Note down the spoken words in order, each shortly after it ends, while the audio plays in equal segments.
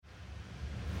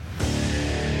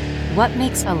What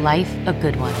makes a life a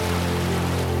good one?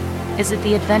 Is it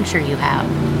the adventure you have?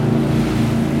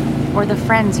 Or the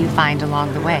friends you find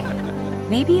along the way?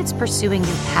 Maybe it's pursuing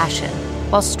your passion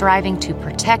while striving to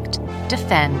protect,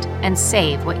 defend, and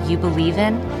save what you believe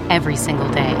in every single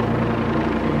day.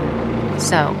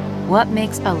 So, what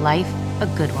makes a life a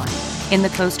good one? In the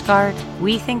Coast Guard,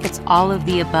 we think it's all of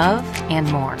the above and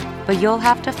more, but you'll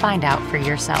have to find out for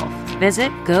yourself.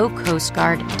 Visit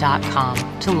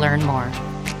gocoastguard.com to learn more.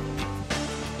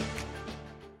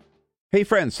 Hey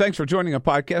friends, thanks for joining our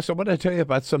podcast. I want to tell you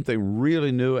about something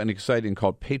really new and exciting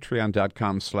called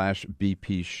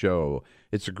patreon.com/BP Show.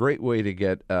 It's a great way to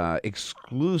get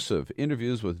exclusive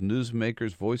interviews with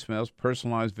newsmakers, voicemails,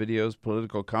 personalized videos,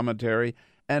 political commentary,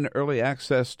 and early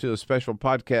access to a special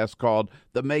podcast called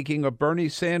The Making of Bernie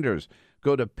Sanders.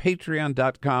 Go to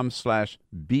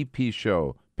patreon.com/BP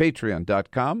Show.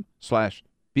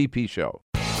 Patreon.com/BP Show.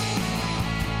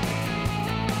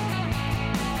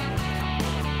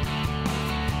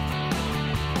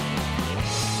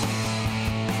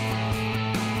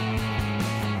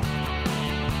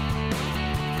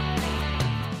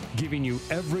 Giving you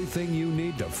everything you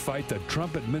need to fight the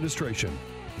Trump administration.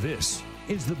 This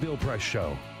is The Bill Press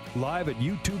Show, live at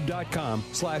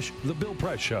youtube.com/The Bill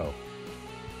Press Show.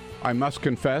 I must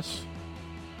confess,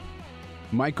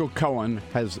 Michael Cohen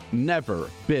has never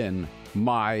been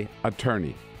my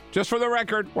attorney. Just for the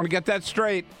record, want to get that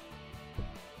straight.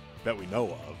 That we know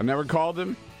of. I never called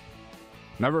him,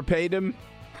 never paid him.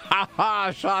 Ha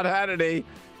ha, Sean Hannity,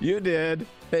 you did.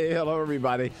 Hey, hello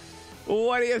everybody.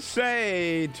 What do you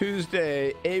say?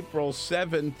 Tuesday, April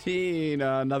 17,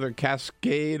 another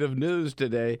cascade of news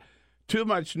today. Too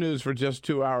much news for just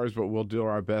 2 hours, but we'll do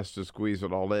our best to squeeze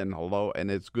it all in. Hello, and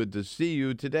it's good to see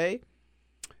you today.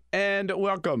 And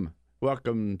welcome.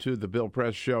 Welcome to the Bill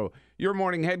Press Show, your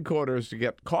morning headquarters to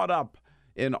get caught up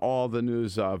in all the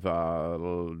news of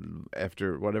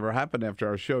after whatever happened after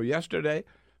our show yesterday,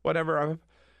 whatever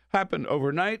happened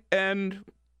overnight, and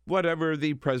whatever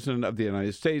the President of the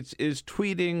United States is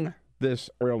tweeting this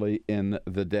early in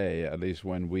the day, at least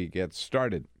when we get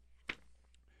started.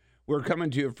 We're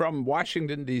coming to you from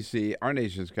Washington, D.C., our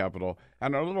nation's capital,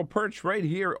 and our little perch right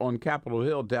here on Capitol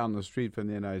Hill down the street from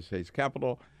the United States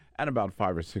Capitol, and about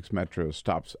 5 or 6 metro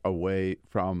stops away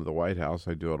from the White House.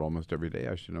 I do it almost every day.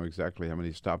 I should know exactly how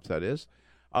many stops that is,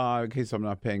 in case I'm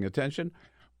not paying attention.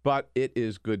 But it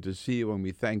is good to see you, and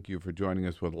we thank you for joining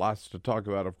us with lots to talk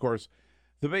about. Of course,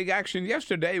 the big action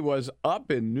yesterday was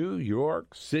up in New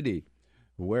York City,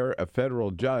 where a federal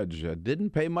judge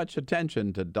didn't pay much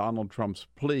attention to Donald Trump's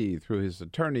plea through his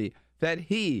attorney that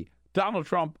he, Donald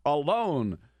Trump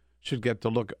alone, should get to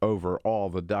look over all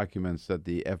the documents that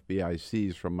the FBI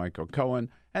seized from Michael Cohen,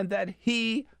 and that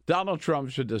he, Donald Trump,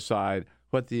 should decide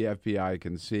what the FBI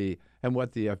can see and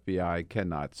what the FBI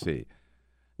cannot see.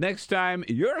 Next time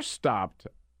you're stopped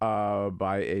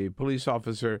by a police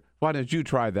officer, why don't you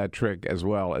try that trick as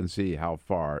well and see how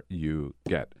far you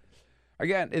get?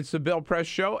 Again, it's the Bill Press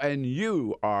Show, and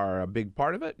you are a big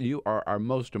part of it. You are our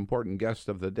most important guest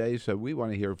of the day, so we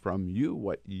want to hear from you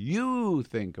what you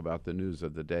think about the news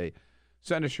of the day.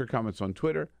 Send us your comments on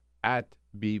Twitter at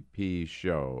BP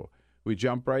Show. We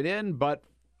jump right in, but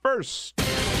first,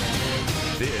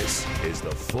 This is the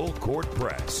Full Court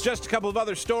Press. Just a couple of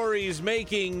other stories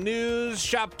making news.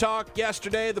 Shop Talk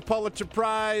yesterday. The Pulitzer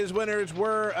Prize winners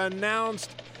were announced.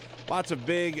 Lots of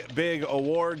big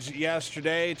awards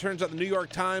yesterday. Turns out the New York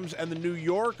Times and the New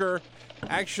Yorker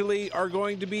actually are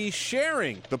going to be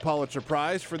sharing the Pulitzer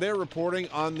Prize for their reporting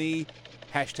on the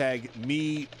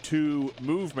 #MeToo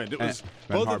movement. It was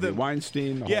both Harvey of them.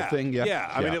 Weinstein, the whole thing. Yeah.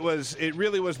 I mean, it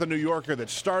really was the New Yorker that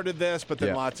started this, but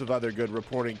then lots of other good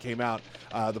reporting came out.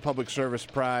 The Public Service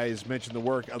Prize mentioned the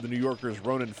work of the New Yorker's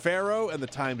Ronan Farrow and the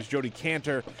Times' Jodi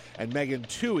Kantor and Megan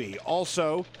Twohey.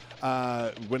 Also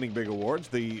winning big awards,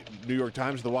 the New York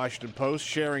Times and the Washington Post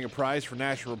sharing a prize for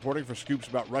national reporting for scoops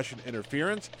about Russian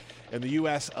interference in the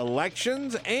U.S.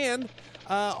 elections. And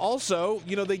also,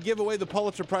 they give away the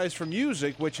Pulitzer Prize for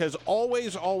music, which has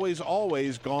always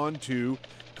gone to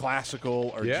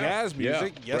classical or jazz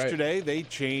music. Yeah, Yesterday, they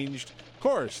changed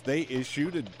course. They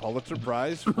issued a Pulitzer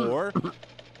Prize for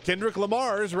Kendrick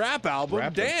Lamar's rap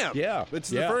album, Damn. Yeah. It's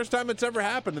the first time it's ever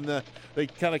happened. And they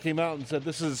kind of came out and said,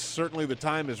 this is certainly the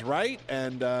time is right,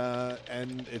 and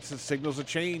it signals a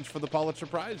change for the Pulitzer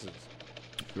Prizes.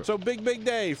 Sure. So big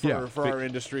day for our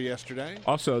industry yesterday.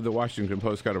 Also, the Washington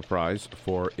Post got a prize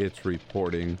for its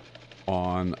reporting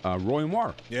on Roy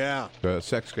Moore. Yeah. The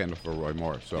sex scandal for Roy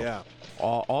Moore. So yeah.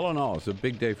 All in all, it's a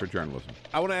big day for journalism.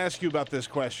 I want to ask you about this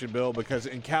question, Bill, because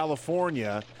in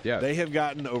California, they have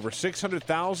gotten over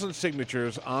 600,000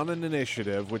 signatures on an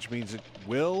initiative, which means it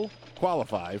will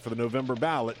qualify for the November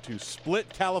ballot to split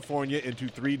California into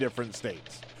 3 different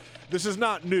states. This is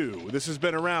not new. This has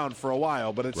been around for a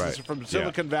while, but it's from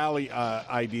Silicon Valley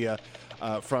idea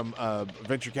from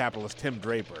venture capitalist Tim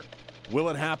Draper. Will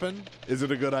it happen? Is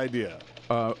it a good idea?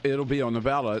 It'll be on the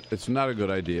ballot. It's not a good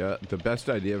idea. The best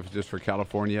idea is just for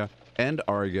California and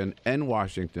Oregon and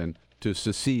Washington to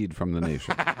secede from the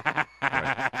nation.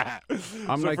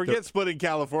 So forget splitting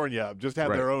California up. Just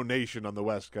have their own nation on the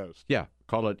West Coast. Yeah,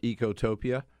 call it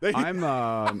Ecotopia.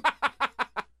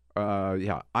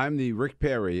 I'm the Rick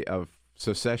Perry of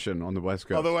secession on the West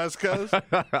Coast. On the West Coast?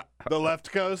 The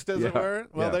left coast, as it were?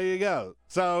 Well, there you go.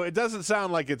 So it doesn't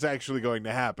sound like it's actually going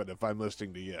to happen if I'm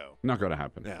listening to you. Not going to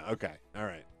happen. Yeah, okay. All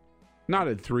right. Not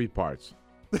in 3 parts.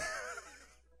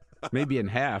 Maybe in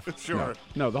half. Sure.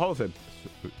 No, the whole thing.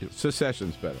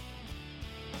 Secession's better.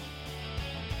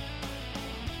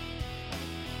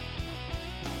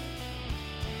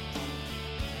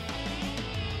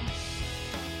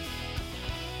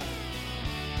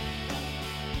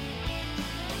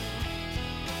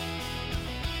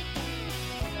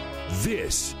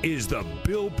 This is the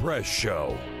Bill Press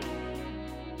Show.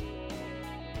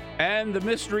 And the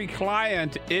mystery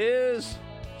client is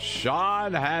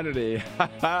Sean Hannity.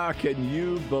 Can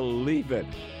you believe it?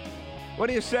 What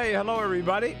do you say? Hello,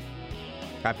 everybody.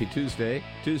 Happy Tuesday,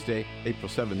 April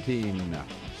 17.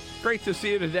 Great to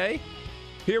see you today.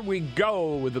 Here we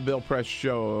go with the Bill Press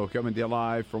Show, coming to you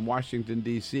live from Washington,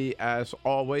 D.C., as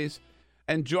always.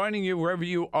 And joining you wherever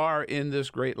you are in this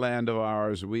great land of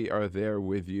ours, we are there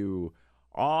with you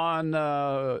on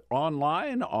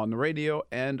online, on the radio,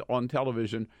 and on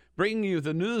television, bringing you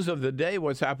the news of the day,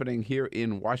 what's happening here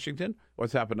in Washington,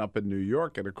 what's happened up in New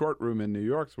York, at a courtroom in New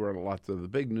York, where lots of the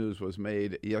big news was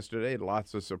made yesterday,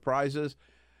 lots of surprises.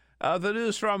 The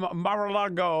news from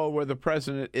Mar-a-Lago, where the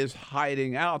president is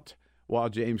hiding out while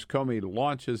James Comey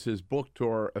launches his book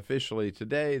tour officially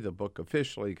today. The book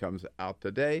officially comes out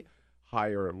today.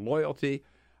 Higher Loyalty,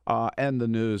 and the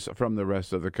news from the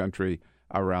rest of the country,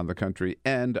 around the country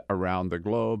and around the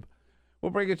globe.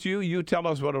 We'll bring it to you. You tell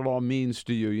us what it all means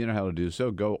to you. You know how to do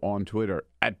so. Go on Twitter,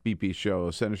 @BP Show.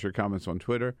 Send us your comments on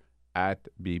Twitter,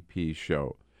 @BP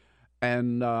Show.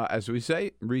 And as we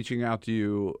say, reaching out to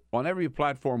you on every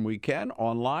platform we can,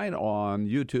 online, on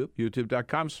YouTube,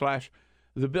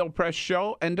 youtube.com/The Bill Press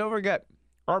Show. And don't forget,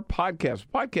 our podcast.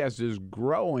 Podcast is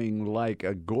growing like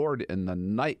a gourd in the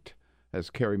night, as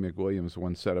Kerry McWilliams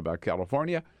once said about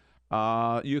California.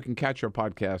 You can catch our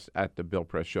podcast at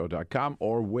thebillpressshow.com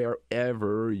or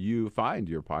wherever you find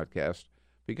your podcast,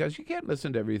 because you can't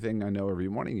listen to everything. I know every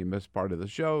morning you miss part of the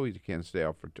show. You can't stay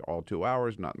up for all 2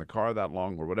 hours, not in the car that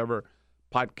long or whatever.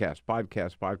 Podcast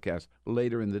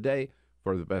later in the day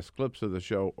for the best clips of the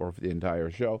show or for the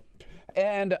entire show.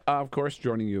 And, of course,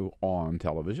 joining you on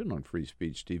television, on Free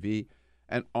Speech TV,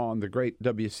 and on the great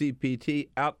WCPT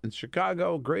out in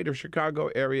Chicago, greater Chicago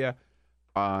area,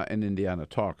 and Indiana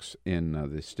Talks in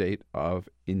the state of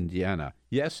Indiana.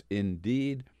 Yes,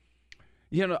 indeed.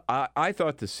 You know, I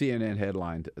thought the CNN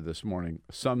headline this morning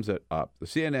sums it up. The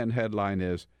CNN headline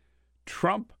is,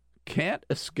 Trump can't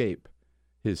escape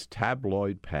his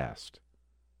tabloid past.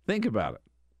 Think about it.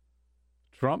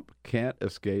 Trump can't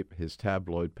escape his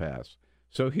tabloid past.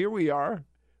 So here we are.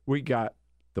 We got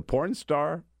the porn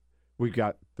star. We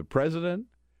got the president.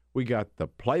 We got the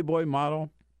Playboy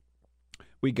model.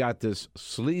 We got this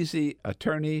sleazy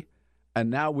attorney. And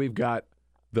now we've got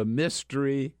the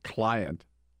mystery client,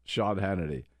 Sean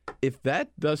Hannity. If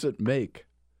that doesn't make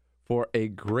for a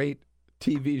great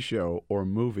TV show or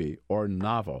movie or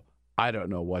novel, I don't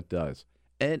know what does.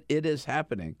 And it is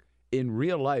happening in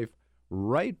real life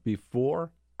right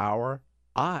before our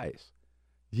eyes.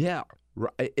 Yeah,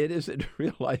 it is in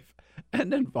real life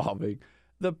and involving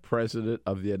the President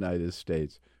of the United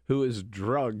States, who is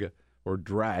dragged,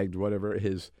 whatever,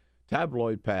 his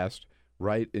tabloid past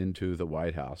right into the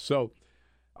White House. So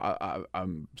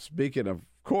I'm speaking, of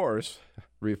course,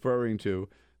 referring to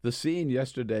the scene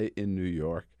yesterday in New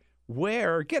York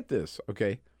where, get this,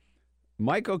 okay,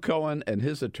 Michael Cohen and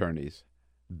his attorneys,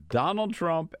 Donald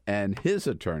Trump and his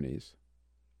attorneys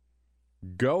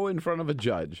go in front of a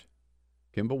judge,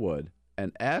 Kimball Wood,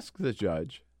 and ask the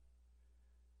judge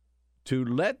to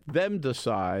let them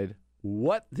decide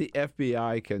what the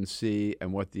FBI can see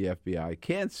and what the FBI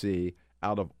can't see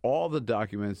out of all the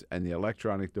documents and the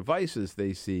electronic devices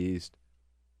they seized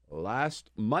last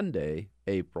Monday,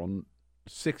 April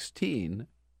 16,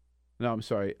 No, I'm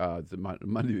sorry, the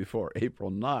Monday before,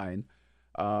 April 9,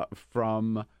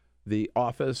 from the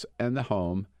office and the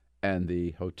home and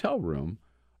the hotel room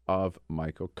of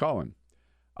Michael Cohen.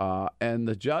 And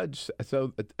the judge,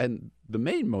 and the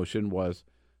main motion was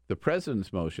the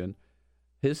president's motion.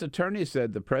 His attorney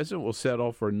said the president will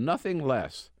settle for nothing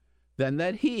less than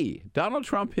that he, Donald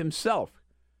Trump himself,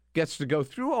 gets to go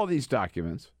through all these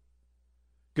documents,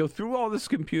 go through all this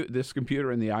computer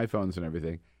and the iPhones and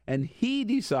everything, and he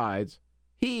decides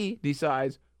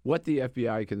what the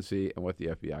FBI can see and what the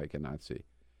FBI cannot see.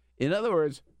 In other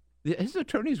words, his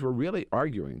attorneys were really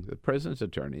arguing, the president's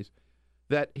attorneys,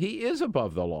 that he is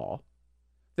above the law,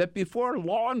 that before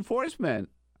law enforcement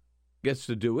gets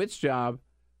to do its job,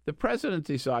 the president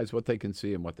decides what they can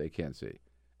see and what they can't see.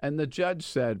 And the judge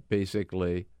said,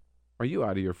 basically, are you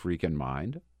out of your freaking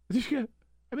mind? I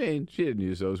mean, she didn't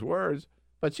use those words,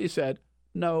 but she said,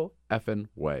 no effing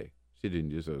way. She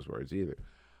didn't use those words either.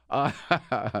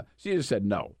 She just said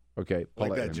no. Okay.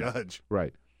 Like that judge.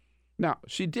 Right. Now,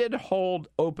 she did hold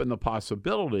open the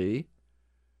possibility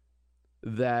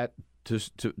that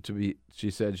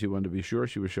she said she wanted to be sure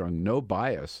she was showing no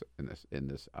bias in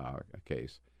this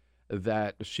case,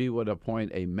 that she would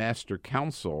appoint a master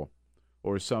counsel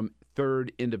or some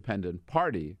third independent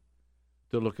party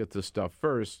to look at the stuff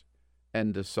first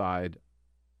and decide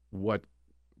what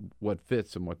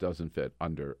fits and what doesn't fit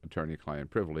under attorney-client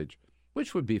privilege,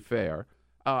 which would be fair.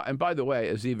 And by the way,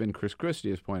 as even Chris Christie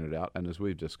has pointed out, and as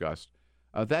we've discussed,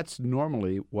 that's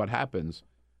normally what happens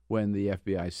when the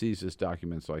FBI seizes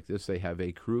documents like this. They have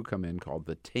a crew come in called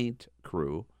the Taint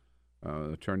Crew.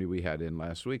 The attorney we had in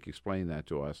last week explained that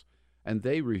to us. And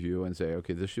they review and say,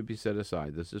 okay, this should be set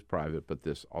aside. This is private, but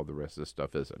all the rest of this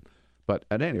stuff isn't. But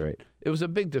at any rate, it was a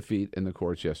big defeat in the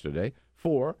courts yesterday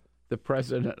for the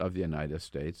President of the United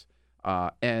States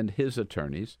and his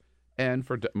attorneys, and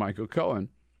for Michael Cohen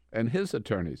and his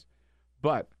attorneys.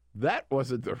 But that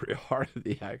wasn't the real heart of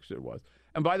the action was.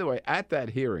 And by the way, at that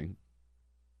hearing,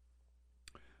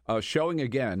 showing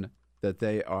again that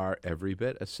they are every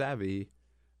bit as savvy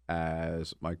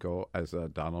as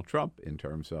Donald Trump in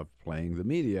terms of playing the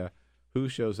media. Who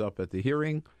shows up at the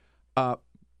hearing?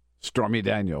 Stormy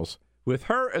Daniels with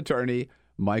her attorney,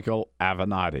 Michael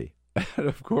Avenatti. And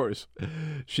of course,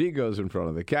 she goes in front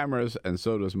of the cameras, and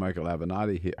so does Michael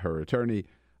Avenatti, her attorney,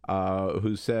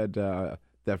 who said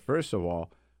that, first of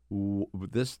all,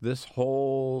 this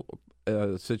whole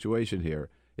situation here,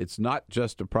 it's not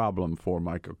just a problem for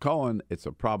Michael Cohen, it's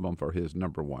a problem for his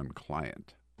number one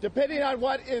client. Depending on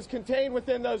what is contained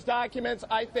within those documents,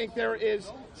 I think there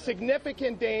is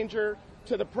significant danger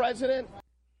to the president.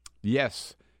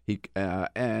 Yes, he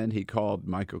called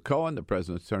Michael Cohen, the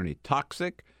president's attorney,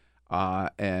 toxic,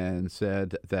 and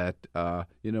said that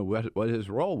what his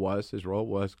role was. His role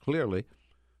was clearly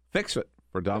fix it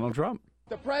for Donald Trump.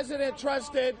 The president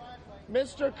trusted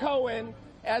Mr. Cohen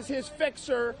as his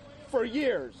fixer for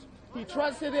years. He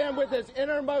trusted him with his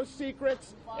innermost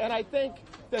secrets, and I think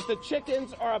that the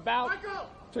chickens are about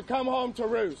to come home to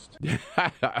roost.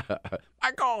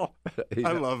 Michael!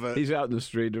 I love it. He's out in the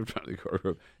street in front of the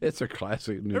courtroom. It's a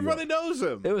classic New York. Everybody knows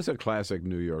him. It was a classic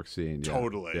New York scene. Yeah.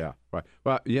 Totally. Yeah. Right.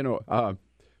 Well,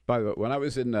 by the way, when I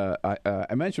was in,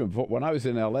 I mentioned before, when I was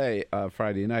in L.A.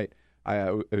 Friday night,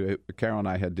 Carol and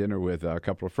I had dinner with a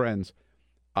couple of friends,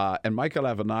 and Michael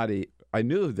Avenatti, I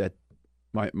knew that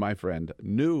my friend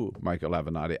knew Michael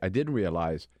Avenatti. I didn't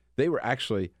realize they were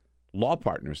actually law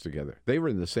partners together. They were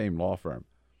in the same law firm.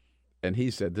 And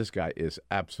he said, this guy is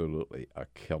absolutely a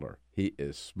killer. He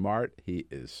is smart, he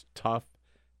is tough,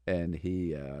 and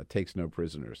he takes no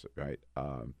prisoners, right?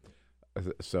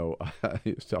 So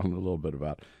he was telling a little bit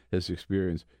about his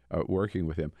experience working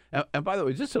with him. And by the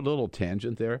way, just a little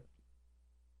tangent there.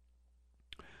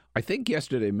 I think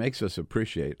yesterday makes us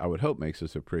appreciate, I would hope makes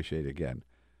us appreciate again,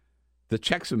 the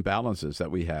checks and balances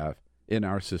that we have in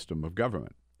our system of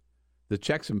government. The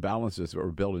checks and balances that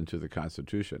were built into the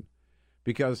Constitution.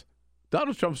 Because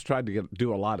Donald Trump's tried to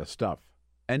do a lot of stuff,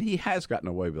 and he has gotten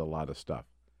away with a lot of stuff.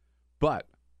 But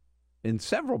in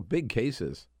several big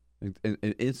cases, in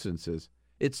instances,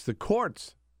 it's the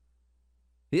courts.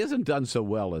 He hasn't done so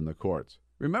well in the courts.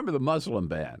 Remember the Muslim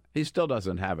ban. He still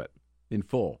doesn't have it in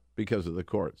full because of the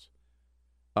courts.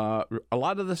 A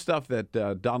lot of the stuff that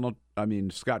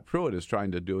Scott Pruitt is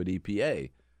trying to do at EPA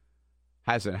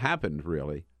hasn't happened,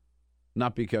 really.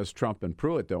 Not because Trump and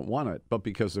Pruitt don't want it, but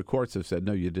because the courts have said,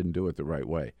 no, you didn't do it the right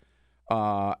way.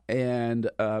 And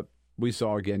we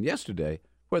saw again yesterday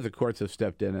where the courts have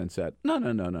stepped in and said, no,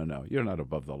 you're not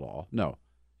above the law. No,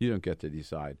 you don't get to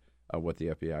decide what the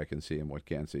FBI can see and what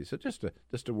can't see. So just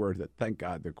a word that, thank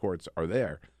God, the courts are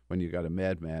there when you got a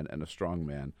madman and a strong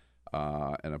man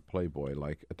and a playboy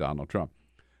like Donald Trump.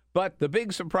 But the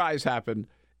big surprise happened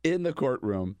in the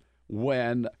courtroom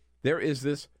when there is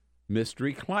this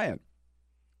mystery client.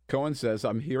 Cohen says,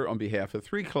 I'm here on behalf of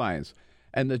 3 clients.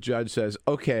 And the judge says,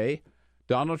 okay,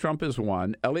 Donald Trump is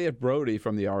one. Elliot Brody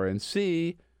from the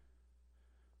RNC,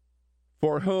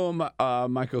 for whom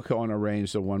Michael Cohen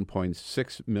arranged a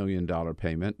 $1.6 million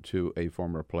payment to a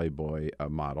former Playboy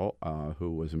model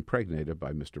who was impregnated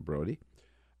by Mr. Brody.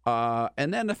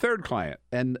 And then a third client.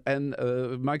 And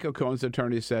Michael Cohen's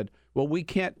attorney said, well, we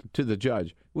can't, to the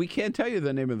judge, we can't tell you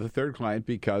the name of the third client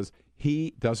because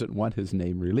he doesn't want his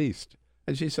name released.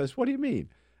 And she says, what do you mean?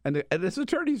 And his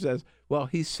attorney says, well,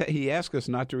 he asked us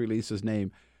not to release his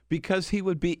name because he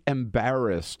would be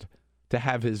embarrassed to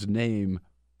have his name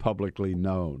publicly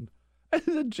known. And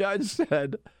the judge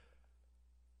said,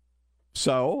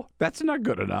 so that's not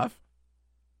good enough.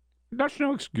 That's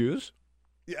no excuse.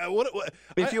 Yeah,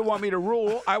 if you want me to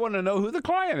rule, I want to know who the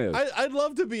client is. I'd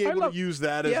love to be able to use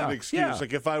that as an excuse. Yeah.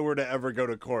 Like if I were to ever go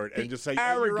to court and just say,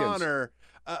 Your Honor,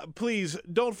 please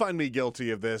don't find me guilty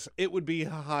of this. It would be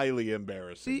highly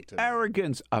embarrassing. The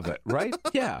arrogance of it, right?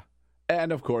 Yeah.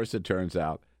 And, of course, it turns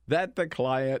out that the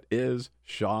client is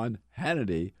Sean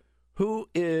Hannity, who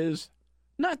is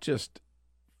not just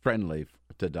friendly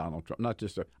to Donald Trump,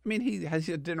 he has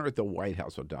a dinner at the White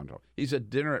House with Donald Trump. He's at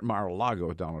dinner at Mar-a-Lago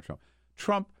with Donald Trump.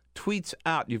 Trump tweets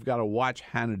out, you've got to watch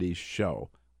Hannity's show.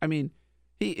 I mean,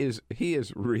 he is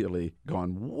really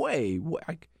gone way.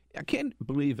 I can't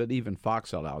believe that even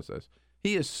Fox allows this.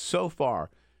 He is so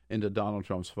far into Donald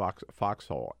Trump's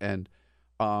foxhole. And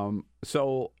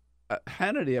so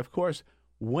Hannity, of course,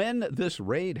 when this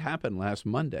raid happened last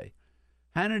Monday,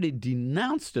 Hannity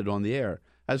denounced it on the air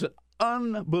as an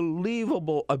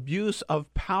unbelievable abuse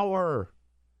of power.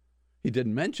 He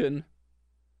didn't mention,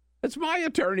 it's my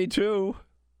attorney too.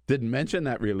 Didn't mention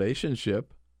that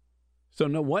relationship. So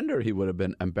no wonder he would have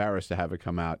been embarrassed to have it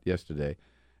come out yesterday.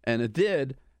 And it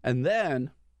did. And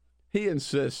then he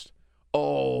insists,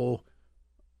 he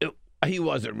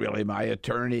wasn't really my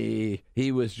attorney.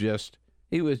 He was just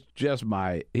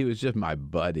my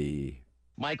buddy.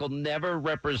 Michael never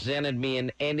represented me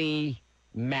in any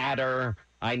matter.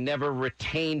 I never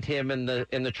retained him in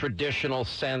the traditional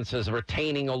sense as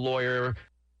retaining a lawyer.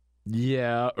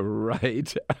 Yeah,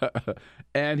 right.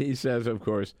 And he says, of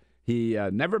course, he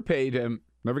never paid him,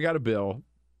 never got a bill.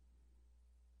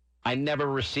 I never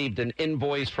received an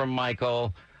invoice from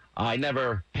Michael. I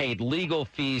never paid legal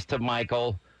fees to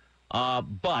Michael.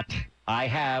 But I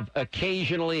have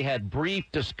occasionally had brief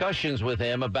discussions with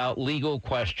him about legal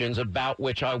questions about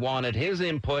which I wanted his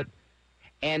input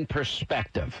and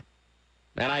perspective.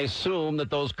 And I assume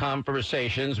that those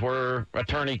conversations were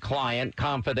attorney-client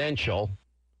confidential.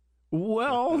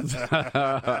 Well,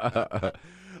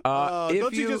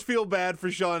 don't you just feel bad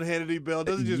for Sean Hannity, Bill?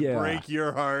 Doesn't it just break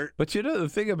your heart? But the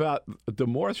thing about the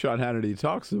more Sean Hannity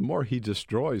talks, the more he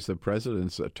destroys the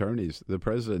president's attorneys, the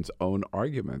president's own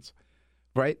arguments,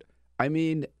 right? I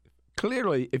mean,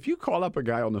 clearly, if you call up a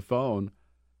guy on the phone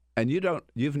and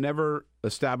you've never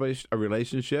established a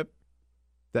relationship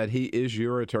that he is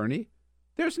your attorney,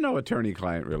 there's no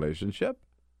attorney-client relationship.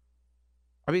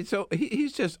 I mean, so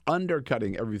he's just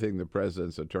undercutting everything the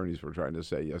president's attorneys were trying to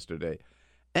say yesterday.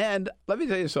 And let me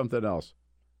tell you something else.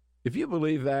 If you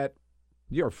believe that,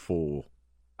 you're a fool.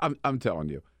 I'm telling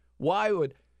you. Why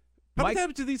would... How many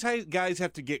times do these guys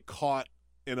have to get caught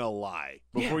in a lie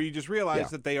before you just realize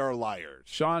that they are liars?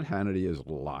 Sean Hannity is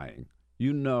lying.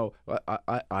 You know,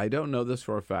 I don't know this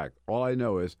for a fact. All I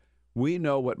know is we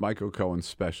know what Michael Cohen's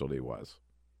specialty was.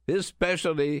 His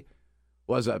specialty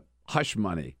was a hush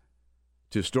money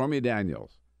to Stormy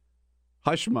Daniels,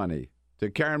 hush money to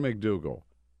Karen McDougal,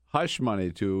 hush money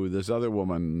to this other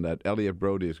woman, that Elliot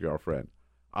Brody's girlfriend.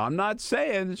 I'm not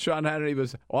saying Sean Hannity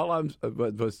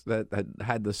was that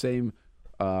had the same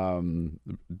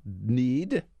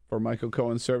need for Michael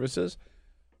Cohen's services.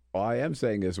 All I am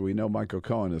saying is we know Michael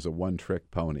Cohen is a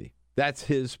one-trick pony. That's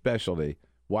his specialty.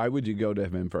 Why would you go to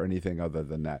him for anything other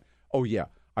than that? Oh, yeah,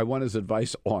 I want his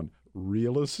advice on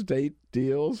real estate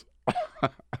deals.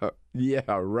 Yeah,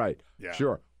 right. Yeah.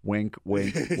 Sure. Wink,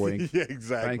 wink, wink. Yeah,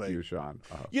 exactly. Thank you, Sean.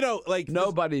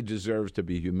 Nobody deserves to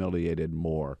be humiliated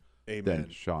more than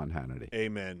Sean Hannity.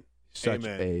 Amen. Such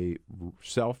a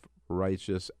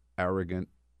self-righteous, arrogant.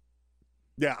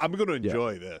 Yeah, I'm going to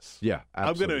enjoy this. Yeah,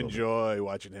 absolutely. I'm going to enjoy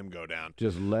watching him go down.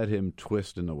 Just let him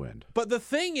twist in the wind. But the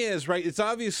thing is, right, it's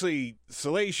obviously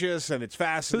salacious and it's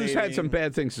fascinating. Who's had some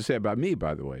bad things to say about me,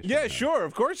 by the way? Yeah, sure,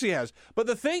 of course he has. But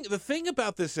the thing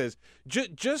about this is,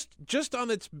 just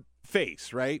on its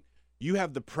face, right, you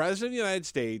have the President of the United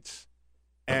States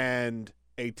and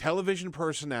a television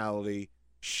personality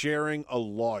sharing a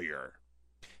lawyer.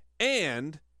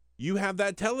 And you have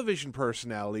that television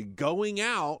personality going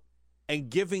out and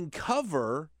giving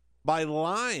cover by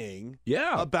lying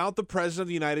about the President of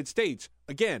the United States.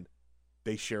 Again,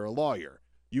 they share a lawyer.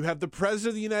 You have the President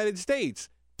of the United States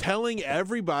telling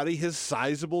everybody, his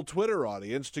sizable Twitter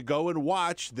audience, to go and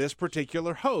watch this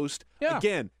particular host.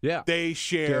 Again, they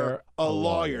share a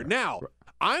lawyer. Now,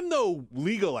 I'm no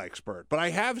legal expert, but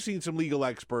I have seen some legal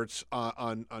experts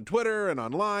on Twitter and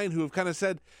online who have kind of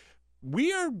said,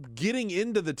 we are getting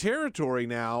into the territory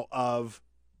now of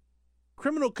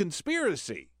criminal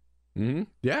conspiracy. Mm-hmm.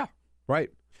 Yeah, right.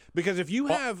 Because if you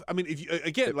have, I mean, if you,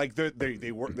 again, like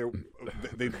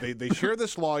they share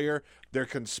this lawyer, they're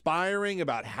conspiring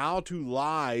about how to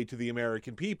lie to the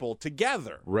American people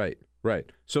together. Right.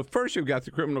 So first you've got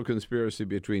the criminal conspiracy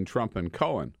between Trump and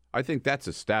Cohen. I think that's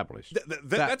established.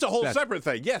 That's a whole separate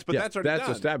thing. Yes, but that's already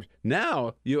done. Established.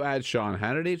 Now you add Sean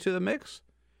Hannity to the mix,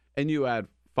 and you add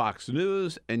Fox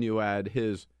News, and you add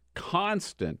his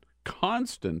constant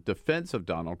defense of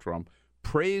Donald Trump,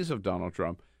 praise of Donald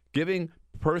Trump, giving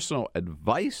personal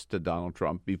advice to Donald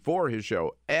Trump before his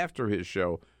show, after his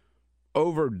show,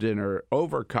 over dinner,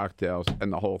 over cocktails,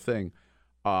 and the whole thing.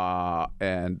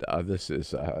 This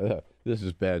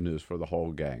is bad news for the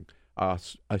whole gang. A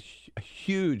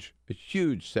huge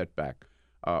setback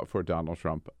for Donald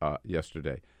Trump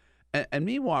yesterday. And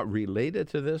meanwhile, related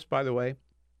to this, by the way,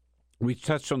 we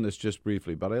touched on this just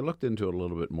briefly, but I looked into it a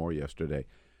little bit more yesterday.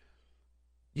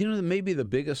 You know, maybe the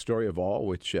biggest story of all,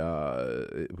 which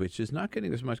is not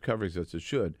getting as much coverage as it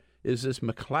should, is this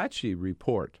McClatchy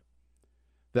report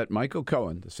that Michael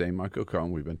Cohen, the same Michael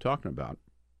Cohen we've been talking about,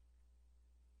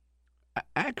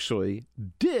 actually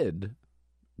did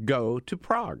go to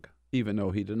Prague, even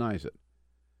though he denies it.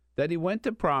 That he went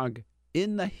to Prague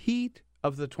in the heat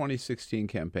of the 2016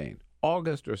 campaign,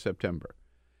 August or September.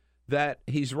 That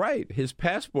he's right, his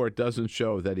passport doesn't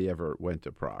show that he ever went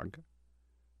to Prague.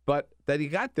 But that he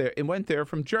got there and went there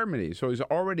from Germany. So he's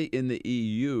already in the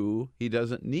EU. He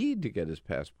doesn't need to get his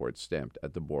passport stamped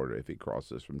at the border if he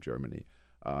crosses from Germany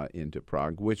into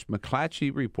Prague, which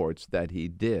McClatchy reports that he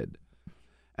did.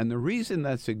 And the reason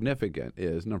that's significant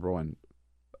is, number one,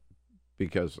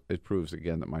 because it proves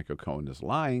again that Michael Cohen is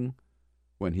lying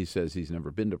when he says he's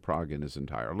never been to Prague in his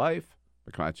entire life.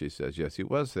 McClatchy says, yes, he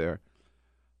was there.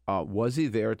 Was he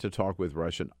there to talk with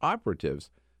Russian operatives?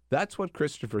 That's what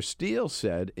Christopher Steele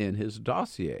said in his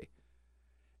dossier.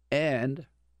 And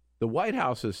the White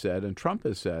House has said, and Trump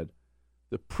has said,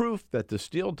 the proof that the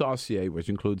Steele dossier, which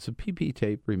includes the PP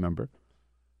tape, remember,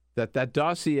 that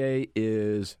dossier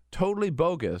is totally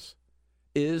bogus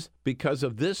is because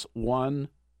of this one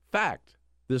fact,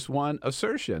 this one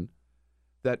assertion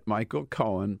that Michael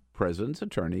Cohen, president's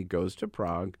attorney, goes to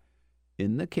Prague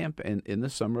in the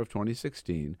summer of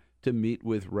 2016 to meet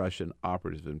with Russian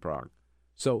operatives in Prague.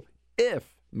 So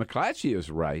if McClatchy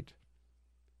is right,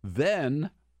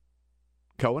 then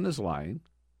Cohen is lying,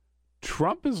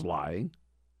 Trump is lying,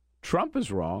 Trump is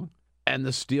wrong, and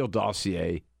the Steele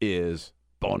dossier is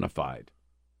bona fide.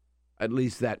 At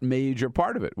least that major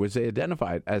part of it, which they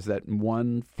identified as that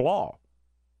one flaw,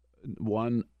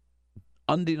 one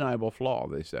undeniable flaw,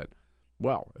 they said.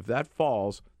 Well, if that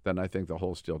falls, then I think the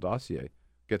whole Steele dossier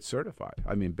gets certified.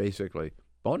 I mean, basically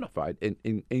bona fide,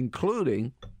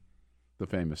 including the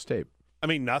famous tape. I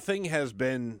mean, nothing has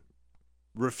been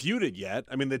refuted yet.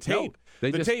 I mean, the tape,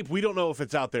 tape, we don't know if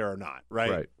it's out there or not,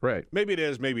 right? Right. Maybe it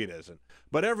is, maybe it isn't.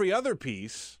 But every other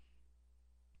piece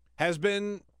has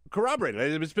been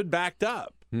corroborated. It's been backed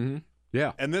up. Mm-hmm.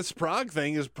 Yeah. And this Prague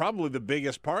thing is probably the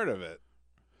biggest part of it.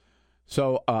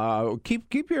 So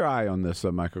keep your eye on this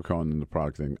Michael Cohen and the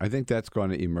Prague thing. I think that's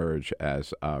going to emerge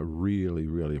as really,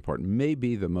 really important.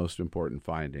 Maybe the most important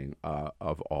finding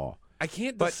of all. I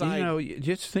can't decide. But,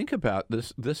 just think about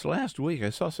this last week. I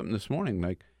saw something this morning,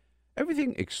 like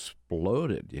everything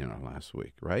exploded, last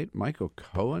week, right? Michael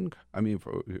Cohen. I mean,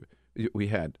 we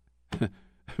had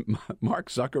Mark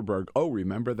Zuckerberg. Oh,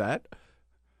 remember that?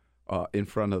 In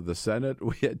front of the Senate.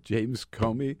 We had James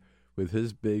Comey with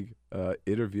his big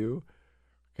interview.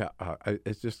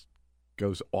 It just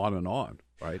goes on and on,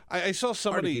 right? I saw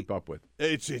somebody hard to keep up with.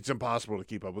 It's impossible to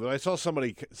keep up with. I saw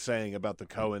somebody saying about the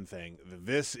Cohen thing that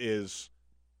this is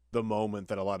the moment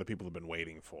that a lot of people have been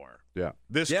waiting for. Yeah,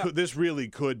 this really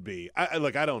could be. I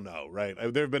don't know, right?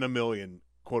 There have been a million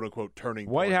quote unquote turning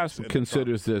points. White House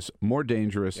considers this more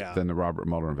dangerous than the Robert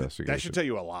Mueller investigation. That should tell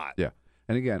you a lot. Yeah,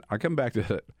 and again, I come back to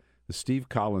the Steve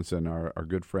Collinson, our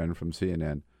good friend from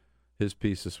CNN, his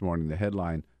piece this morning, the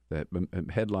headline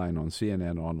on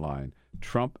CNN Online,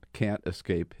 Trump can't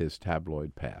escape his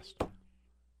tabloid past.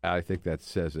 I think that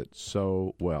says it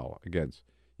so well. Again,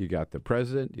 You got the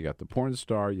president, you got the porn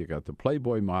star, you got the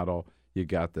Playboy model, you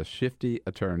got the shifty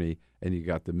attorney, and you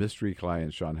got the mystery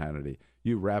client, Sean Hannity.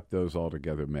 You wrap those all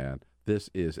together, man. This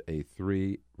is a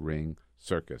 3-ring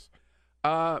circus.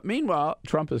 Meanwhile,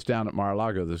 Trump is down at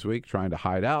Mar-a-Lago this week trying to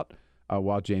hide out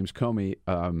while James Comey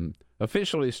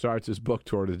officially starts his book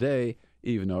tour today,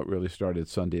 even though it really started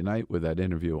Sunday night with that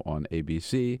interview on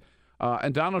ABC.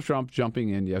 And Donald Trump jumping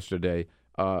in yesterday,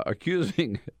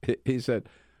 accusing, he said,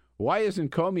 why isn't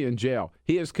Comey in jail?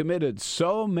 He has committed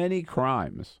so many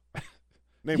crimes.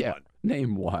 Name one.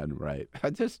 Name one, right.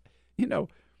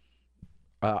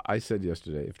 I said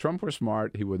yesterday, if Trump were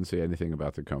smart, he wouldn't say anything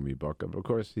about the Comey book. Of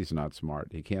course, he's not smart.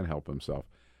 He can't help himself.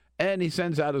 And he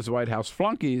sends out his White House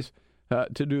flunkies to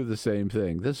do the same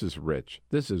thing. This is rich.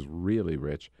 This is really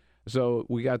rich. So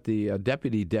we got the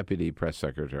deputy press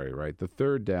secretary, right? The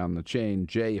third down the chain,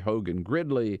 Jay Hogan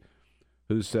Gridley,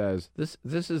 who says this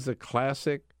is a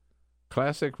classic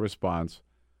response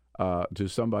to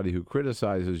somebody who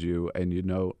criticizes you, and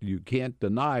you can't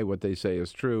deny what they say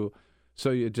is true, so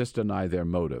you just deny their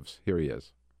motives. Here he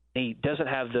is. He doesn't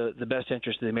have the best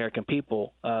interest of the American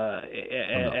people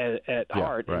at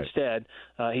heart. Right. Instead,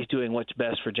 he's doing what's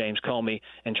best for James Comey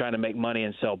and trying to make money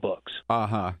and sell books.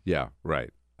 Yeah,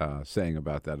 right. Saying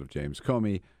about that of James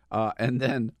Comey. And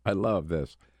then I love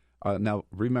this. Now,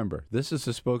 remember, this is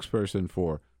a spokesperson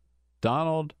for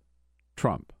Donald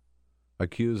Trump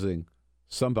accusing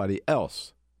somebody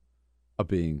else of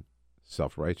being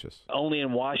self-righteous. Only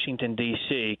in Washington,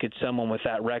 D.C. could someone with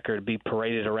that record be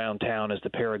paraded around town as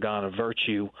the paragon of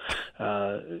virtue,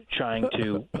 trying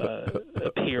to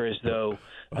appear as though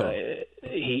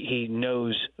he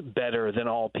knows better than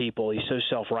all people. He's so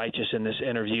self-righteous in this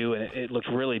interview, and it looked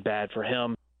really bad for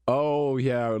him. Oh,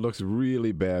 yeah, it looks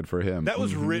really bad for him. That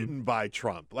was written by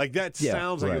Trump. Like, that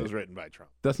sounds like it was written by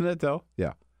Trump. Doesn't it, though?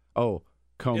 Yeah. Oh,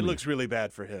 Comey. It looks really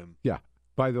bad for him. Yeah.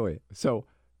 By the way, so,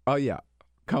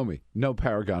 Comey, no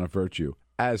paragon of virtue,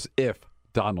 as if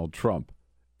Donald Trump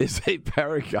is a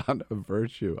paragon of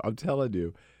virtue. I'm telling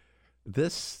you,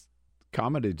 this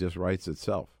comedy just writes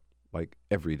itself, like,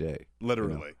 every day.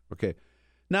 Literally. Okay.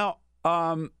 Now,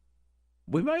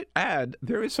 we might add,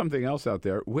 there is something else out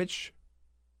there, which,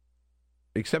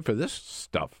 except for this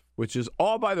stuff, which is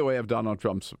all, by the way, of Donald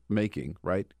Trump's making,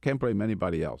 right? Can't blame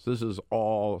anybody else. This is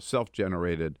all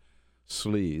self-generated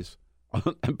sleaze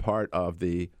and part of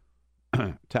the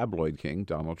tabloid king,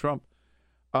 Donald Trump.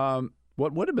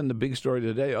 What would have been the big story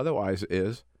today otherwise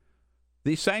is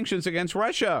the sanctions against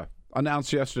Russia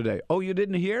announced yesterday. Oh, you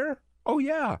didn't hear? Oh,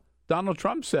 yeah. Donald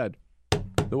Trump said,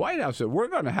 the White House said, we're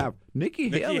going to have Nikki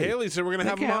Haley said we're going to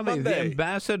have him on Monday. The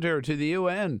ambassador to the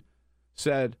UN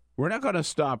said, we're not going to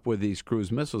stop with these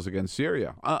cruise missiles against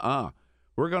Syria.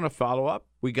 We're going to follow up.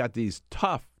 We got these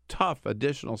tough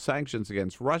additional sanctions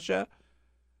against Russia.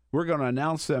 We're going to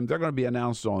announce them. They're going to be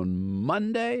announced on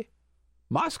Monday.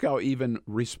 Moscow even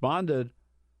responded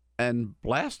and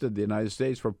blasted the United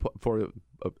States for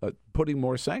putting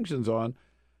more sanctions on.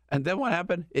 And then what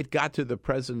happened? It got to the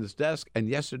president's desk, and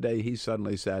yesterday he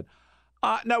suddenly said,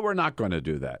 no, we're not going to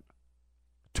do that.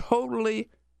 Totally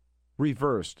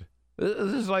reversed.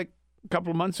 This is like a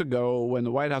couple of months ago when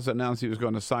the White House announced he was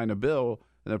going to sign a bill,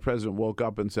 and the president woke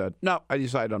up and said, no, I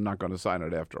decided I'm not going to sign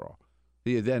it after all.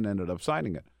 He then ended up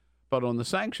signing it. But on the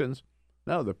sanctions,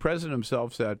 no, the president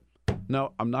himself said,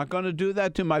 no, I'm not going to do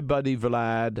that to my buddy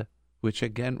Vlad, which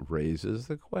again raises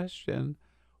the question,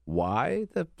 why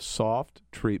the soft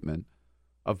treatment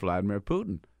of Vladimir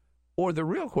Putin? Or the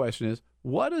real question is,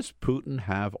 what does Putin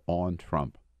have on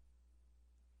Trump?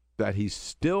 That he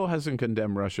still hasn't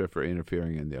condemned Russia for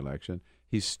interfering in the election.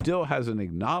 He still hasn't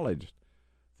acknowledged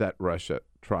that Russia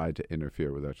tried to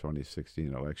interfere with our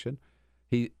 2016 election.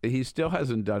 He still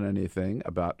hasn't done anything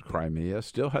about Crimea,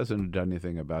 still hasn't done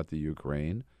anything about the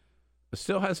Ukraine,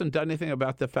 still hasn't done anything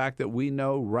about the fact that we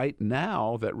know right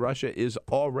now that Russia is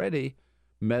already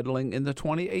meddling in the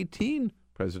 2018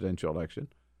 presidential election.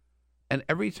 And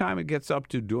every time it gets up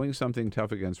to doing something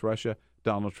tough against Russia,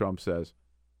 Donald Trump says,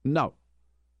 no,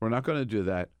 we're not going to do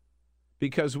that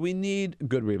because we need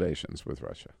good relations with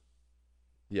Russia.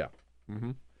 Yeah.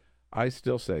 Mm-hmm. I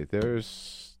still say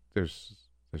there's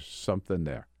something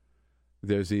there.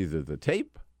 There's either the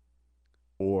tape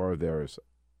or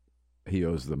he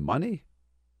owes the money.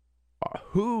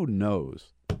 Who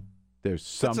knows? There's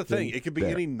something. That's the thing. It could be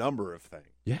there. Any number of things.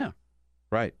 Yeah,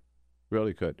 right.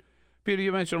 Really could. Peter,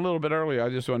 you mentioned a little bit earlier. I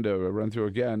just wanted to run through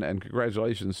again, and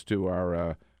congratulations to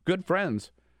our good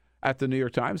friends at the New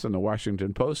York Times and the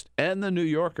Washington Post and the New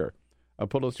Yorker. A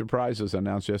Pulitzer Prizes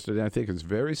announced yesterday. I think it's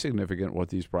very significant what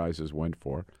these prizes went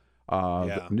for.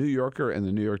 The New Yorker and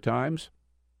the New York Times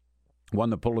won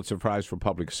the Pulitzer Prize for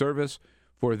Public Service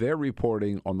for their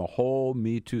reporting on the whole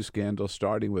Me Too scandal,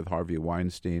 starting with Harvey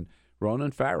Weinstein.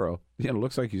 Ronan Farrow,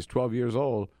 looks like he's 12 years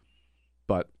old,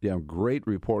 but great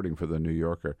reporting for the New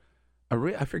Yorker.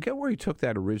 I forget where he took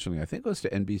that originally. I think it was to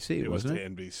NBC, wasn't it?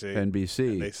 It was to NBC.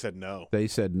 NBC. And they said no. They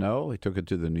said no. He took it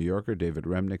to the New Yorker. David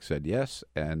Remnick said yes,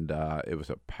 and it was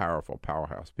a powerful,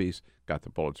 powerhouse piece. Got the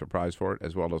Pulitzer Prize for it,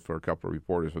 as well as for a couple of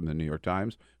reporters from the New York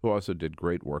Times, who also did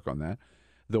great work on that.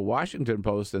 The Washington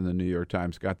Post and the New York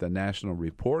Times got the National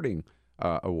Reporting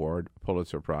Award,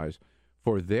 Pulitzer Prize,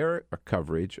 for their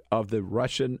coverage of the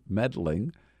Russian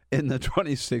meddling in the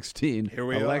 2016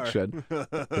 election.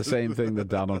 The same thing that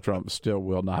Donald Trump still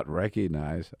will not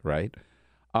recognize, right?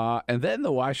 And then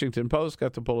the Washington Post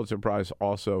got the Pulitzer Prize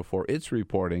also for its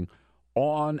reporting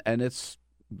on, and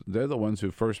they're the ones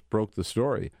who first broke the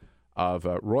story of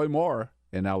Roy Moore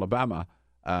in Alabama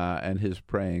and his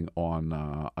preying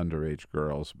on underage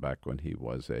girls back when he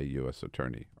was a U.S.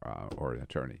 attorney or an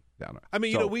attorney down there. I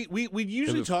mean, So, we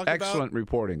usually talk about excellent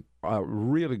reporting.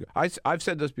 Really good. I've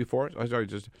said this before. Sorry,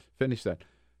 just finish that.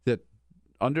 That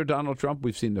under Donald Trump,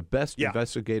 we've seen the best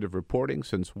investigative reporting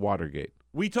since Watergate.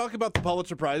 We talk about the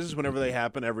Pulitzer Prizes whenever they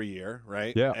happen every year,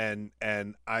 right? Yeah.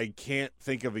 And I can't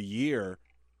think of a year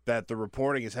that the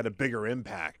reporting has had a bigger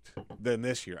impact than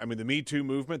this year. I mean, the Me Too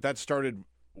movement, that started,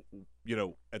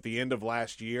 at the end of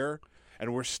last year,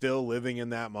 and we're still living in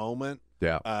that moment.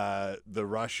 Yeah. The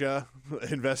Russia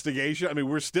investigation. I mean,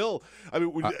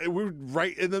 we're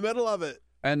right in the middle of it.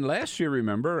 And last year,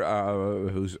 remember,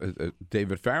 who's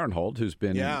David Farenthold, who's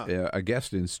been a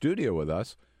guest in studio with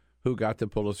us, who got the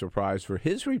Pulitzer Prize for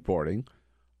his reporting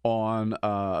on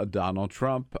Donald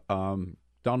Trump.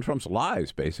 Donald Trump's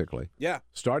lies, basically. Yeah.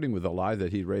 Starting with the lie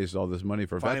that he raised all this money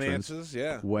for finances,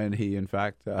 veterans, when he, in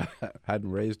fact, hadn't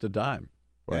raised a dime.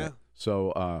 Right? Yeah.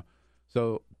 So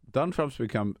Donald Trump's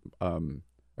become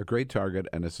a great target,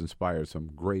 and it's inspired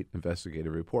some great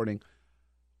investigative reporting.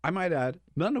 I might add,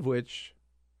 none of which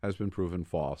has been proven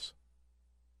false.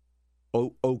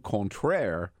 Au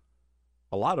contraire,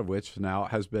 a lot of which now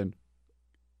has been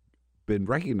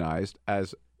recognized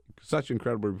as such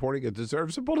incredible reporting, it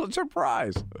deserves a Pulitzer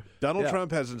Prize. Donald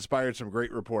Trump has inspired some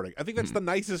great reporting. I think that's the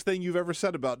nicest thing you've ever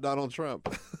said about Donald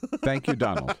Trump. Thank you,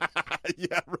 Donald.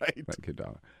 Yeah, right. Thank you,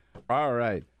 Donald. All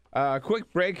right.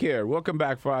 Quick break here. We'll come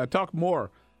back for talk more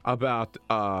about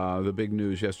the big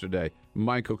news yesterday.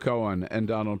 Michael Cohen and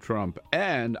Donald Trump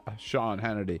and Sean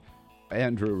Hannity.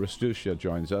 Andrew Restuccia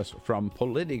joins us from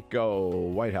Politico,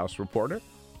 White House reporter.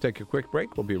 Take a quick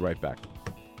break. We'll be right back.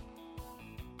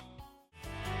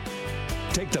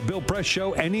 Take the Bill Press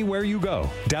Show anywhere you go.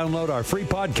 Download our free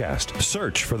podcast.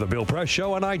 Search for the Bill Press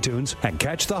Show on iTunes and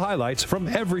catch the highlights from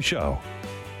every show.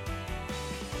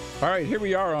 All right, here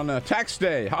we are on tax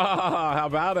day. How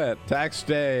about it? Tax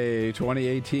day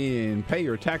 2018. Pay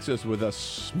your taxes with a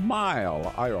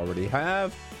smile. I already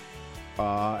have.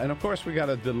 And, of course, we got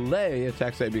to delay a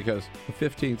tax day because the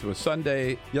 15th was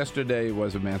Sunday. Yesterday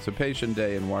was Emancipation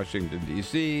Day in Washington,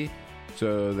 D.C.,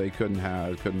 so they couldn't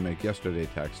make yesterday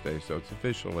tax day. So it's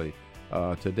officially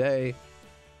today.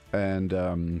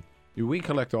 And we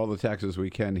collect all the taxes we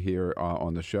can here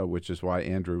on the show, which is why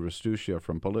Andrew Restuccia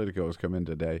from Politico has come in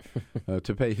today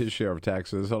to pay his share of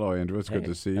taxes. Hello, Andrew. It's good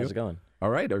to see you. How's it going? All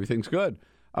right. Everything's good.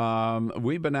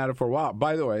 We've been at it for a while.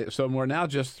 By the way, so we're now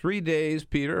just 3 days,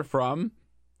 Peter, from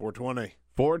 420.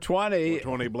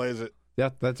 420, blaze it.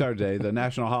 That's our day, the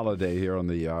national holiday here on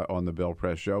the Bill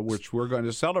Press Show, which we're going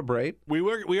to celebrate. We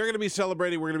are going to be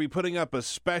celebrating. We're going to be putting up a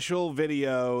special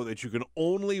video that you can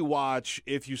only watch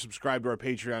if you subscribe to our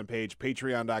Patreon page,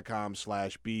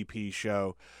 patreon.com/BP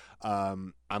Show.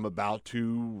 I'm about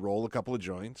to roll a couple of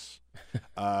joints.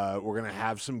 We're going to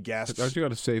have some guests. Aren't you going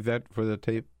to save that for the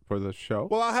tape? For the show?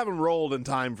 Well, I'll have them rolled in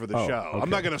time for the show. Okay. I'm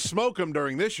not going to smoke them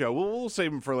during this show. We'll save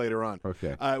them for later on.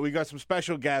 Okay. We got some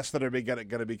special guests that are going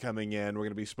to be coming in. We're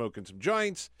going to be smoking some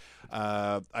joints.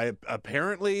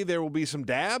 Apparently, there will be some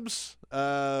dabs.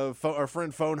 Our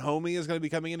friend Phone Homie is going to be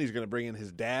coming in. He's going to bring in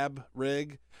his dab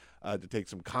rig to take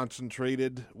some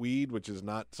concentrated weed, which is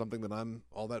not something that I'm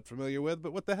all that familiar with.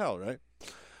 But what the hell, right?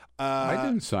 I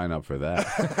didn't sign up for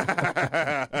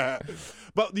that.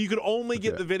 But you can only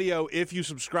get the video if you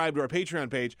subscribe to our Patreon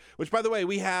page, which, by the way,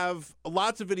 we have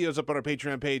lots of videos up on our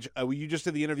Patreon page. You just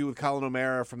did the interview with Colin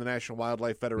O'Mara from the National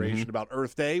Wildlife Federation about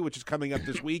Earth Day, which is coming up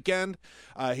this weekend.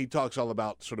 He talks all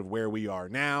about sort of where we are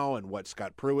now and what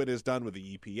Scott Pruitt has done with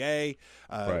the EPA.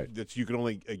 Right. You can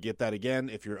only get that again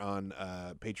if you're on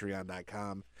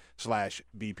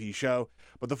patreon.com/BP Show.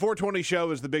 But the 420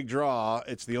 show is the big draw.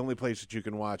 It's the only place that you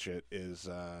can watch it is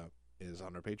is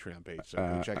on our Patreon page. So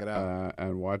go check it out.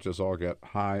 And watch us all get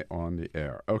high on the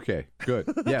air. Okay,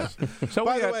 good. Yes. So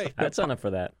By the way, I'd sign up for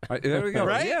that. there we go.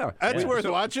 right? Yeah. That's worth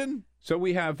watching. So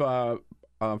we have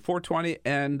 420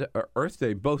 and Earth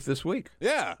Day both this week.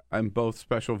 Yeah. And both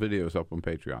special videos up on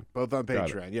Patreon. Both on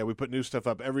Patreon. Yeah, we put new stuff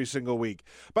up every single week.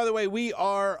 By the way, we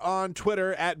are on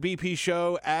Twitter at BP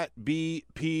Show, at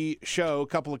BP Show. A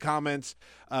couple of comments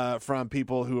from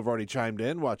people who have already chimed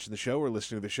in, watching the show or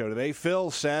listening to the show today.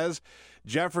 Phil says,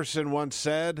 Jefferson once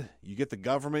said, you get the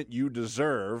government you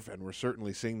deserve, and we're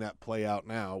certainly seeing that play out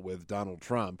now with Donald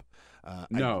Trump.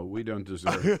 No, we don't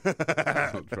deserve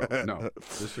Donald Trump. No,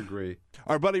 disagree.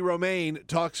 Our buddy Romaine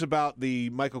talks about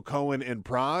the Michael Cohen in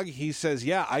Prague. He says,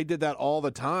 yeah, I did that all the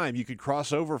time. You could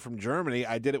cross over from Germany.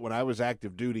 I did it when I was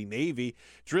active duty Navy.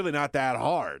 It's really not that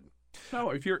hard. No,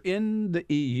 if you're in the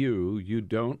EU, you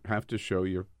don't have to show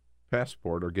your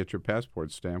passport or get your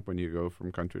passport stamped when you go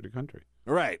from country to country.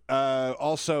 Right.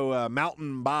 Also,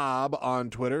 Mountain Bob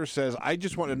on Twitter says, I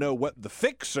just want to know what the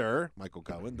fixer, Michael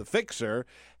Cohen, the fixer,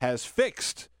 has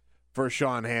fixed for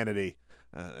Sean Hannity.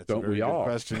 That's Don't a very we good all?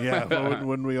 question. Yeah,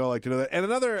 wouldn't we all like to know that? And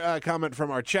another comment from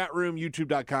our chat room,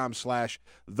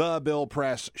 youtube.com/The Bill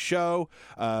Press Show.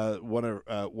 One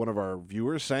of our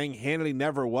viewers saying Hannity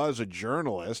never was a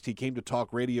journalist. He came to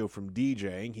talk radio from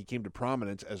DJing. He came to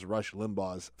prominence as Rush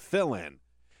Limbaugh's fill-in.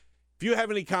 If you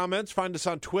have any comments, find us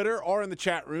on Twitter or in the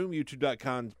chat room,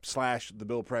 youtube.com/The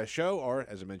Bill Press Show, or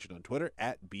as I mentioned on Twitter,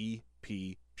 at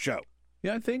BP Show.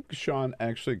 Yeah, I think Sean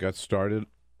actually got started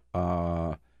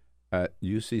at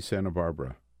UC Santa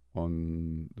Barbara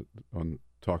on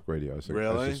talk radio. As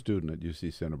a student at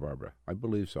UC Santa Barbara. I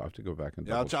believe so. I have to go back and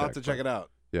double check. I'll have to check it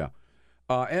out. Yeah.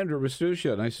 Andrew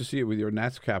Restuccia, nice to see you with your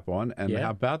Nats cap on. And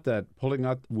how about that pulling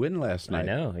out win last night? I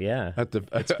know, yeah.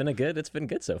 It's been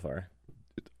good so far.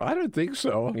 I don't think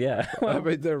so. Yeah. I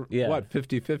mean, they're, what,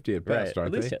 50-50 at best,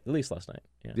 aren't they? At least last night.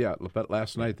 Yeah, but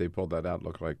last night they pulled that out.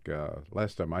 Looked like,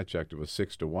 last time I checked, it was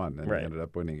 6-1, and they ended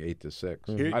up winning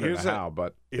 8-6. I don't know how,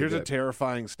 but here's a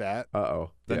terrifying stat.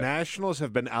 Uh-oh. The Nationals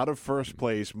have been out of first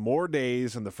place more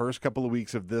days in the first couple of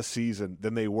weeks of this season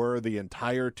than they were the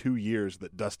entire 2 years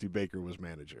that Dusty Baker was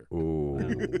manager.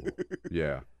 Ooh,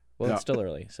 yeah. Well, it's still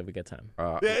early, so we get time.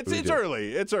 It's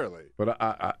early. It's early. But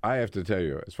I have to tell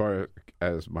you, as far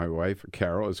as my wife,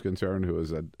 Carol, is concerned, who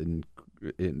is a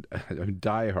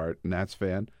diehard Nats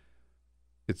fan,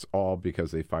 it's all because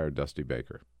they fired Dusty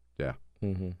Baker. Yeah.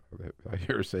 Mm-hmm. I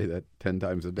hear her say that 10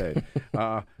 times a day.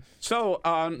 So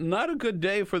not a good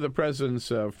day for the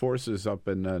president's forces up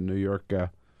in New York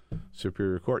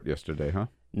Superior Court yesterday, huh?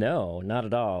 No, not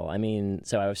at all. I mean,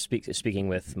 so I was speaking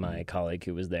with my colleague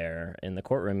who was there in the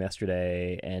courtroom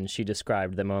yesterday, and she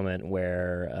described the moment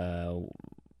where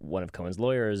one of Cohen's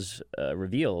lawyers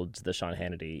revealed the Sean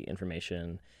Hannity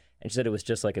information, and she said it was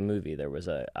just like a movie. There was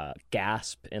a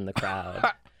gasp in the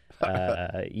crowd.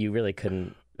 You really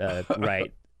couldn't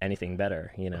write anything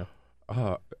better, you know.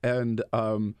 And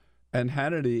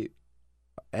Hannity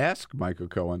asked Michael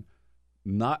Cohen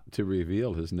not to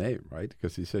reveal his name, right?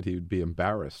 Because he said he would be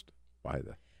embarrassed by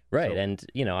that. Right, and,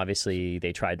 you know, obviously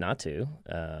they tried not to,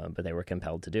 but they were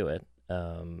compelled to do it.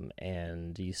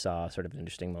 And you saw sort of an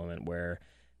interesting moment where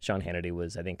Sean Hannity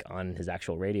was, I think, on his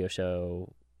actual radio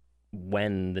show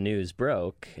when the news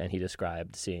broke, and he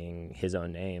described seeing his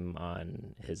own name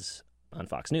on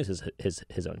Fox News,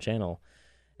 his own channel,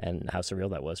 and how surreal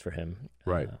that was for him.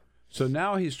 Right. So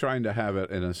now he's trying to have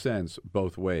it, in a sense,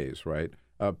 both ways, right?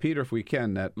 Peter, if we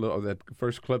can, that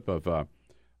first clip of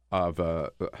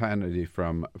Hannity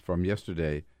from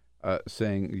yesterday,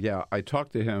 saying, "Yeah, I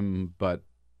talked to him, but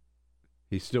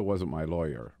he still wasn't my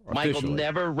lawyer." Michael officially.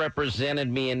 never represented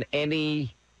me in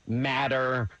any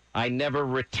matter. I never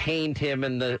retained him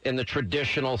in the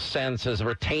traditional sense as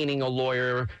retaining a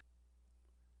lawyer.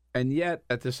 And yet,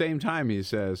 at the same time, he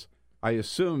says, "I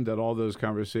assumed that all those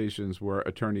conversations were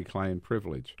attorney-client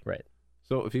privilege." Right.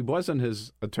 So if he wasn't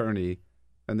his attorney,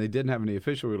 and they didn't have any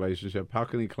official relationship, how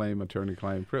can he claim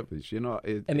attorney-client privilege? You know,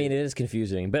 it is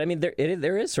confusing. But I mean,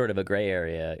 there is sort of a gray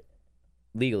area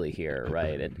legally here,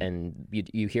 right? And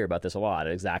you hear about this a lot.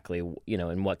 Exactly, you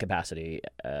know, in what capacity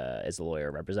is the lawyer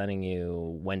representing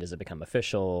you? When does it become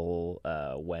official?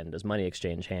 When does money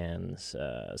exchange hands?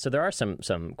 So there are some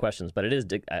questions, but it is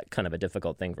kind of a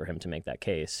difficult thing for him to make that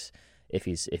case if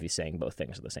he's saying both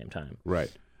things at the same time.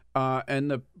 Right.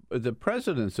 And the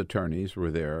president's attorneys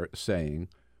were there saying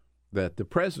that the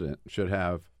president should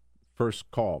have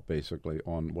first call, basically,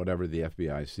 on whatever the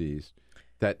FBI sees.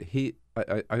 That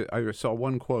I saw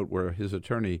one quote where his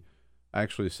attorney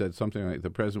actually said something like, the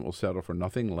president will settle for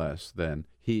nothing less than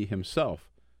he himself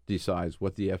decides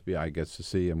what the FBI gets to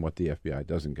see and what the FBI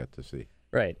doesn't get to see.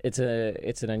 Right. It's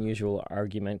an unusual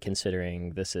argument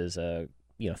considering this is a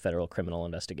federal criminal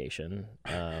investigation.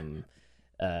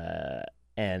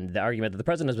 And the argument that the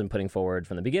president has been putting forward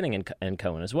from the beginning, and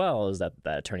Cohen as well, is that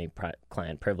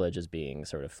attorney-client privilege is being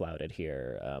sort of flouted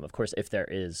here. Of course, if there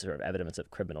is sort of evidence of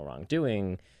criminal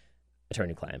wrongdoing,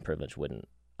 attorney-client privilege wouldn't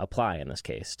apply in this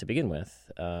case to begin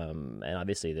with. And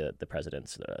obviously, the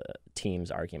president's team's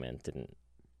argument didn't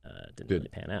really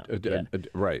pan out.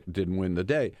 Right, didn't win the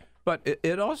day. But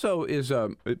it also is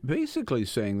basically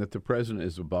saying that the president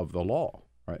is above the law,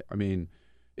 right? I mean,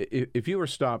 if you were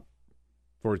stopped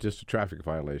for just a traffic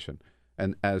violation,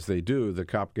 and as they do, the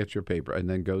cop gets your paper and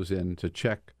then goes in to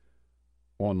check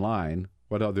online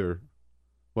what your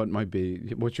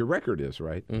record is,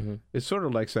 right? Mm-hmm. It's sort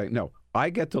of like saying, no,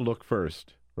 I get to look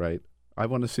first, right? I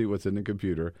want to see what's in the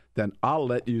computer, then I'll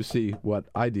let you see what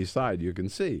I decide you can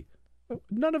see.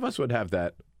 None of us would have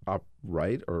that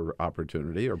right or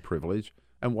opportunity or privilege.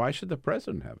 And why should the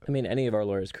president have it? I mean, any of our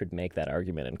lawyers could make that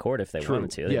argument in court if they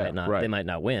wanted to. They might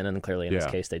not win, and clearly in this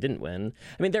case they didn't win.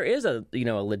 I mean, there is a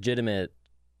legitimate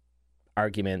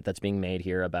argument that's being made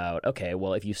here about, okay,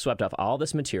 well, if you swept off all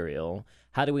this material,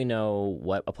 how do we know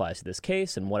what applies to this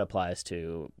case and what applies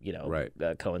to,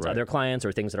 Cohen's other clients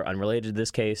or things that are unrelated to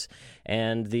this case?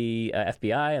 And the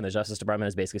FBI and the Justice Department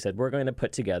has basically said, we're going to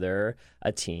put together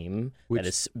a team that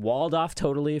is walled off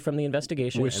totally from the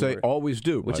investigation. Which they always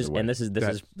do, by the way. And this is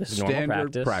normal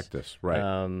practice. Right.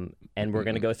 And we're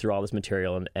going to go through all this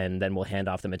material, and then we'll hand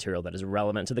off the material that is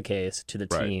relevant to the case to the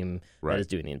team that is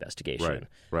doing the investigation.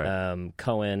 Right.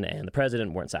 Cohen and the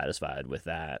president weren't satisfied with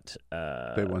that.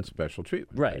 They want special treatment.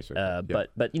 Right.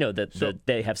 But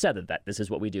they have said that this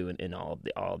is what we do in all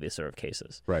of these sort of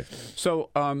cases. Right. So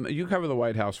you cover the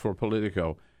White House for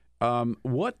Politico.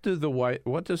 What does the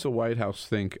White House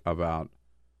think about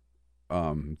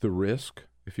the risk,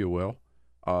 if you will,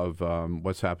 of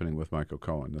what's happening with Michael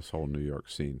Cohen, this whole New York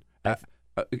scene? And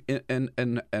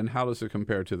how does it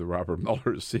compare to the Robert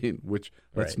Mueller scene, which,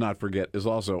 let's not forget, is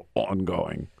also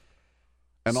ongoing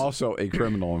and also a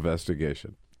criminal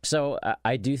investigation? So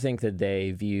I do think that they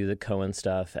view the Cohen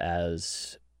stuff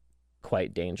as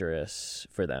quite dangerous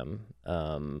for them.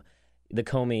 The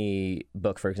Comey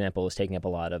book, for example, is taking up a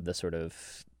lot of the sort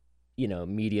of,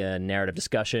 media narrative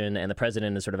discussion, and the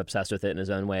president is sort of obsessed with it in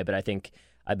his own way. But I think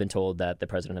I've been told that the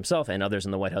president himself and others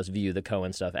in the White House view the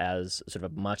Cohen stuff as sort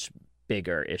of a much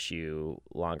bigger issue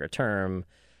longer term.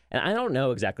 And I don't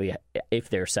know exactly if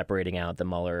they're separating out the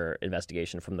Mueller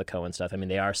investigation from the Cohen stuff. I mean,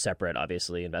 they are separate,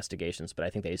 obviously, investigations, but I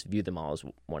think they view them all as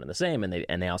one and the same, and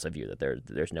they also view that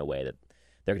there's no way that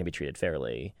they're going to be treated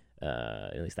fairly.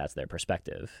 At least that's their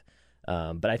perspective.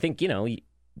 But I think,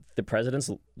 the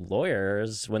president's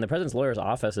lawyers, when the president's lawyer's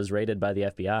office is raided by the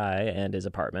FBI and his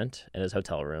apartment and his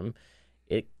hotel room,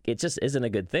 it just isn't a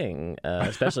good thing,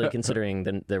 especially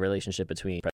considering the relationship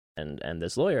between and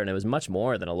this lawyer. And it was much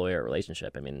more than a lawyer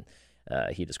relationship. I mean,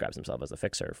 he describes himself as a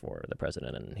fixer for the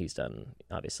president, and he's done,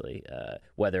 obviously,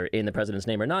 whether in the president's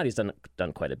name or not, he's done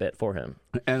quite a bit for him.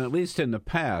 And at least in the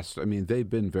past, I mean, they've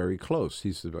been very close.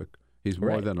 He's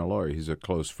more than a lawyer. He's a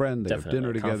close friend. They have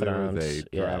dinner together. They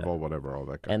travel, whatever, all that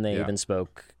kind of stuff. And they even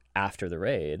spoke after the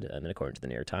raid, and according to the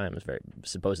New York Times,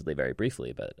 supposedly very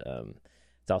briefly, but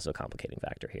it's also a complicating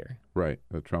factor here. Right.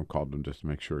 Trump called them just to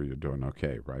make sure you're doing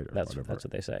okay, right? Or that's what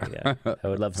they say, yeah. I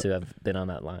would love to have been on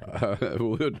that line.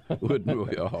 Wouldn't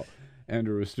we all?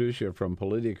 Andrew Restuccia from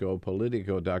Politico,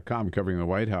 Politico.com, covering the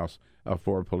White House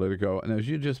for Politico. And as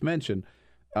you just mentioned,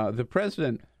 the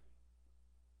president,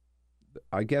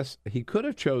 I guess he could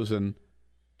have chosen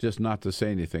just not to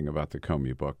say anything about the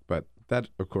Comey book, but that,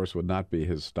 of course, would not be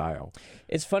his style.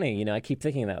 It's funny, I keep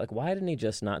thinking that, like, why didn't he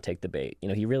just not take the bait?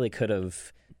 He really could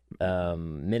have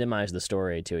minimized the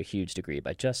story to a huge degree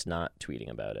by just not tweeting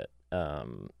about it.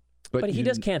 But he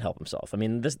just can't help himself. I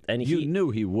mean, you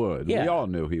knew he would. Yeah. We all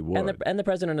knew he would. And the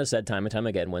president has said time and time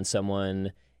again, when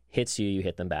someone hits you, you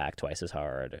hit them back twice as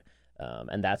hard.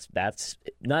 And that's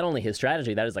not only his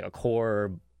strategy, that is like a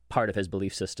core part of his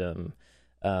belief system.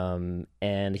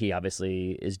 And he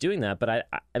obviously is doing that. But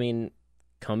I mean,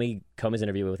 Comey's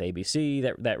interview with ABC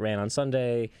that ran on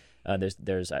Sunday.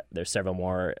 There's several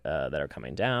more that are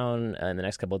coming down in the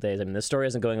next couple of days. I mean, this story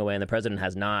isn't going away, and the president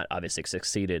has not obviously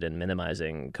succeeded in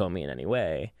minimizing Comey in any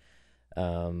way.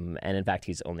 And in fact,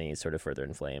 he's only sort of further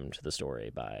inflamed the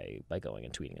story by going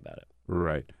and tweeting about it.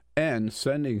 Right, and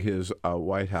sending his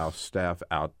White House staff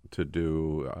out to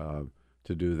do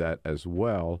that as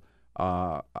well.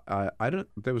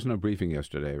 There was no briefing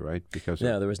yesterday, right?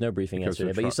 No, there was no briefing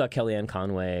yesterday. But you saw Kellyanne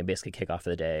Conway basically kick off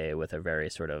the day with a very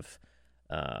sort of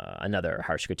another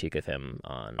harsh critique of him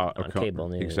on cable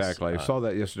news. Exactly. I saw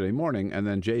that yesterday morning, and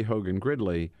then Jay Hogan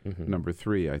Gridley, number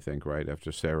 3, I think, right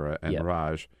after Sarah and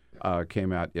Raj,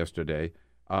 came out yesterday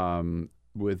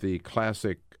with the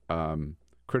classic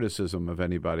criticism of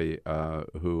anybody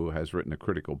who has written a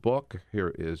critical book.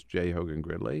 Here is Jay Hogan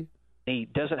Gridley. He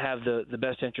doesn't have the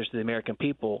best interest of the American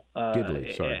people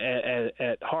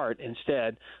at heart.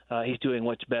 Instead, he's doing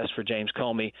what's best for James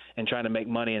Comey and trying to make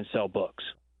money and sell books.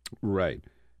 Right.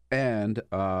 And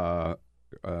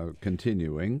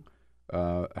continuing,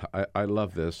 I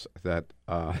love this, that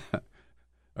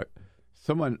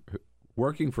someone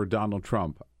working for Donald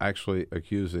Trump actually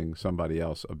accusing somebody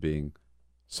else of being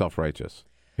self-righteous.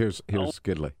 Here's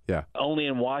Gidley. Yeah. Only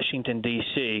in Washington,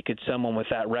 D.C. could someone with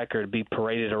that record be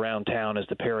paraded around town as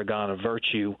the paragon of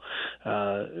virtue,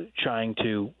 trying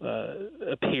to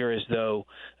appear as though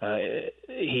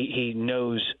he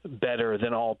knows better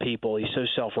than all people. He's so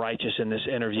self-righteous in this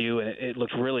interview, and it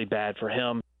looked really bad for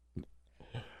him.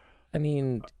 I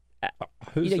mean...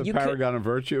 Who's the paragon of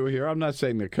virtue here? I'm not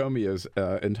saying that Comey is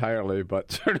entirely,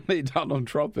 but certainly Donald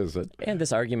Trump isn't. And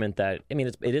this argument that, I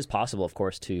mean, it is possible, of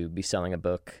course, to be selling a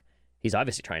book. He's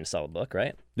obviously trying to sell a book,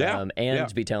 right? Yeah.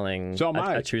 To be telling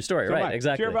a true story, right?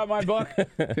 Exactly. Hear about my book?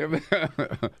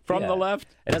 From the left?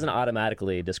 It doesn't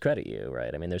automatically discredit you,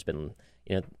 right? I mean, there's been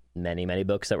many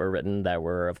books that were written that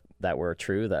were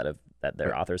true that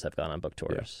their authors have gone on book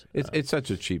tours. Yeah. It's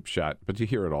such a cheap shot, but you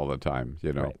hear it all the time.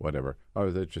 Whatever. Oh,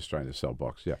 they're just trying to sell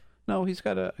books. Yeah. No, he's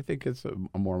got I think it's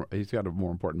he's got a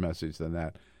more important message than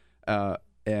that.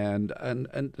 And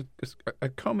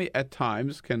Comey at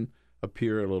times can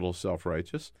appear a little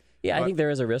self-righteous. Yeah, I think there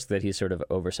is a risk that he's sort of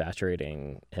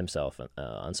oversaturating himself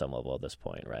on some level at this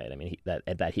point, right? I mean,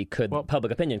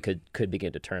 public opinion could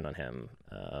begin to turn on him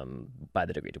by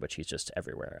the degree to which he's just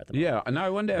everywhere at the moment. Yeah, and I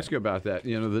wanted to ask you about that.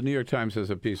 The New York Times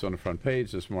has a piece on the front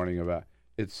page this morning about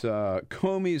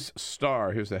Comey's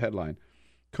star. Here's the headline: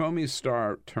 Comey's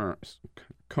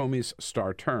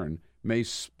star turn may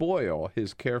spoil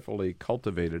his carefully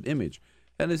cultivated image,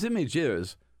 and his image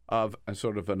is of a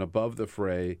sort of an above the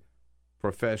fray,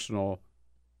 professional,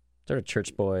 sort of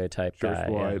church boy type guy,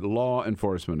 law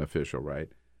enforcement official, right?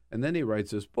 And then he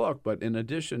writes this book, but in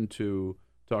addition to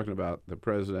talking about the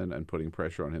president and putting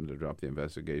pressure on him to drop the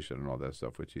investigation and all that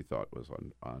stuff, which he thought was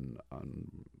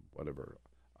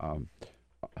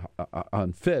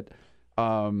unfit,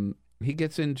 he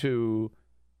gets into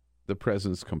the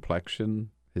president's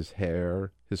complexion, his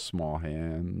hair, his small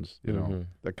hands,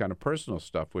 that kind of personal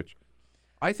stuff, which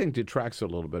I think detracts a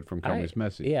little bit from Comey's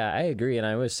message. Yeah, I agree, and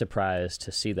I was surprised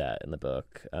to see that in the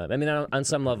book. I mean, on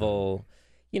some level,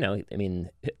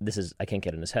 this is, I can't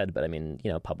get in his head, but I mean,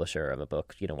 publisher of a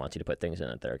book, wants you to put things in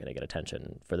it that are going to get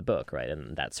attention for the book, right?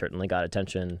 And that certainly got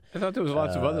attention. I thought there was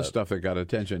lots of other stuff that got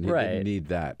attention. He didn't need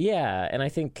that. Yeah, and I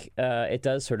think it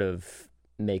does sort of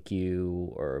make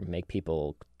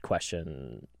people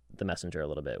question the messenger a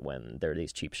little bit when there are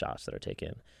these cheap shots that are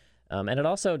taken. And it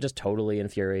also just totally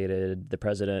infuriated the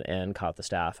president and caught the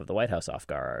staff of the White House off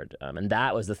guard. And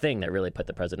that was the thing that really put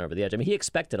the president over the edge. I mean, he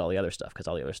expected all the other stuff because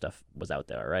all the other stuff was out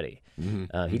there already.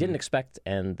 He didn't expect,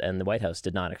 and the White House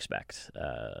did not expect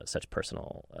such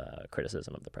personal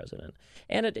criticism of the president.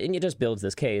 And it just builds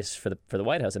this case for the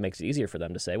White House. It makes it easier for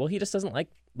them to say, well, he just doesn't like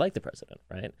the president,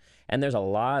 right? And there's a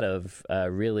lot of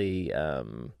really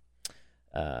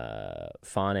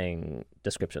fawning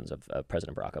descriptions of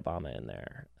President Barack Obama in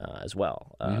there as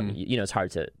well. It's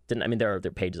hard to. There are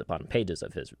pages upon pages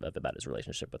about his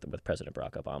relationship with President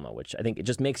Barack Obama, which I think it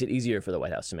just makes it easier for the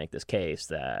White House to make this case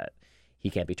that he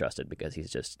can't be trusted because he's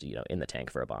just in the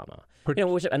tank for Obama.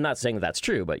 Which I'm not saying that's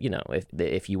true, but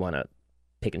if you want to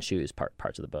pick and choose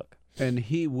parts of the book. And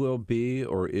he will be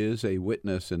or is a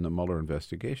witness in the Mueller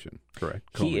investigation,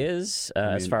 correct? He is,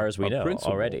 as far as we know,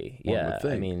 already. Yeah,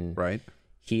 right.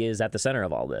 He is at the center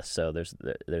of all this, so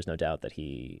there's no doubt that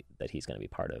he's going to be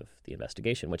part of the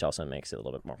investigation, which also makes it a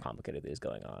little bit more complicated that he's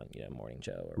going on, Morning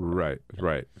Joe. Right.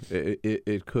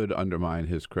 It could undermine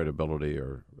his credibility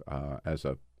or as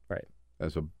a.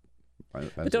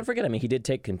 But don't forget, he did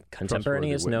take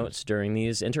contemporaneous notes during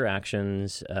these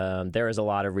interactions. There is a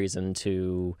lot of reason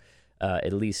to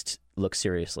at least look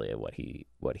seriously at what he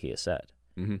has said.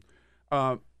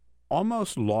 Mm-hmm.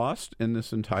 Almost lost in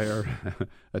this entire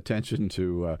attention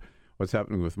to what's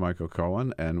happening with Michael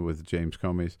Cohen and with James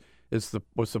Comey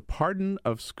was the pardon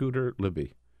of Scooter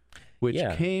Libby, which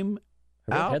came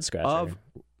out of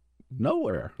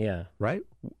nowhere. Yeah. Right?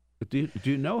 Do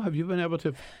you know? Have you been able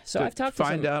to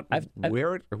find out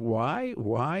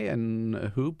why, and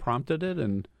who prompted it?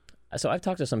 And so I've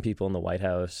talked to some people in the White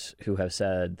House who have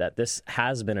said that this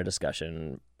has been a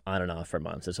discussion on and off for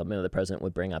months. It's something that the president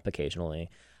would bring up occasionally.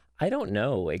 I don't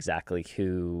know exactly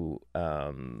who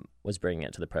was bringing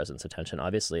it to the president's attention.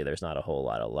 Obviously, there's not a whole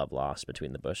lot of love lost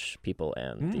between the Bush people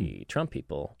and the Trump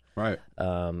people. Right.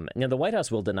 The White House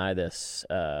will deny this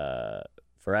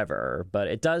forever, but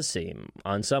it does seem,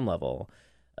 on some level,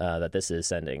 that this is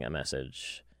sending a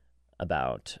message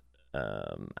about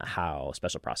how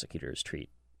special prosecutors treat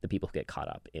the people who get caught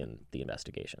up in the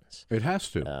investigations. It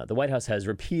has to. The White House has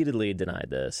repeatedly denied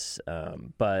this,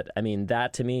 but I mean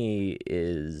that to me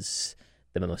is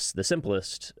the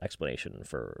simplest explanation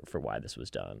for why this was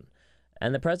done.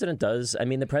 And the president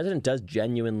does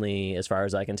genuinely, as far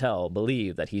as I can tell,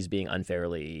 believe that he's being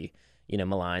unfairly,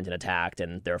 maligned and attacked,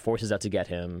 and there are forces out to get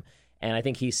him. And I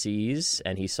think he sees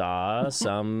and he saw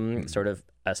some sort of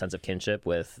a sense of kinship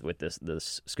with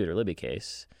this Scooter Libby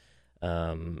case.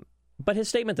 But his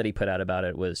statement that he put out about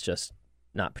it was just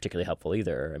not particularly helpful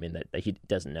either. I mean, that he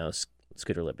doesn't know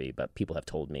Scooter Libby, but people have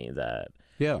told me that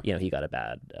he got a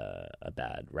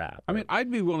bad rap. I mean,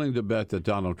 I'd be willing to bet that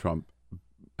Donald Trump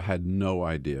had no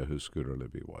idea who Scooter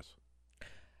Libby was.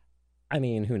 I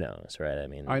mean, who knows, right? I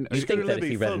mean, you think that if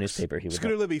he read a newspaper, he would.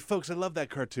 Scooter Libby, folks, I love that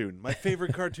cartoon. My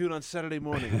favorite cartoon on Saturday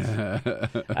mornings.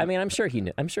 I mean, I'm sure he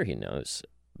knows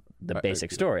the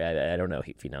basic story. I don't know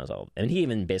if he knows all. And he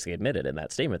even basically admitted in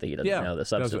that statement that he doesn't know the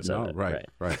substance of it. Right.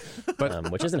 But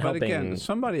which isn't helping. Again,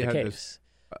 somebody had case.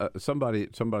 Somebody.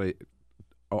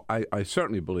 Oh, I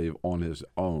certainly believe on his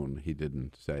own he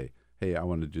didn't say, "Hey, I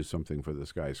want to do something for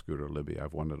this guy Scooter Libby.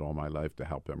 I've wanted all my life to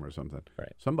help him," or something.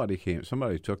 Right.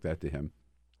 Somebody took that to him,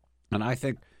 and I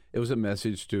think it was a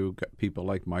message to people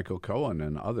like Michael Cohen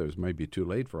and others. Maybe too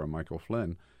late for a Michael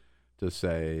Flynn to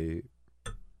say,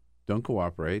 "Don't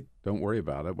cooperate. Don't worry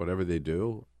about it. Whatever they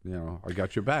do, I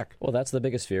got your back." Well, that's the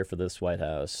biggest fear for this White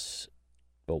House.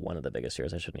 Well, one of the biggest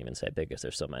fears. I shouldn't even say biggest.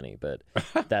 There's so many, but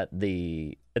that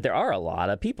there are a lot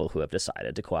of people who have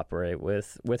decided to cooperate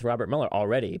with Robert Mueller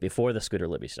already before the Scooter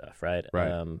Libby stuff, right?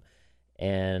 Right.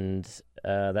 And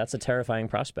that's a terrifying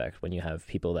prospect when you have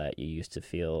people that you used to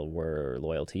feel were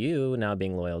loyal to you now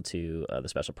being loyal to the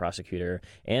special prosecutor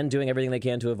and doing everything they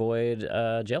can to avoid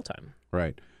jail time.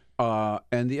 Right.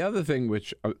 And the other thing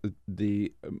which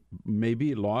may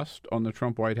be lost on the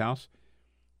Trump White House,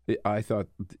 I thought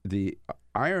the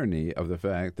irony of the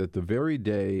fact that the very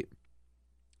day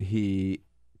he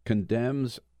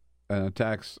condemns and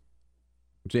attacks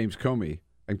James Comey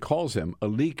and calls him a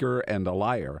leaker and a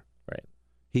liar, right,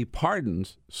 he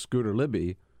pardons Scooter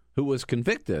Libby, who was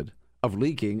convicted of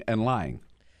leaking and lying.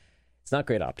 It's not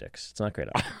great optics.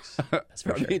 That's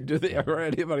for sure. Do they ever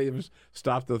anybody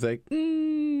stop to think,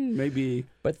 maybe,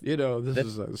 but this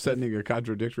is sending a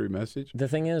contradictory message? The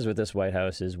thing is with this White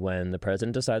House is when the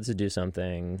president decides to do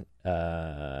something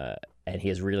and he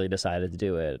has really decided to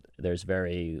do it, there's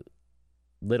very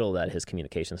little that his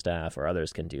communication staff or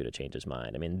others can do to change his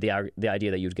mind. I mean, the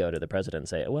idea that you'd go to the president and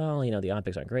say, well, the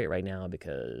optics aren't great right now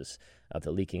because of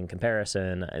the leaking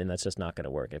comparison, and that's just not going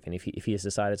to work. If he has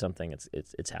decided something,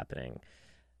 it's happening.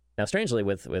 Now, strangely,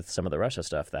 with some of the Russia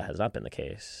stuff, that has not been the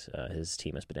case. His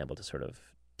team has been able to sort of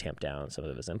tamp down some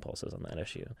of his impulses on that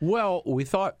issue. Well, we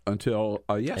thought until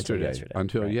yesterday.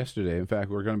 Yesterday. In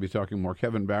fact, we're going to be talking more.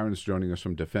 Kevin Barron's joining us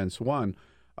from Defense One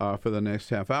for the next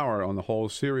half hour on the whole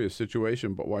serious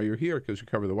situation. But while you're here, because you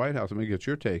cover the White House, let me get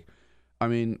your take. I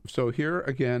mean, so here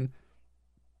again,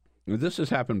 this has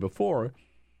happened before.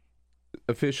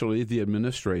 Officially, the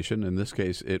administration, in this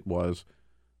case, it was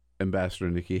Ambassador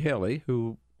Nikki Haley,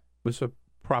 who was a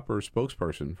proper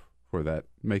spokesperson for that,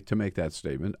 to make that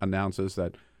statement, announces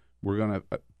that we're going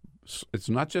to, it's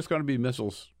not just going to be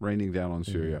missiles raining down on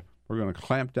Syria. Mm-hmm. We're going to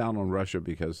clamp down on Russia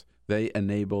because they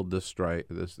enabled this strike,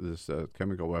 this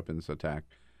chemical weapons attack,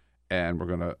 and we're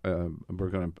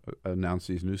going to announce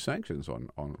these new sanctions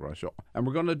on Russia, and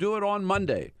we're going to do it on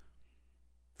Monday.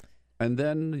 And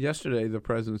then yesterday, the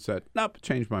president said, "Nope,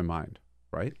 changed my mind,"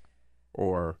 right?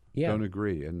 Or don't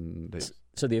agree. And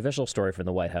so the official story from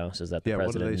the White House is that the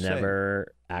president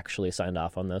never actually signed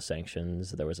off on those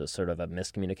sanctions. There was a sort of a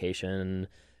miscommunication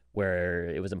where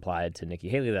it was implied to Nikki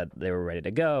Haley that they were ready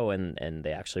to go, and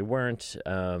they actually weren't.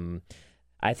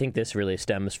 I think this really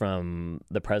stems from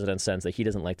the president's sense that he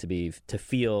doesn't like to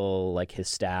feel like his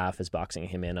staff is boxing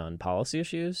him in on policy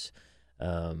issues.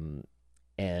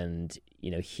 And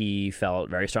he felt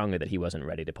very strongly that he wasn't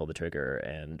ready to pull the trigger.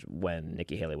 And when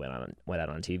Nikki Haley went out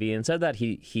on TV and said that,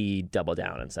 he doubled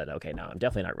down and said, "Okay, no, I'm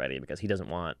definitely not ready," because he doesn't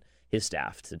want his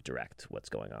staff to direct what's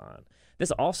going on. This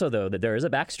also, though, that there is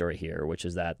a backstory here, which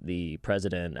is that the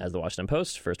president, as the Washington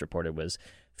Post first reported, was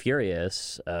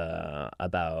furious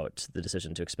about the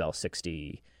decision to expel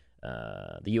the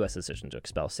U.S. decision to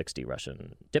expel 60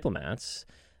 Russian diplomats.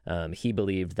 He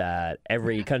believed that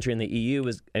every country in the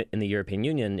EU in the European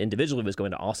Union individually was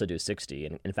going to also do 60.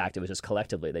 And in fact, it was just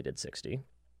collectively they did 60.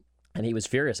 And he was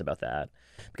furious about that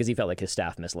because he felt like his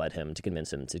staff misled him to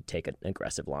convince him to take an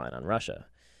aggressive line on Russia.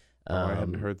 I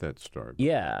hadn't heard that story.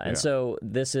 Yeah, and so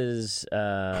this is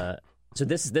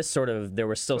this sort of, there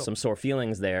were still some sore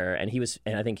feelings there, and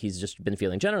I think he's just been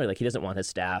feeling generally like he doesn't want his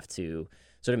staff to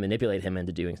sort of manipulate him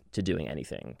into doing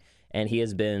anything. And he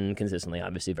has been consistently,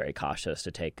 obviously, very cautious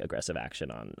to take aggressive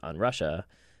action on Russia.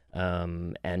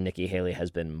 And Nikki Haley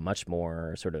has been much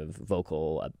more sort of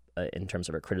vocal in terms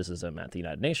of her criticism at the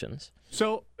United Nations.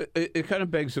 So it kind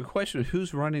of begs the question,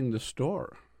 who's running the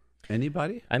store?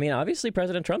 Anybody? I mean, obviously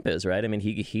President Trump is, right? I mean,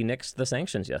 he nixed the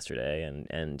sanctions yesterday,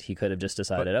 and he could have just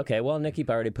decided, okay, well, Nikki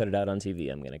already put it out on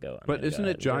TV. I'm going to go. But isn't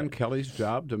it John Kelly's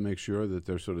job to make sure that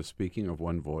they're sort of speaking of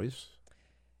one voice?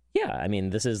 Yeah, I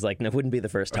mean, this is it wouldn't be the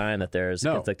first time that there's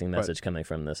a conflicting message coming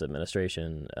from this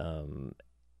administration.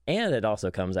 And it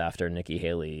also comes after Nikki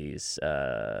Haley's,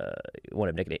 one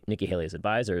of Nikki Haley's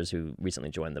advisors, who recently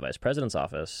joined the vice president's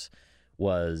office,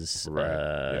 was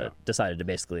decided to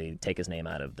basically take his name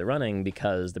out of the running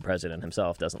because the president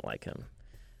himself doesn't like him.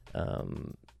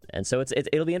 And so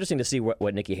it'll be interesting to see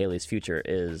what Nikki Haley's future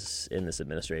is in this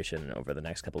administration over the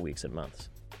next couple of weeks and months.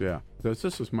 Yeah. This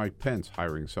is Mike Pence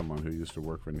hiring someone who used to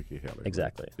work for Nikki Haley. Right?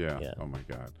 Exactly. Yeah. Oh, my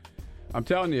God. I'm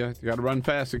telling you, you got to run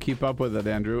fast to keep up with it,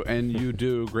 Andrew, and you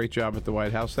do. Great job at the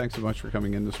White House. Thanks so much for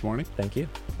coming in this morning. Thank you.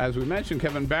 As we mentioned,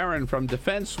 Kevin Barron from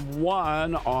Defense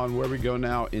One on Where We Go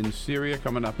Now in Syria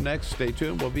coming up next. Stay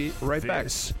tuned. We'll be right back.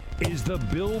 This is the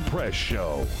Bill Press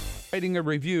Show. Writing a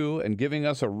review and giving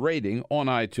us a rating on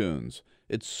iTunes.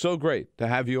 It's so great to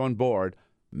have you on board.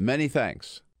 Many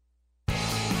thanks.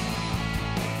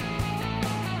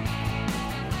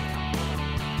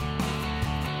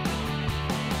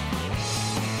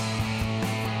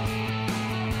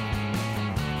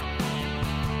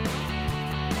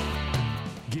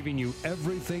 Giving you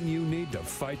everything you need to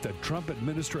fight the Trump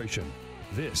administration.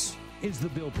 This is The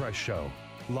Bill Press Show.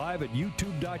 Live at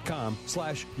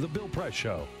youtube.com/The Bill Press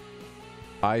Show.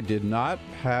 I did not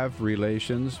have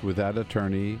relations with that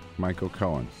attorney, Michael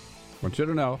Cohen. I want you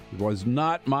to know, it was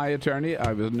not my attorney.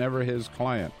 I was never his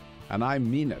client. And I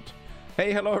mean it.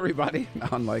 Hey, hello, everybody.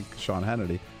 Unlike Sean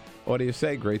Hannity. What do you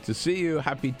say? Great to see you.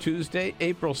 Happy Tuesday,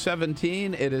 April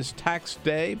 17. It is tax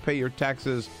day. Pay your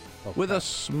taxes with a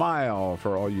smile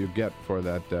for all you get for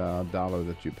that dollar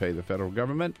that you pay the federal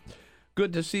government.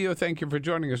 Good to see you. Thank you for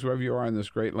joining us wherever you are in this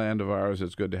great land of ours.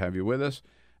 It's good to have you with us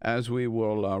as we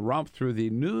will romp through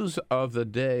the news of the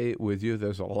day with you.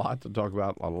 There's a lot to talk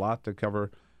about, a lot to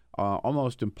cover.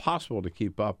 Almost impossible to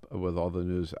keep up with all the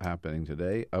news happening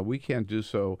today. We can't do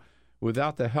so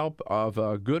without the help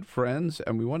of good friends,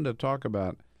 and we wanted to talk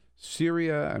about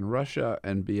Syria and Russia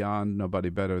and beyond. Nobody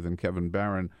better than Kevin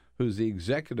Barron, who's the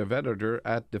executive editor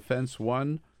at Defense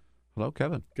One. Hello,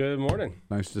 Kevin. Good morning.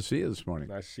 Nice to see you this morning.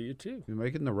 Nice to see you, too. You're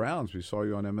making the rounds. We saw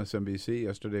you on MSNBC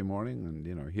yesterday morning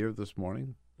and, here this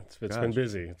morning. It's been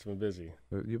busy. It's been busy.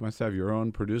 You must have your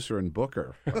own producer and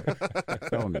booker. I'm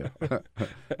telling you.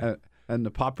 And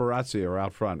the paparazzi are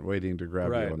out front waiting to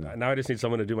grab you on that. Now I just need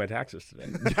someone to do my taxes today.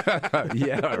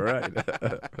 Yeah, right.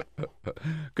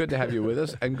 Good to have you with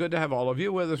us, and good to have all of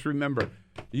you with us. Remember,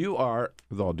 you are,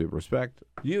 with all due respect,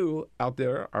 you out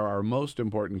there are our most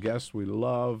important guests. We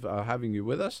love having you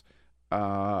with us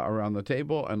around the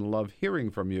table and love hearing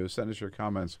from you. Send us your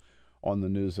comments on the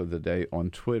news of the day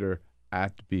on Twitter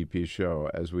at BP Show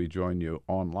as we join you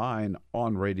online,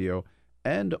 on radio,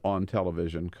 and on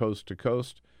television, coast to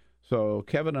coast. So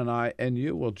Kevin and I and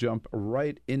you will jump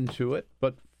right into it.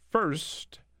 But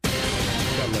first,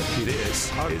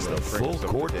 this is the Full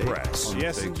Court Press.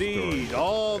 Yes, indeed. Stories.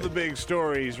 All the big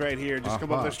stories right here. Just a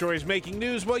couple other stories making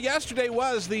news. Well, yesterday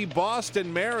was the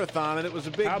Boston Marathon, and it was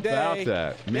a big day. How about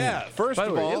that? Man. Yeah, first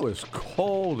of all, it was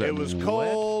cold. It was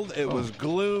cold. Wet. It was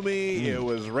gloomy. It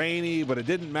was rainy, but it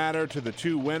didn't matter to the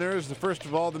two winners. First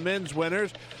of all, the men's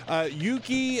winners.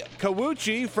 Yuki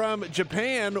Kawuchi from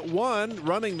Japan won,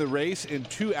 running the race in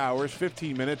 2 hours,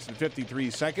 15 minutes, and 53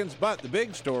 seconds. But the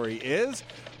big story is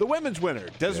the women's winner,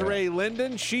 Desiree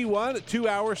Linden. She won 2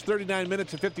 hours, 39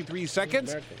 minutes, and 53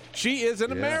 seconds. She is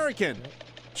an American.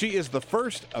 She is the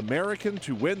first American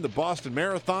to win the Boston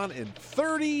Marathon in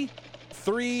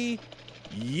 33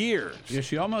 years. Yeah,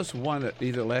 she almost won it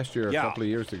either last year or a couple of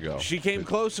years ago. She came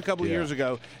close a couple of years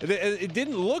ago. It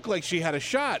didn't look like she had a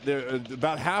shot.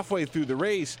 About halfway through the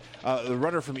race, the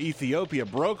runner from Ethiopia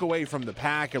broke away from the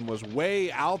pack and was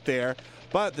way out there.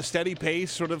 But the steady pace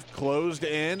sort of closed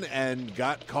in and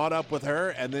got caught up with her,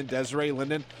 and then Desiree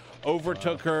Linden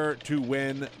overtook her to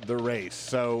win the race.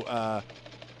 So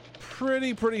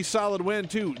pretty solid win,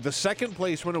 too. The second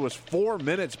place winner was 4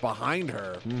 minutes behind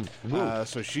her.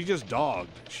 So she just dogged.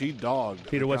 She dogged.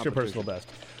 Peter, what's your personal best?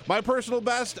 My personal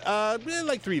best,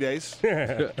 like 3 days. 3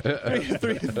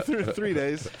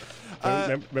 days.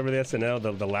 Remember the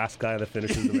SNL, the last guy that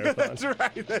finishes the marathon?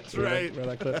 That's right.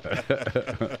 Remember that clip?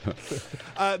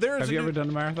 Have you ever done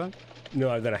a marathon? No,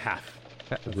 I've done a half.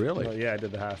 Really? Well, yeah, I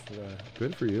did the half.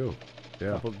 Good for you.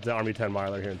 Yeah. The Army 10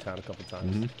 miler here in town a couple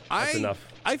times. That's enough.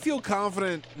 I feel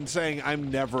confident in saying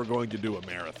I'm never going to do a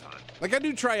marathon. Like, I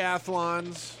do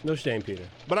triathlons. No shame, Peter.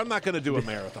 But I'm not going to do a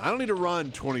marathon. I don't need to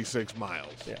run 26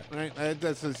 miles. Yeah. Right?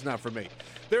 That's not for me.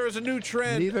 There is a new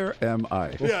trend. Neither am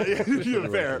I. Yeah,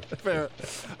 fair.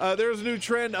 There's a new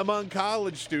trend among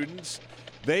college students.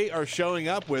 They are showing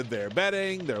up with their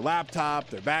bedding, their laptop,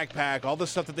 their backpack, all the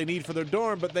stuff that they need for their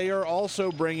dorm, but they are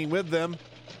also bringing with them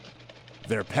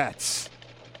their pets.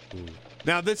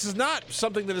 Now, this is not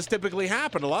something that has typically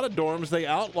happened. A lot of dorms, they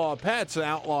outlaw pets and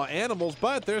outlaw animals,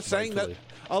 but they're saying that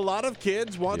a lot of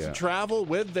kids want to travel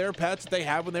with their pets that they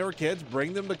had when they were kids,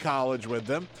 bring them to college with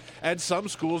them, and some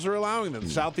schools are allowing them.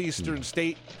 Southeastern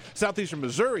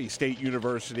Missouri State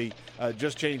University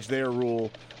just changed their rule,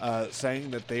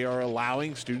 saying that they are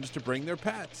allowing students to bring their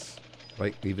pets.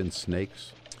 Like even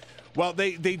snakes? Well,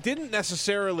 they didn't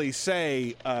necessarily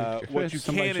say what you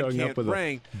can and can't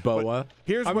bring. Boa.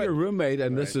 I'm your roommate,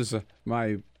 and this is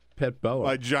my pet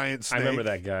boa. A giant snake. I remember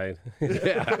that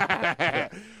guy.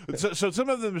 So some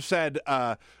of them said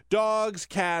dogs,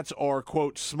 cats, or,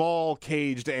 quote, small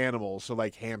caged animals, so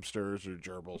like hamsters or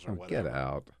gerbils or whatever. Get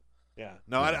out. Yeah.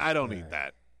 No, I don't need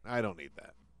that. I don't need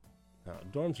that. No,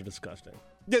 dorms are disgusting.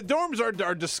 Yeah, dorms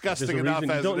are disgusting enough as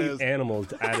it is. You don't need animals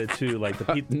added to, like,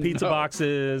 the pizza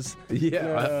boxes.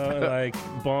 Yeah. Like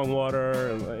bong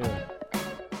water. And,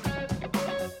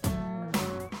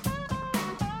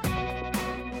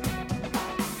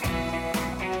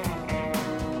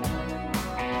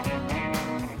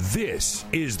 This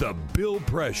is the Bill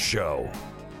Press Show.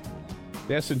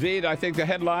 Yes, indeed. I think the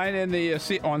headline in the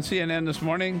on CNN this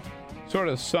morning sort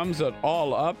of sums it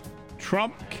all up.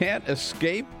 Trump can't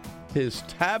escape his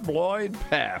tabloid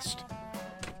past.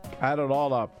 Add it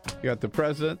all up. You got the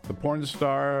president, the porn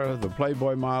star, the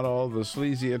Playboy model, the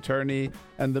sleazy attorney,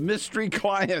 and the mystery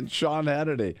client, Sean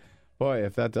Hannity. Boy,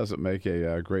 if that doesn't make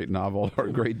a great novel or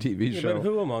a great TV show. But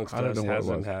who amongst us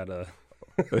hasn't had a...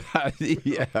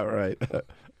 Yeah, right.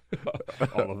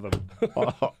 All of them.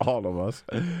 all of us.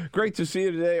 Great to see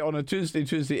you today on a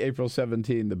Tuesday, April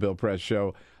 17, the Bill Press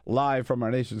Show, live from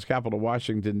our nation's capital,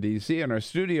 Washington, D.C., and our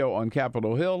studio on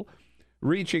Capitol Hill,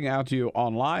 reaching out to you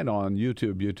online on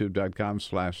YouTube,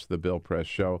 youtube.com/The Bill Press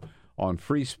Show, on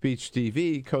Free Speech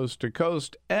TV, coast to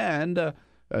coast, and,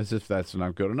 as if that's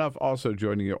not good enough, also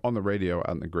joining you on the radio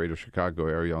out in the greater Chicago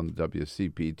area on the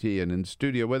WCPT, and in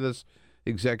studio with us,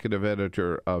 executive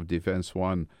editor of Defense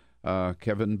One,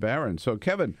 Kevin Barron. So,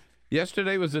 Kevin,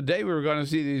 yesterday was the day we were going to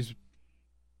see these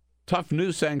tough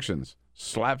new sanctions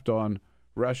slapped on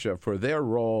Russia for their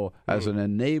role as an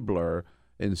enabler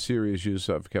in Syria's use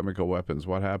of chemical weapons.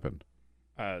 What happened?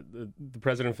 The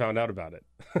president found out about it.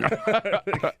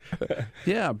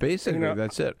 Yeah, basically,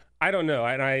 that's it. I don't know,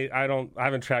 and I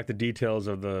haven't tracked the details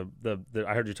of the.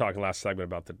 I heard you talking last segment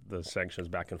about the sanctions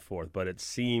back and forth, but it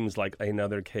seems like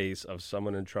another case of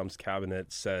someone in Trump's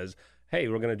cabinet says, "Hey,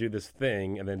 we're going to do this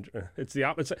thing," and then it's the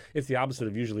opposite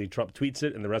of usually Trump tweets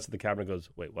it, and the rest of the cabinet goes,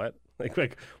 "Wait, what? Like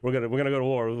we're gonna go to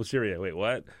war with Syria? Wait,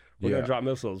 what? We're going to drop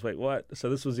missiles. Wait, what?" So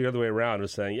this was the other way around. It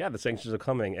was saying, "Yeah, the sanctions are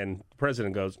coming," and the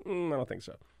president goes, "I don't think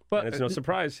so." But and it's no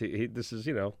surprise. This is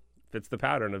fits the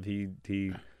pattern of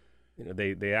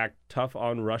they act tough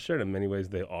on Russia, and in many ways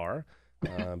they are.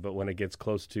 But when it gets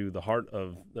close to the heart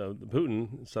of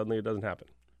Putin, suddenly it doesn't happen.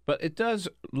 But it does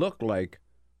look like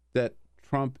that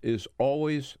Trump is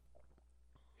always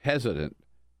hesitant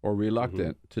or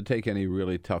reluctant to take any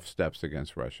really tough steps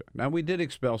against Russia. Now, we did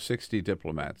expel 60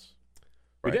 diplomats.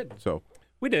 Right? We did. So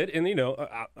we did, and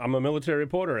I'm a military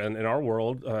reporter, and in our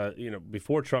world,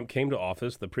 before Trump came to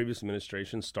office, the previous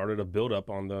administration started a buildup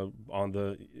on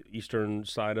the eastern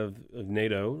side of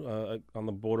NATO, on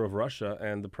the border of Russia,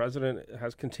 and the president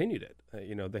has continued it.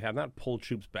 They have not pulled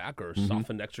troops back or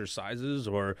softened exercises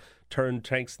or turned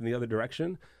tanks in the other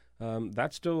direction.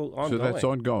 That's still ongoing. So that's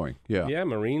ongoing, yeah. Yeah,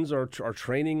 Marines are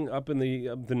training up in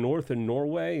the north in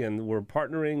Norway, and we're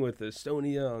partnering with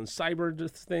Estonia on cyber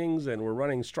things, and we're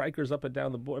running strikers up and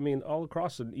down the border. I mean, all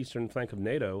across the eastern flank of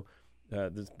NATO,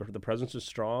 the presence is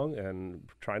strong and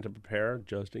trying to prepare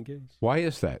just in case. Why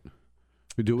is that?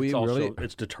 Do we really?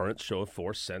 It's deterrence, show of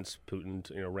force since Putin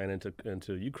ran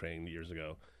into Ukraine years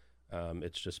ago.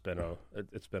 It's just been a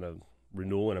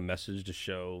renewal and a message to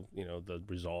show, the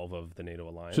resolve of the NATO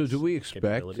alliance. So do we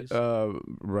expect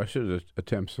Russia to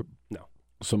attempt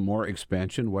some more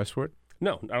expansion westward?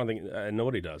 No, I don't think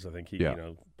nobody does. I think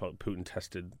Putin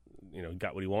tested,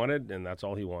 got what he wanted, and that's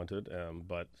all he wanted.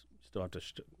 But still have to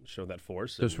show that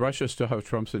force. Does Russia still have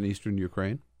troops in eastern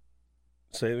Ukraine?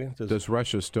 Say it again? Does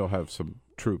Russia still have some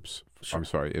troops? Sure. I'm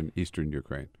sorry, in eastern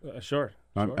Ukraine. Sure.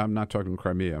 I'm not talking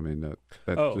Crimea. I mean that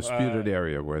disputed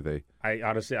area where they. I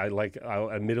honestly,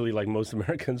 admittedly, like most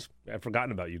Americans, I've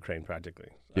forgotten about Ukraine practically.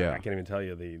 Yeah. I can't even tell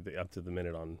you the up to the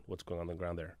minute on what's going on the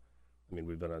ground there. I mean,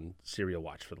 we've been on Syria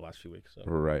watch for the last few weeks. So.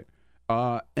 Right.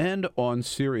 And on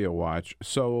Syria watch.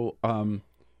 So,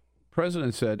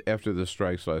 President said after the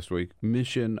strikes last week,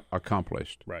 mission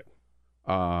accomplished. Right.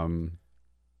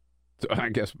 So I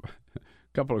guess a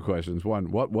couple of questions.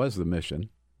 One, what was the mission?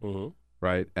 Mm-hmm.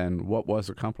 Right. And what was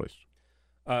accomplished?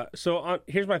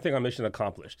 Here's my thing on mission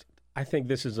accomplished. I think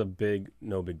this is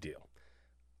no big deal.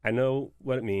 I know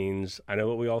what it means. I know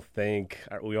what we all think.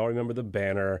 We all remember the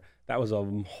banner. That was a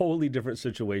wholly different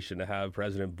situation to have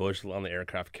President Bush on the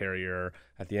aircraft carrier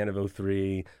at the end of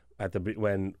 2003,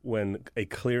 when a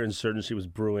clear insurgency was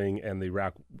brewing and the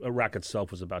Iraq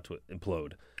itself was about to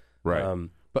implode. Right.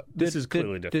 But this is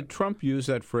clearly different. Did Trump use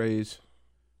that phrase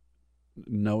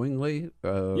knowingly?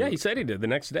 Yeah, he said he did the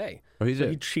next day. Oh, he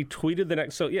did? He tweeted the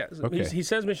next. So, yeah, okay. He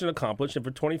says mission accomplished, and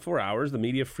for 24 hours, the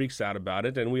media freaks out about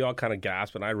it, and we all kind of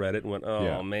gasped, and I read it and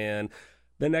went, man.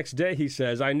 The next day, he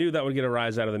says, I knew that would get a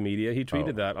rise out of the media. He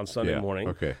tweeted that on Sunday morning.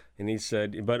 Okay. And he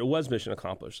said, but it was mission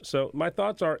accomplished. So my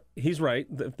thoughts are, he's right.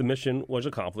 The mission was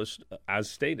accomplished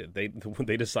as stated. They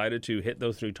decided to hit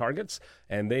those 3 targets,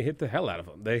 and they hit the hell out of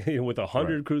them. They with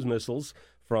 100 cruise missiles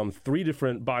from 3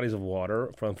 different bodies of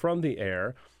water from the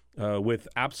air, with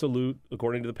absolute,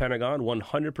 according to the Pentagon,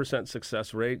 100%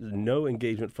 success rate, no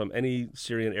engagement from any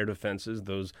Syrian air defenses,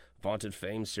 those vaunted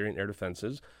famed Syrian air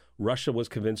defenses. Russia was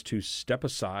convinced to step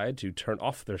aside, to turn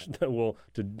off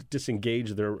to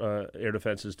disengage their air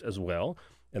defenses as well,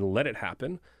 and let it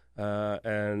happen.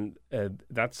 And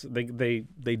that's they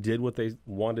did what they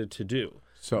wanted to do.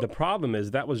 So the problem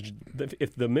is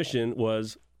if the mission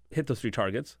was hit those 3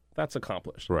 targets, that's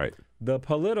accomplished. Right. The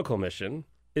political mission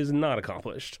is not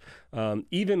accomplished.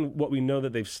 Even what we know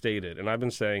that they've stated, and I've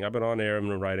been on air and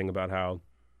been writing about how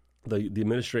the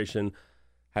administration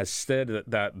has said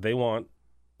that they want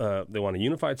a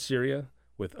unified Syria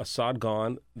with Assad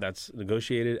gone, that's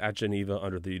negotiated at Geneva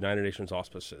under the United Nations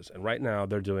auspices. And right now,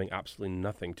 they're doing absolutely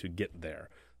nothing to get there.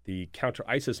 The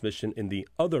counter-ISIS mission in the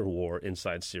other war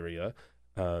inside Syria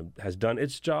has done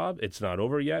its job. It's not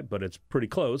over yet, but it's pretty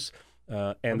close.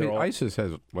 ISIS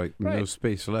has no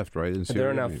space left, right? In Syria. There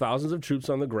are now thousands of troops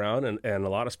on the ground and a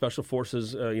lot of special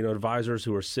forces, advisors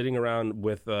who are sitting around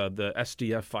with the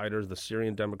SDF fighters, the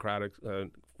Syrian Democratic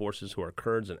Forces, who are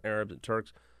Kurds and Arabs and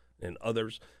Turks and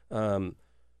others,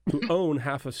 who own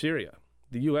half of Syria.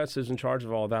 The U.S. is in charge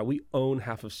of all that. We own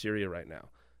half of Syria right now.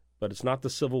 But it's not the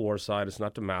civil war side. It's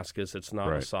not Damascus. It's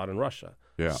not Assad and Russia.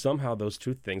 Yeah. Somehow those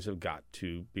 2 things have got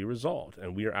to be resolved.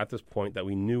 And we are at this point that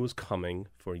we knew was coming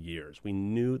for years. We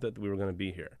knew that we were going to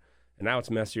be here. And now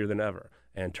it's messier than ever.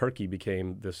 And Turkey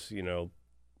became this,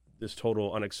 this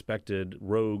total unexpected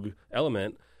rogue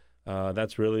element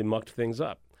that's really mucked things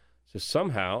up. So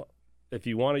somehow, if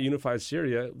you want a unified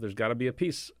Syria, there's got to be a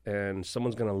peace, and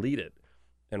someone's going to lead it.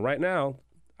 And right now,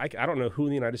 I don't know who in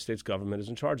the United States government is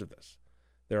in charge of this.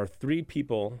 There are 3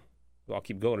 people. I'll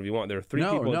keep going if you want. There are 3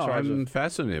 people in charge. I'm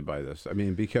fascinated by this. I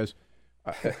mean, because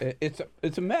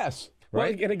it's a mess,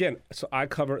 right? Well, and again, so I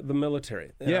cover the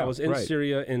military. I was in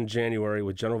Syria in January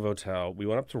with General Votel. We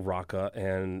went up to Raqqa,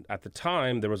 and at the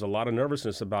time, there was a lot of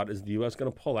nervousness about, is the U.S.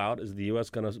 going to pull out? Is the U.S.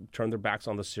 going to turn their backs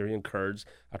on the Syrian Kurds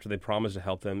after they promised to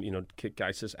help them, kick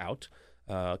ISIS out?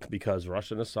 Because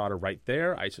Russia and Assad are right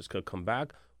there. ISIS could come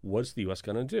back. What's the U.S.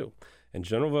 going to do? And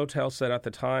General Votel said at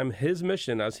the time his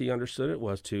mission, as he understood it,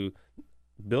 was to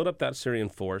build up that Syrian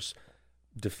force,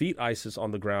 defeat ISIS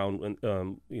on the ground,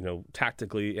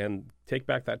 tactically, and take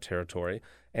back that territory,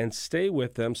 and stay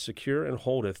with them, secure and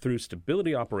hold it through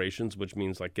stability operations, which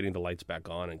means like getting the lights back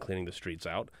on and cleaning the streets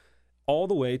out, all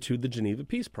the way to the Geneva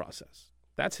peace process.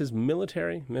 That's his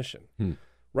military mission.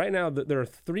 Right now, there are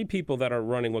 3 people that are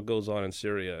running what goes on in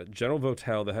Syria. General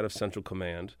Votel, the head of Central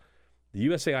Command, the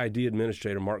USAID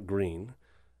Administrator, Mark Green,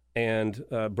 and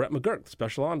Brett McGurk, the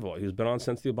special envoy, who's been on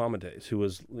since the Obama days, who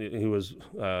was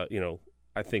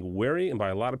I think wary, and by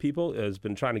a lot of people, has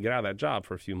been trying to get out of that job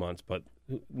for a few months, but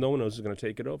no one knows who's going to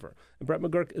take it over. And Brett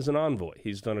McGurk is an envoy.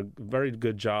 He's done a very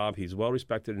good job. He's well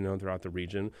respected and known throughout the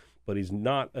region, but he's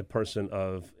not a person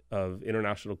of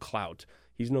international clout.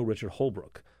 He's no Richard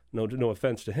Holbrooke. No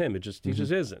offense to him. He just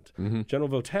isn't. General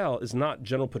Votel is not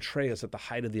General Petraeus at the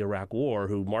height of the Iraq War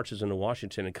who marches into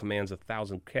Washington and commands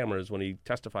 1,000 cameras when he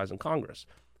testifies in Congress.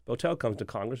 Votel comes to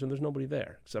Congress and there's nobody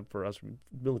there except for us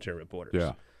military reporters.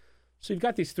 Yeah. So you've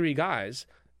got these three guys,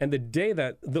 and the day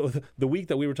that the week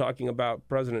that we were talking about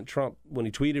President Trump, when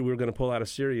he tweeted we were going to pull out of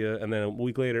Syria, and then a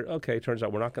week later, okay, turns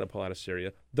out we're not going to pull out of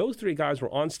Syria. Those three guys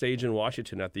were on stage in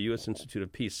Washington at the U.S. Institute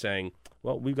of Peace saying,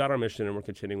 well, we've got our mission and we're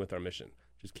continuing with our mission.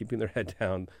 Just keeping their head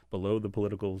down below the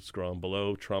political scrum,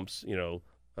 below Trump's,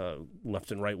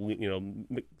 left and right,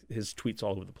 his tweets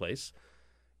all over the place.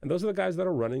 And those are the guys that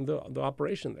are running the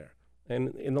operation there.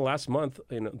 And in the last month,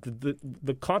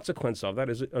 the consequence of that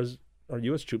is our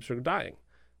U.S. troops are dying.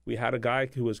 We had a guy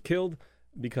who was killed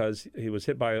because he was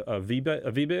hit by a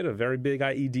VBID, a very big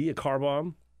IED, a car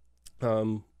bomb,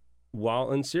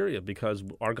 while in Syria. Because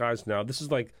our guys now, this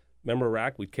is like, remember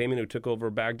Iraq? We came in and took over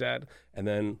Baghdad, and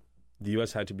then the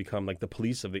U.S. had to become like the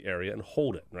police of the area and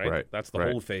hold it, right? That's the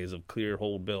hold phase of clear,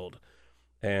 hold, build.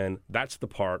 And that's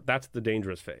the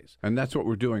dangerous phase. And that's what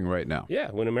we're doing right now.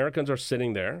 Yeah, when Americans are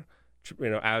sitting there,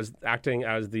 as acting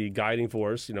as the guiding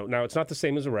force, now it's not the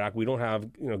same as Iraq. We don't have,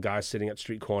 guys sitting at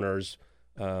street corners,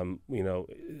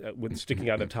 with sticking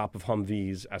out the top of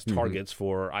Humvees as targets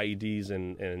for IEDs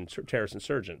and terrorist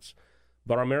insurgents.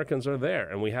 But our Americans are there,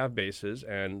 and we have bases,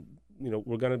 and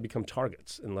we're going to become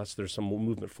targets unless there's some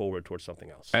movement forward towards something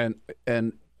else.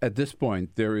 And at this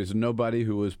point, there is nobody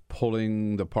who is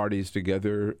pulling the parties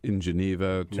together in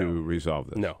Geneva to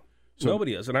resolve this. No, so,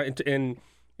 nobody is.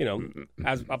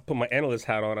 As I put my analyst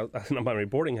hat on, my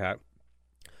reporting hat,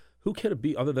 who could it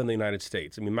be other than the United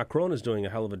States? I mean, Macron is doing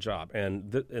a hell of a job,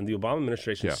 and the Obama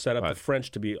administration set up the French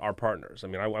to be our partners. I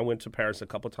mean, I went to Paris a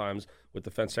couple times with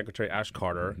Defense Secretary Ash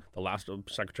Carter, the last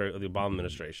secretary of the Obama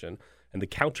administration, and the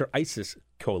counter-ISIS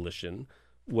coalition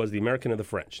was the American and the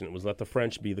French, and it was let the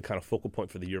French be the kind of focal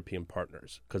point for the European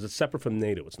partners because it's separate from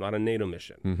NATO. It's not a NATO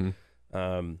mission.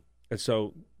 And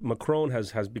so Macron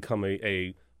has become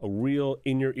a real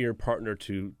in-your-ear partner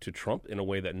to Trump in a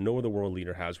way that no other world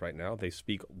leader has right now. They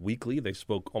speak weekly. They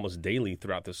spoke almost daily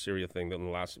throughout this Syria thing in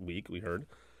the last week, we heard.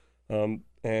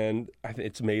 And I think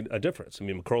it's made a difference. I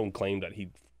mean, Macron claimed that he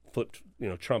flipped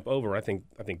Trump over. I think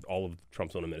all of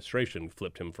Trump's own administration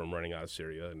flipped him from running out of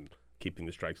Syria and keeping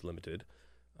the strikes limited.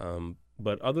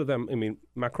 But other than,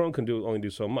 Macron can only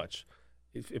do so much.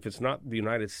 If it's not the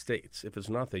United States, if it's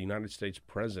not the United States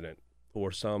president, or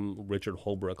some Richard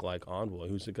Holbrooke-like envoy,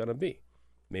 who's it going to be?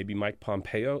 Maybe Mike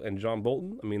Pompeo and John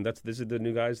Bolton? This is the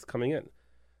new guys coming in.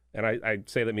 And I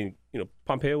say that,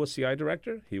 Pompeo was CIA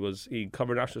director. He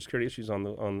covered national security issues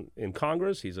in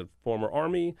Congress. He's a former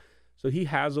Army. So he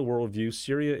has a worldview.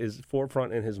 Syria is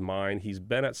forefront in his mind. He's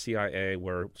been at CIA,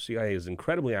 where CIA is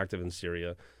incredibly active in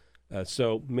Syria.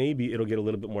 So maybe it'll get a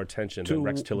little bit more attention than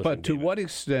Rex Tillerson. But to what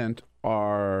extent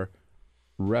are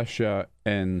Russia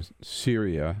and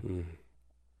Syria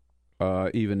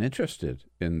even interested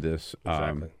in this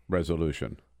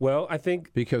resolution? Well, I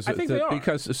think because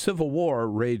the civil war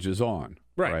rages on,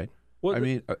 right? Well,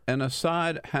 and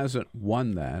Assad hasn't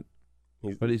won that,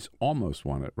 but he's almost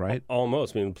won it, right?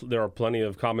 Almost. There are plenty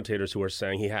of commentators who are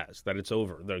saying he has, that it's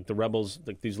over. The rebels,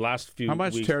 these last few. How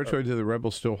much weeks territory do the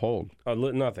rebels still hold?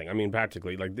 Nothing.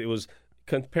 Practically. It was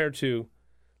compared to.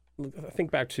 I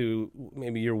think back to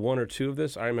maybe year 1 or 2 of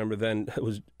this. I remember then it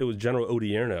was General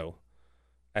Odierno,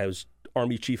 as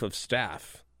Army Chief of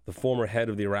Staff, the former head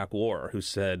of the Iraq War, who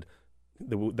said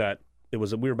that we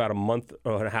were about a month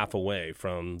and a half away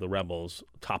from the rebels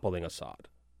toppling Assad.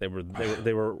 They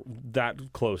were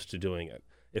that close to doing it.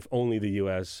 If only the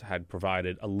U.S. had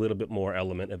provided a little bit more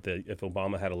element, if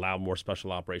Obama had allowed more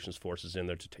special operations forces in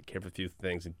there to take care of a few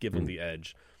things and give them the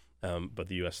edge. But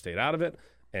the U.S. stayed out of it,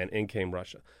 and in came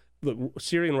Russia. Look,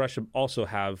 Syria and Russia also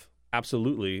have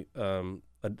absolutely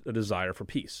a desire for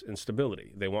peace and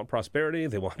stability. They want prosperity.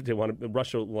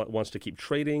 Russia wants to keep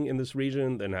trading in this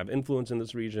region and have influence in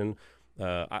this region.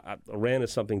 Iran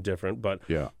is something different, but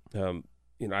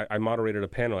I moderated a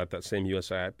panel at that same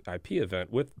USIP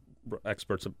event with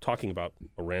experts talking about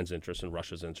Iran's interests and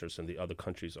Russia's interests and the other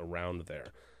countries around there.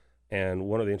 And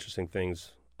one of the interesting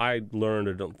things I learned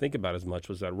or don't think about as much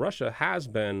was that Russia has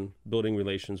been building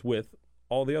relations with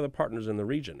all the other partners in the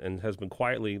region and has been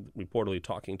quietly, reportedly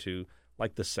talking to,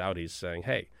 like the Saudis, saying,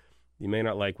 hey, you may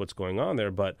not like what's going on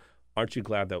there, but aren't you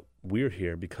glad that we're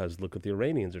here because look what the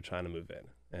Iranians are trying to move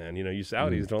in. And, you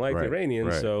Saudis don't like the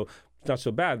Iranians, so it's not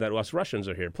so bad that us Russians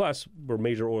are here. Plus, we're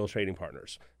major oil trading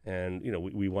partners. And,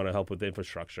 we want to help with the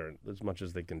infrastructure as much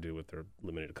as they can do with their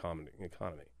limited economy.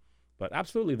 But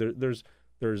absolutely, there's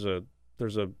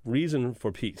a reason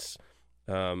for peace.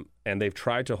 And they've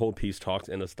tried to hold peace talks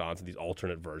in these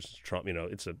alternate versions. Trump,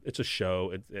 it's a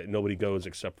show. Nobody goes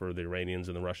except for the Iranians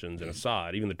and the Russians and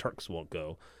Assad. Even the Turks won't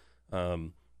go.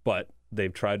 But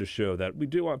they've tried to show that we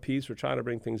do want peace. We're trying to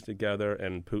bring things together.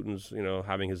 And Putin's,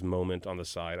 having his moment on the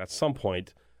side. At some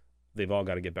point, they've all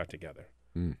got to get back together.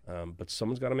 But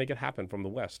someone's got to make it happen from the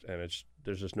West, and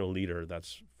there's just no leader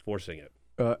that's forcing it.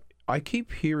 I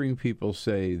keep hearing people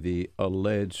say the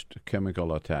alleged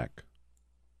chemical attack.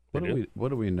 What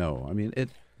do we know? I mean,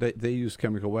 they used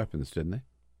chemical weapons, didn't they?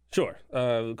 Sure.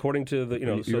 According to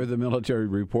the you're the military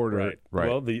reporter, right?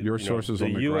 Well, your sources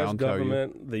on the ground tell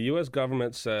you. The U.S.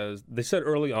 government they said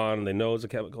early on they know it's a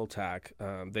chemical attack.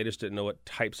 They just didn't know what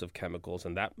types of chemicals,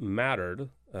 and that mattered.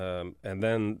 And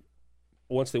then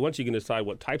once you can decide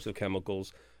what types of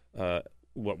chemicals,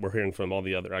 what we're hearing from all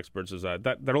the other experts is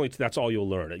that's all you'll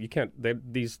learn. You can't.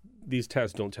 These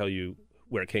tests don't tell you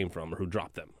where it came from or who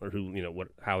dropped them or who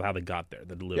how they got there,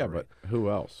 the delivery. Yeah, but who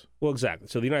else? Well, exactly.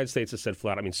 So the United States has said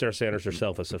flat. I mean, Sarah Sanders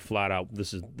herself has said flat out,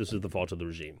 this is the fault of the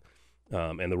regime,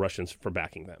 and the Russians for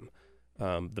backing them.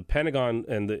 The Pentagon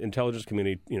and the intelligence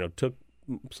community, took.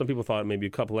 Some people thought maybe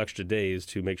a couple extra days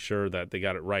to make sure that they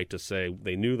got it right to say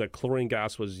they knew that chlorine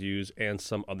gas was used and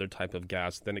some other type of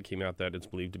gas. Then it came out that it's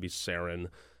believed to be sarin.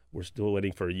 We're still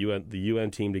waiting for the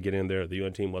UN team to get in there. The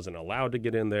UN team wasn't allowed to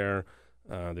get in there.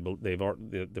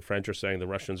 The French are saying the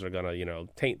Russians are going to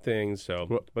taint things.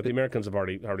 But the Americans have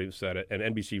already said it. And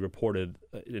NBC reported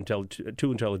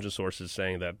two intelligence sources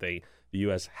saying that the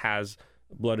U.S. has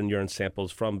blood and urine samples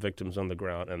from victims on the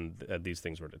ground, and these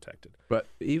things were detected. But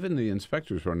even the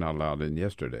inspectors were not allowed in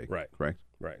yesterday. Right. Correct?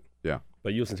 Right. Yeah.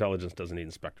 But U.S. intelligence doesn't need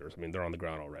inspectors. I mean, they're on the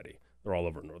ground already. They're all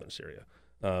over northern Syria.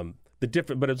 But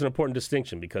it's an important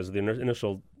distinction because some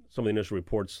of the initial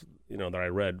reports, that I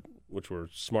read, which were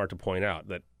smart to point out,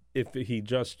 that if he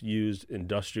just used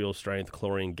industrial strength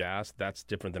chlorine gas, that's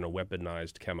different than a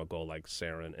weaponized chemical like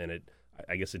sarin, and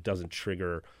I guess it doesn't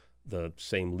trigger the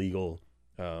same legal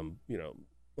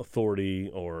authority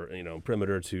or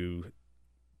perimeter to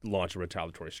launch a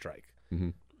retaliatory strike. Mm-hmm.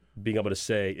 Being able to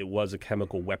say it was a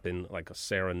chemical weapon like a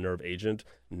sarin nerve agent,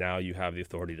 now you have the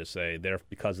authority to say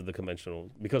because of the Chemical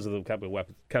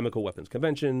Weapons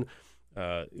Convention,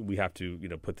 we have to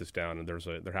put this down, and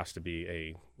there has to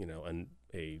be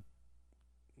a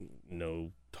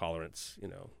no tolerance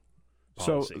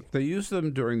policy. So they used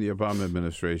them during the Obama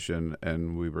administration,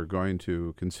 and we were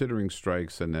considering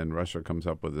strikes, and then Russia comes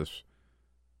up with this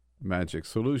magic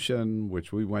solution,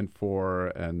 which we went for,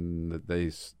 and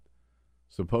they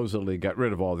supposedly got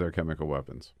rid of all their chemical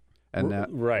weapons. And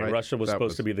Russia was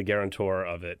supposed to be the guarantor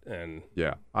of it, and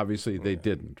obviously they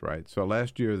didn't. Right. So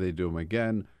last year they do them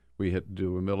again. We had to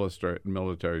do a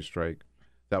military strike.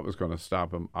 That was going to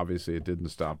stop them. Obviously, it didn't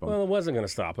stop them. Well, it wasn't going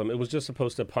to stop them. It was just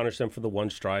supposed to punish them for the one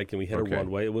strike, and we hit a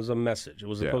one-way. It was a message. It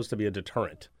was supposed to be a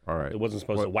deterrent. All right. It wasn't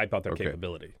supposed to wipe out their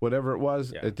capability. Whatever it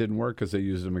was, it didn't work because they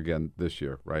used them again this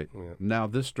year, right? Yeah. Now,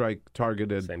 this strike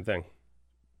targeted... Same thing.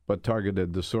 But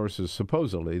targeted the sources,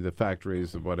 supposedly, the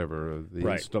factories, whatever,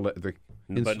 the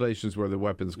installations where the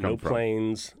weapons come from. No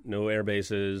planes, no air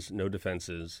bases, no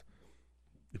defenses.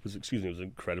 It was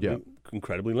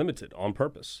incredibly limited on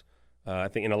purpose. I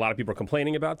think, and a lot of people are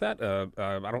complaining about that.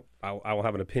 I will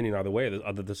have an opinion either way,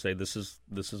 other than to say this is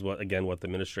what the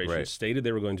administration stated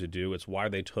they were going to do. It's why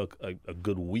they took a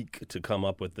good week to come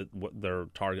up with their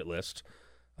target list,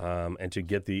 and to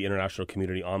get the international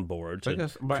community on board to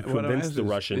convince the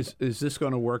Russians. Is this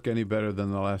going to work any better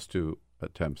than the last two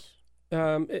attempts?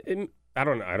 I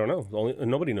don't know.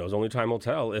 Nobody knows. Only time will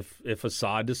tell if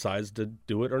Assad decides to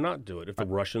do it or not do it, if the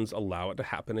Russians allow it to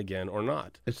happen again or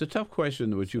not. It's a tough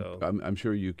question, which I'm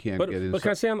sure you can't get into. But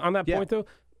can I say on that point, though?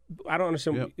 I don't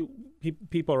understand. Yeah.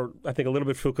 People are, I think, a little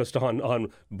bit focused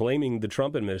on blaming the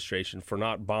Trump administration for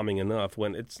not bombing enough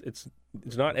when it's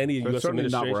not any U.S.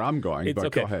 administration. Not where I'm going,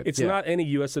 but go ahead. It's not any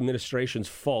U.S. administration's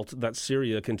fault that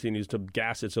Syria continues to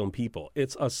gas its own people.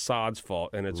 It's Assad's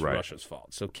fault and it's Russia's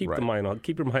fault. So keep your mind on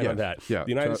that. Yeah. The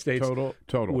United States,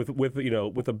 total.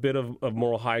 with a bit of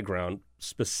moral high ground,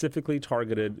 specifically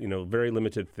targeted very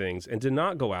limited things and did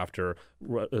not go after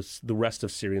the rest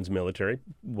of Syrian's military.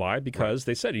 Why? Because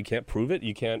they said you can't prove it.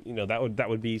 You can't. That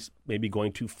would be maybe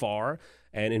going too far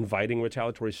and inviting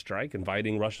retaliatory strike,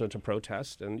 inviting Russia to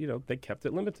protest, and they kept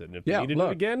it limited. And if they need to do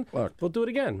it again, they'll do it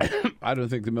again. I don't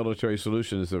think the military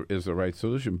solution is the right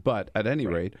solution, but at any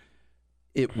rate,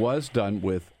 it was done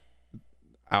with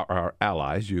our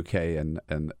allies, UK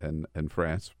and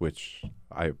France, which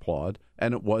I applaud,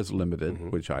 and it was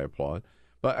limited, which I applaud.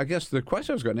 But I guess the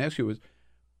question I was going to ask you is,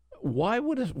 why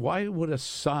would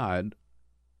Assad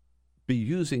be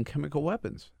using chemical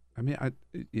weapons? I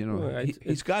mean,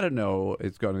 he's got to know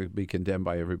it's going to be condemned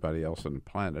by everybody else on the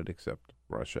planet except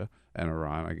Russia and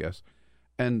Iran, I guess.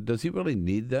 And does he really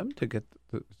need them to get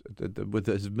with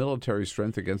his military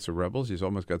strength against the rebels? He's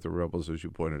almost got the rebels, as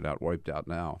you pointed out, wiped out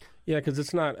now. Yeah, because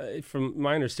it's not, from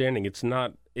my understanding, it's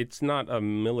not a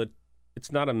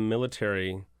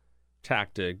military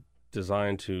tactic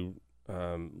designed to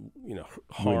harm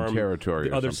territory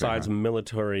the other side's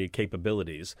military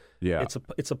capabilities. Yeah,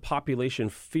 it's a population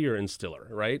fear instiller,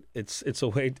 right? It's a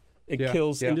way. It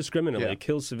kills indiscriminately. Yeah. It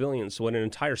kills civilians. So when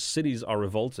entire cities are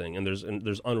revolting and there's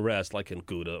unrest, like in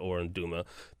Ghouta or in Duma,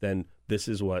 then this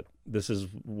is what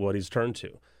he's turned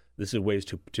to. This is ways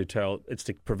to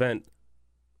prevent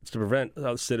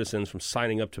citizens from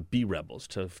signing up to be rebels,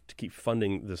 to keep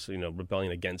funding this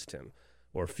rebellion against him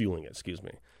or fueling it. Excuse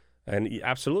me. And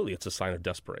absolutely, it's a sign of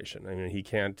desperation. I mean, he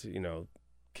can't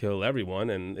kill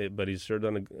everyone, but he's sure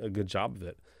done a good job of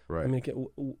it. Right. I mean,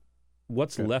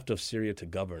 what's left of Syria to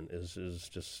govern is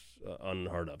just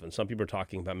unheard of. And some people are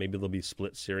talking about maybe there'll be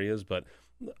split Syrias, but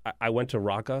I went to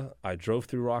Raqqa. I drove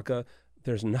through Raqqa.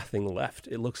 There's nothing left.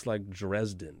 It looks like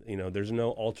Dresden. There's no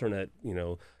alternate,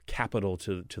 capital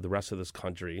to the rest of this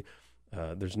country.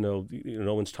 There's no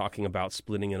one's talking about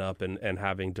splitting it up and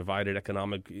having divided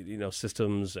economic,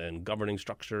 systems and governing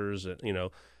structures.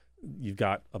 You've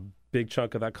got a big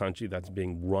chunk of that country that's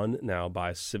being run now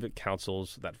by civic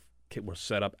councils that were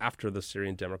set up after the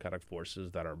Syrian Democratic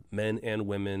Forces that are men and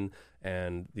women,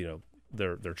 and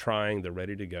they're trying, they're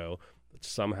ready to go. But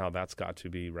somehow that's got to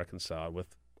be reconciled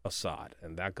with Assad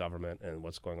and that government and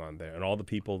what's going on there, and all the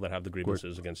people that have the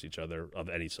grievances against each other of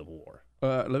any civil war.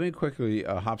 Let me quickly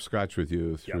hopscotch with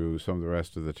you through some of the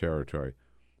rest of the territory.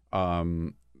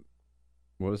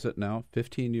 What is it now?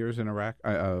 15 years in Iraq,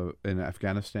 in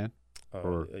Afghanistan?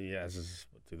 Yeah, this is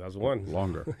 2001.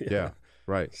 Longer. Yeah.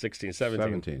 Right. 16,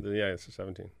 17. Yeah, it's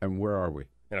 17. And where are we?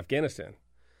 In Afghanistan.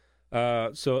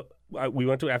 So we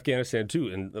went to Afghanistan, too,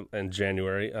 in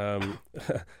January.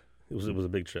 It was a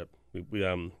big trip.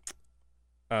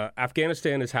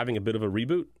 Afghanistan is having a bit of a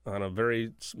reboot on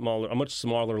a much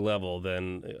smaller level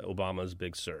than Obama's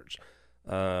big surge.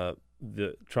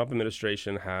 The Trump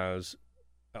administration has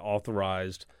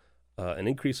authorized an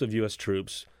increase of U.S.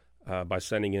 troops by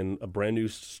sending in a brand new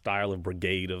style of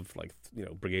brigade of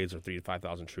brigades of 3,000 to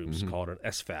 5,000 troops called an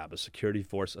SFAB, a Security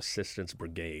Force Assistance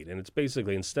Brigade. And it's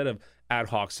basically, instead of ad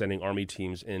hoc sending army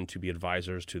teams in to be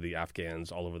advisors to the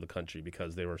Afghans all over the country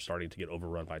because they were starting to get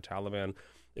overrun by Taliban,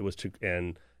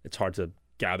 and it's hard to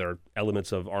gather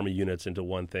elements of army units into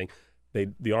one thing.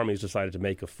 The Army has decided to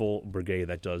make a full brigade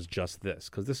that does just this,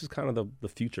 because this is kind of the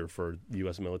future for the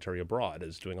U.S. military abroad,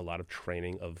 is doing a lot of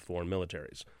training of foreign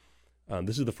militaries.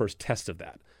 This is the first test of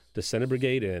that, to send a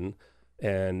brigade in,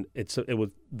 and it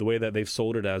was the way that they've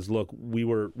sold it as, look, we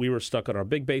were stuck on our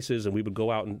big bases, and we would go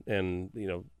out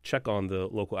and check on the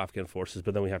local Afghan forces,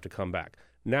 but then we have to come back.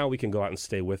 Now we can go out and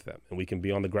stay with them, and we can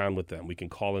be on the ground with them. We can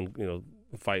call in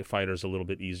fighters a little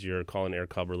bit easier, call in air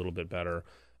cover a little bit better,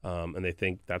 and they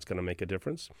think that's going to make a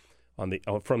difference. From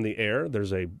the air,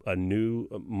 there's a new,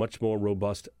 much more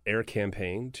robust air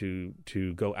campaign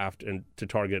to go after and to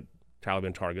target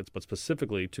Taliban targets, but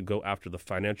specifically to go after the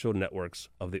financial networks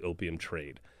of the opium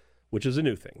trade, which is a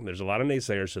new thing. There's a lot of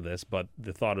naysayers to this, but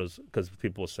the thought is, because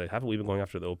people will say, haven't we been going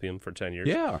after the opium for 10 years?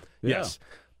 Yeah. Yes.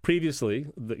 Previously,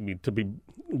 to be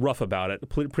rough about it,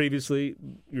 previously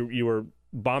you were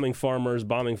bombing farmers,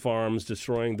 bombing farms,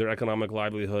 destroying their economic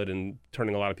livelihood, and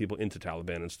turning a lot of people into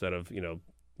Taliban instead of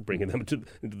bringing them into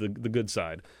the good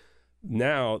side.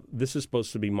 Now, this is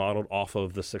supposed to be modeled off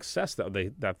of the success that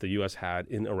the U.S. had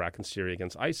in Iraq and Syria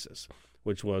against ISIS,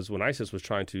 which was when ISIS was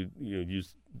trying to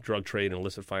use drug trade and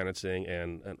illicit financing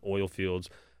and oil fields.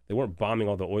 They weren't bombing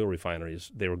all the oil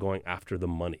refineries. They were going after the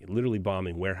money, literally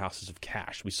bombing warehouses of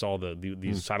cash. We saw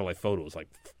these satellite photos, like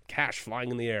cash flying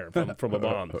in the air from a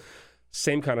bomb.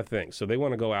 Same kind of thing. So they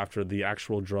want to go after the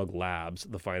actual drug labs,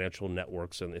 the financial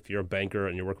networks, and if you're a banker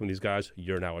and you're working with these guys,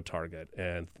 you're now a target.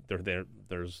 And there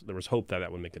was hope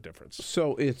that would make a difference.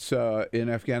 So it's in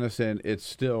Afghanistan, it's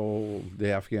still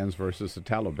the Afghans versus the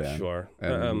Taliban. Sure.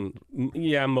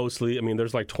 Yeah, mostly. I mean,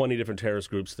 there's like 20 different terrorist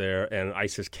groups there, and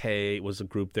ISIS-K was a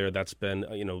group there that's been,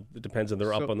 it depends on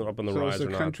they're up on the rise or not. So is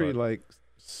the country like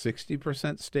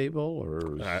 60% stable,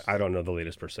 or I don't know the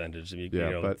latest percentage.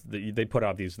 But they put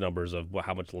out these numbers of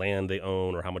how much land they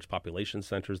own or how much population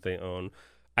centers they own.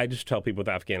 I just tell people with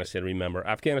Afghanistan, remember,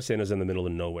 Afghanistan is in the middle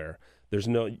of nowhere.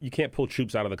 You can't pull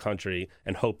troops out of the country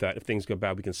and hope that if things go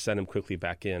bad, we can send them quickly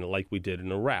back in, like we did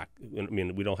in Iraq. I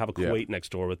mean, we don't have a Kuwait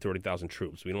next door with 30,000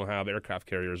 troops. We don't have aircraft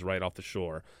carriers right off the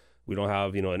shore. We don't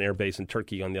have, an air base in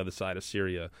Turkey on the other side of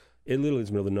Syria. it literally is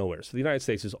the middle of nowhere. So the United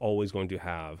States is always going to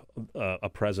have a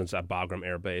presence at Bagram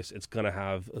Air Base. It's going to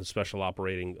have special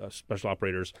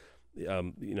operators,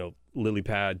 lily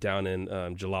pad down in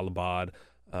Jalalabad,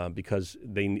 because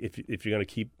if you're going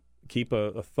to keep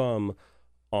a thumb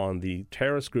on the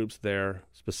terrorist groups there,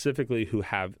 specifically who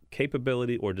have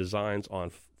capability or designs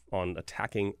on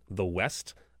attacking the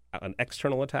West, on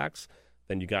external attacks,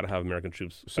 then you got to have American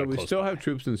troops. So we still have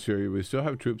troops in Syria. We still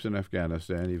have troops in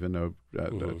Afghanistan, even though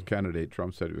the candidate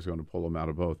Trump said he was going to pull them out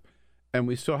of both. And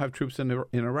we still have troops in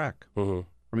Iraq. I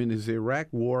mean, is the Iraq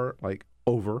war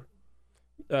over?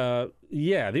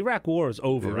 Yeah, the Iraq war is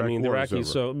over. The Iraqis.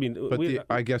 So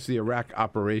I guess the Iraq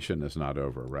operation is not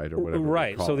over, right? Or whatever.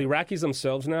 Right. So the Iraqis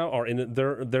themselves now are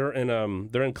they're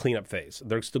in cleanup phase.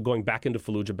 They're still going back into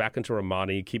Fallujah, back into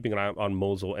Ramadi, keeping an eye on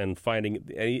Mosul, and finding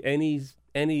any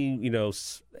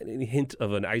hint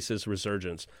of an ISIS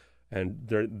resurgence. And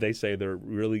they say they're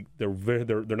not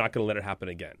going to let it happen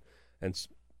again. And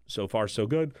so far, so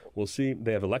good. We'll see.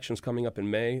 They have elections coming up in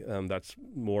May. That's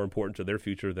more important to their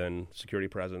future than security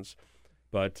presence.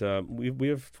 But we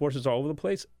have forces all over the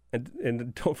place.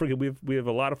 And don't forget, we have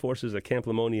a lot of forces at Camp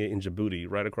Lemonia in Djibouti,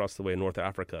 right across the way in North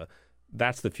Africa.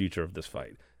 That's the future of this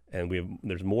fight. And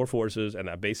there's more forces, and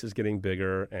that base is getting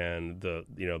bigger, and the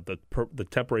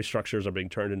temporary structures are being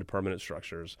turned into permanent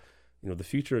structures. The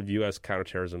future of U.S.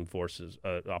 counterterrorism forces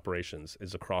operations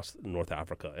is across North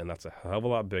Africa, and that's a hell of a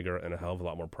lot bigger and a hell of a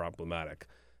lot more problematic,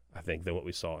 I think, than what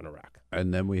we saw in Iraq.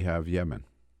 And then we have Yemen.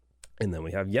 And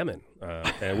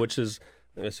which is,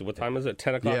 what time is it?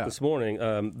 10 o'clock this morning.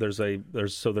 There's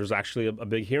actually a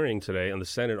big hearing today in the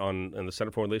Senate in the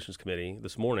Senate Foreign Relations Committee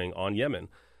this morning on Yemen.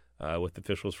 With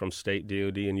officials from state,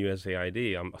 DOD, and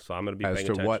USAID. So I'm going to be paying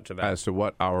attention to that. As to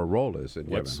what our role is in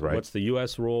Yemen, right? What's the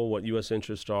U.S. role, what U.S.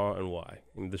 interests are, and why?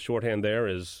 The shorthand there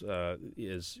is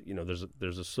there's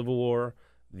a civil war.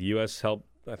 The U.S. helped,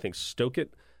 I think, stoke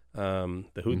it. The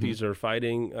Houthis are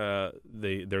fighting.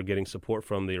 They're getting support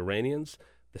from the Iranians.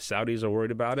 The Saudis are worried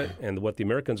about it. And what the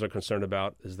Americans are concerned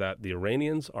about is that the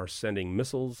Iranians are sending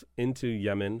missiles into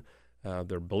Yemen.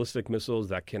 They're ballistic missiles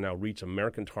that can now reach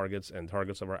American targets and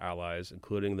targets of our allies,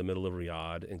 including the middle of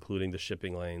Riyadh, including the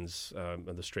shipping lanes and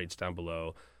the straits down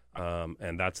below.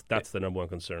 And that's the number one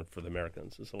concern for the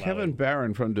Americans. Kevin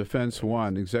Barron from Defense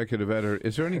One, executive editor.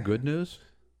 Is there any good news?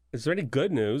 Is there any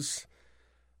good news?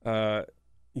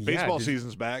 Baseball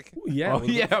season's back. Yeah.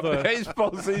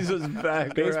 Baseball season's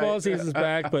back. Baseball season's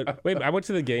back. But wait, I went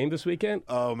to the game this weekend.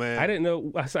 Oh, man. I didn't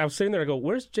know. I was sitting there. I go,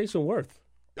 where's Jason Worth?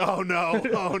 Oh, no.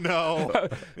 Oh, no.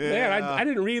 Man, I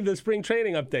didn't read the spring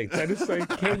training updates. I just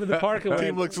came to the park and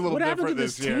team looks a little what happened to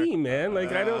this team, man? I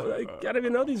don't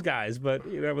even know these guys, but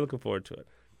I'm looking forward to it.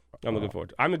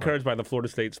 I'm encouraged by the Florida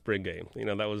State spring game.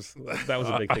 That was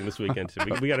a big thing this weekend, too.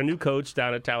 We got a new coach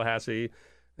down at Tallahassee,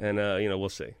 and we'll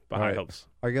see. But high hopes.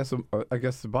 I guess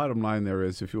the bottom line there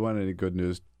is, if you want any good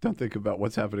news, don't think about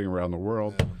what's happening around the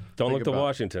world. Don't look to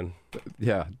Washington.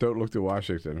 Yeah, don't look to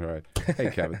Washington. All right.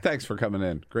 Hey, Kevin, thanks for coming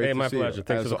in. Great to my see pleasure. you.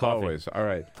 Thanks as for the coffee. Always. All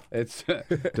right. It's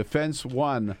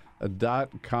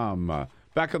defenseone.com.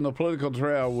 Back on the political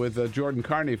trail with Jordain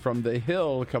Carney from The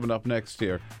Hill coming up next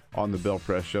here on the Bill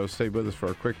Press Show. Stay with us for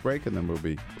a quick break, and then we'll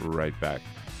be right back.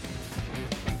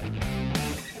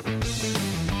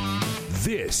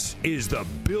 This is the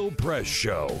Bill Press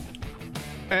Show.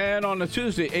 And on a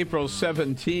Tuesday, April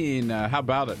 17, how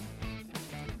about it?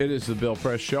 It is the Bill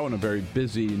Press Show on a very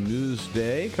busy news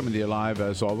day, coming to you live,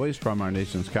 as always, from our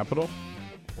nation's capital.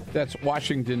 That's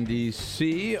Washington,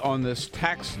 D.C., on this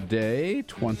tax day,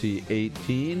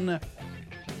 2018,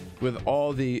 with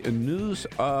all the news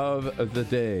of the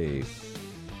day.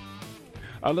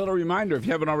 A little reminder, if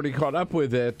you haven't already caught up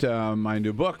with it, my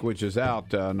new book, which is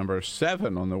out, number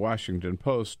 7 on the Washington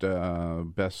Post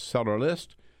bestseller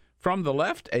list, From the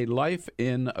Left, A Life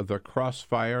in the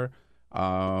Crossfire,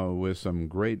 with some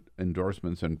great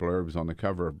endorsements and blurbs on the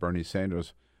cover of Bernie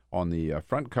Sanders on the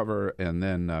front cover, and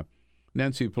then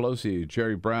Nancy Pelosi,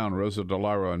 Jerry Brown, Rosa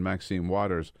DeLauro, and Maxine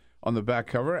Waters on the back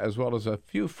cover, as well as a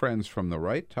few friends from the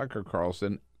right, Tucker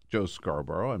Carlson, Joe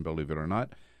Scarborough, and believe it or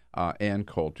not, Ann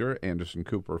Coulter, Anderson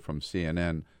Cooper from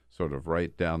CNN, sort of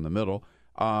right down the middle.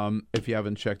 If you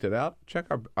haven't checked it out, check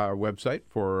our website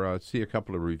for see a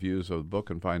couple of reviews of the book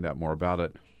and find out more about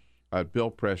it at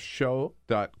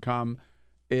BillPressShow.com.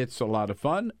 It's a lot of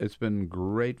fun. It's been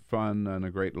great fun and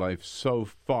a great life so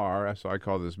far. So I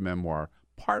call this memoir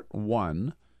Part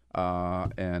 1,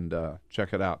 and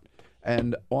check it out.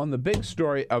 And on the big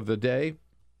story of the day,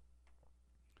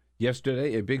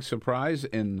 yesterday, a big surprise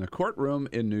in the courtroom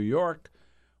in New York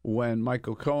when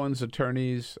Michael Cohen's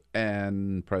attorneys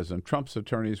and President Trump's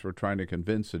attorneys were trying to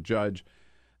convince a judge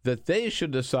that they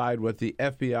should decide what the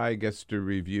FBI gets to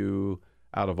review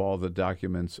out of all the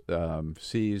documents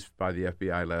seized by the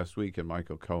FBI last week in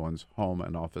Michael Cohen's home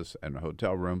and office and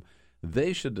hotel room.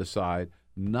 They should decide,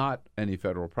 not any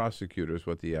federal prosecutors,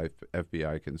 what the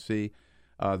FBI can see.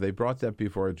 They brought that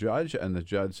before a judge, and the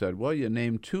judge said, well, you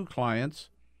named two clients,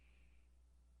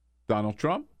 Donald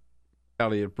Trump,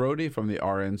 Elliot Brody from the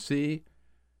RNC,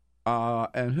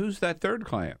 and who's that third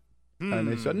client? And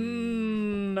they said,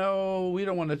 no, we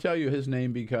don't want to tell you his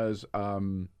name because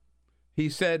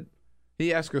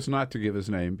he asked us not to give his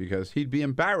name because he'd be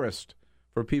embarrassed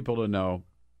for people to know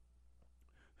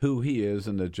who he is.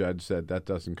 And the judge said, that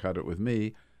doesn't cut it with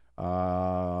me.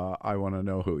 I want to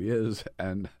know who he is.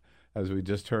 And as we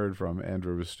just heard from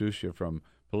Andrew Restuccia from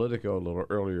Politico a little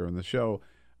earlier in the show,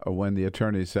 when the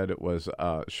attorney said it was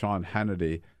Sean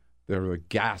Hannity, there were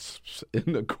gasps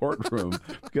in the courtroom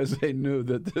because they knew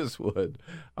that this would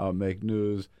make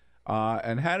news.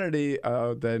 And Hannity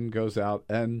then goes out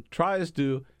and tries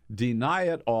to deny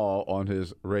it all on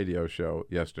his radio show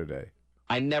yesterday.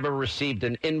 I never received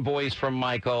an invoice from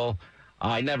Michael.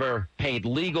 I never paid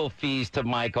legal fees to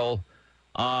Michael.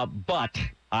 But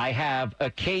I have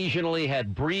occasionally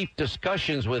had brief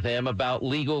discussions with him about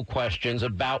legal questions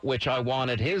about which I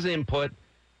wanted his input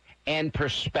and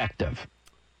perspective.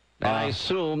 And I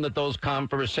assume that those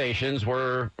conversations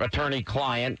were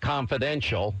attorney-client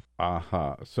confidential.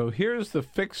 So here's the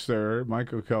fixer,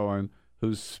 Michael Cohen,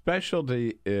 whose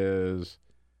specialty is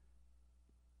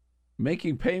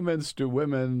making payments to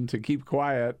women to keep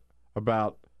quiet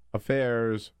about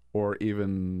affairs or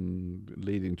even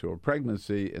leading to a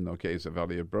pregnancy in the case of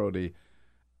Elliot Brody.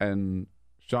 And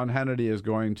Sean Hannity is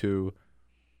going to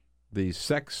the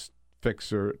sex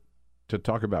fixer to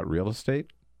talk about real estate.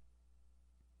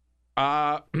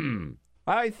 I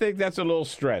think that's a little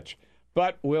stretch,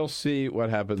 but we'll see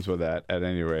what happens with that. At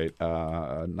any rate,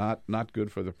 not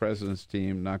good for the president's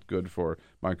team, not good for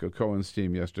Michael Cohen's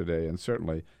team yesterday, and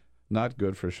certainly not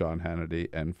good for Sean Hannity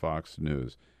and Fox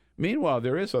News. Meanwhile,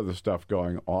 there is other stuff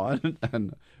going on,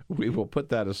 and we will put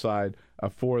that aside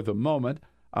for the moment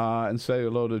and say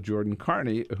hello to Jordain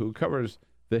Carney, who covers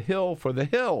the Hill for the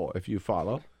Hill, if you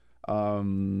follow.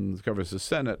 Covers the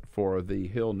Senate for the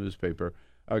Hill newspaper.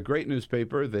 A great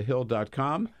newspaper,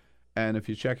 thehill.com. And if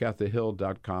you check out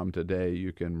thehill.com today,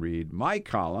 you can read my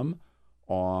column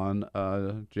on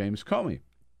James Comey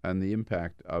and the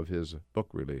impact of his book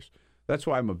release. That's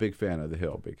why I'm a big fan of The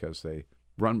Hill, because they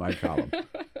run my column.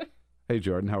 Hey,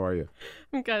 Jordan, how are you?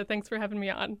 I'm good. Thanks for having me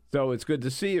on. So it's good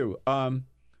to see you.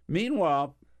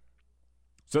 Meanwhile,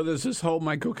 so there's this whole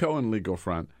Michael Cohen legal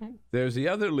front. There's the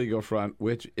other legal front,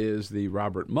 which is the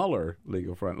Robert Mueller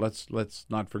legal front. Let's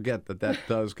not forget that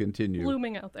does continue.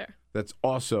 Blooming out there. That's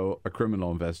also a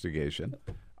criminal investigation.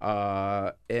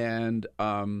 And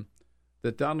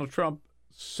that Donald Trump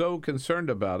so concerned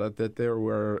about it that there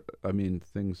were,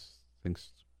 things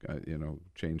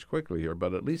change quickly here,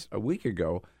 but at least a week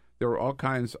ago, there were all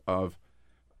kinds of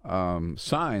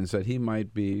signs that he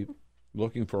might be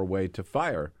looking for a way to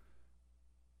fire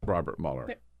Robert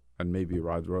Mueller, and maybe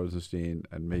Rod Rosenstein,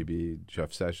 and maybe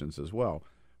Jeff Sessions as well,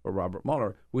 or Robert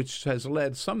Mueller, which has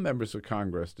led some members of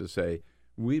Congress to say,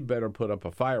 we better put up a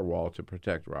firewall to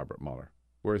protect Robert Mueller.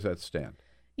 Where does that stand?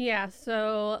 Yeah,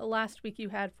 so last week you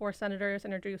had 4 senators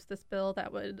introduce this bill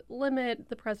that would limit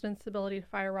the president's ability to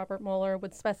fire Robert Mueller,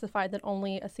 would specify that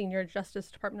only a senior Justice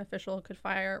Department official could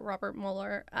fire Robert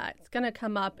Mueller. It's going to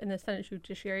come up in the Senate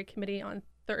Judiciary Committee on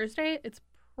Thursday. It's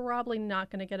probably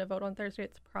not going to get a vote on Thursday.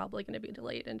 It's probably going to be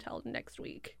delayed until next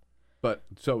week. But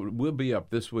so we'll be up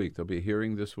this week. There'll be a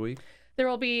hearing this week? There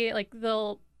will be,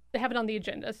 they have it on the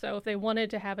agenda. So if they wanted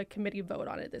to have a committee vote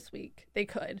on it this week, they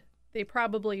could. They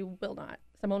probably will not.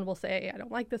 Someone will say, I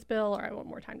don't like this bill, or I want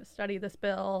more time to study this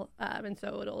bill. And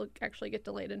so it'll actually get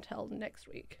delayed until next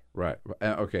week. Right.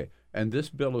 Okay. And this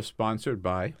bill is sponsored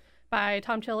by? By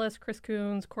Tom Tillis, Chris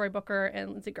Coons, Cory Booker,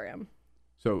 and Lindsey Graham.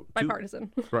 So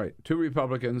bipartisan. Right. 2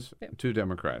 Republicans, 2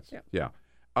 Democrats. Yeah.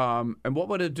 And what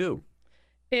would it do?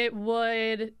 It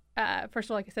would, first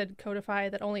of all, like I said, codify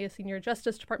that only a senior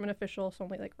Justice Department official, so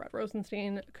only like Rod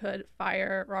Rosenstein, could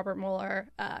fire Robert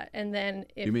Mueller. And then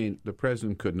if... You mean the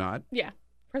president could not? Yeah.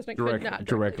 President could not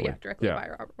directly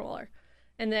fire Robert Mueller.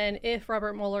 And then if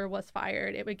Robert Mueller was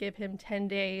fired, it would give him 10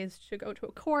 days to go to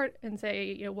a court and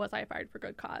say, was I fired for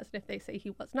good cause? And if they say he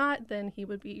was not, then he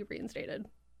would be reinstated.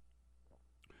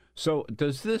 So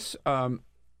does this, I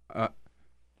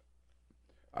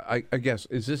guess,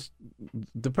 is this,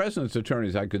 the president's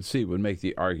attorneys, I could see, would make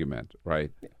the argument,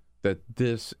 right, that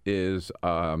this is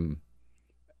the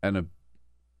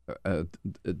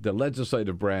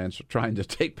legislative branch trying to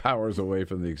take powers away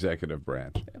from the executive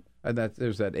branch. and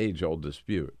there's that age-old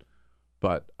dispute.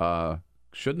 But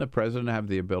shouldn't the president have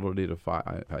the ability to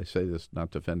fire? I say this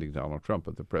not defending Donald Trump,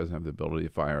 but the president have the ability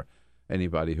to fire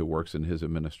anybody who works in his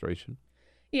administration?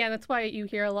 Yeah, that's why you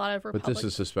hear a lot of Republicans. But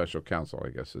this is a special counsel, I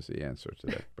guess, is the answer to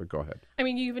that. But go ahead. I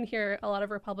mean, you even hear a lot of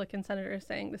Republican senators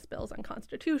saying this bill's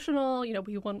unconstitutional. You know,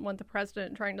 we wouldn't want the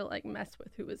president trying to mess with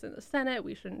who is in the Senate.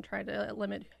 We shouldn't try to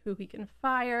limit who he can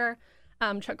fire.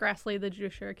 Chuck Grassley, the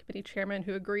Judiciary Committee chairman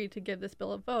who agreed to give this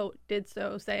bill a vote, did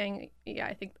so saying, yeah,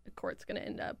 I think the court's going to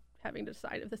end up having to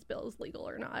decide if this bill is legal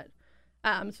or not.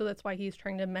 So that's why he's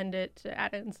trying to amend it to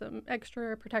add in some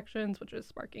extra protections, which is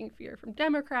sparking fear from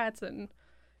Democrats and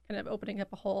kind of opening up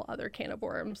a whole other can of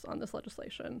worms on this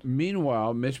legislation.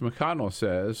 Meanwhile, Mitch McConnell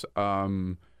says,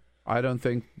 I don't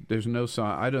think there's no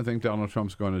sign. I don't think Donald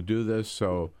Trump's going to do this.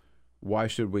 So why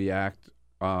should we act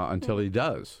until he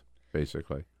does,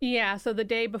 basically? Yeah. So the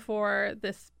day before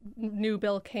this new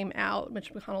bill came out,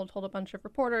 Mitch McConnell told a bunch of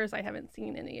reporters, I haven't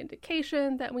seen any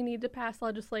indication that we need to pass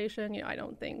legislation. You know, I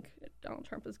don't think Donald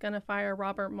Trump is going to fire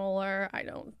Robert Mueller. I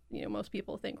don't, most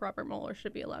people think Robert Mueller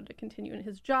should be allowed to continue in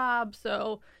his job.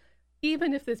 So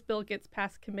even if this bill gets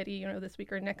past committee, this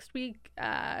week or next week,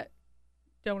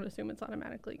 don't assume it's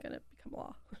automatically going to become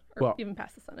law or even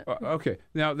pass the Senate. Okay.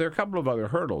 Now, there are a couple of other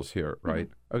hurdles here, right?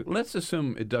 Mm-hmm. Let's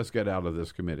assume it does get out of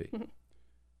this committee.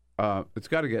 Mm-hmm. It's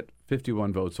got to get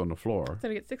 51 votes on the floor. It's got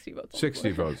to get 60 votes.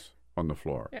 60 votes on the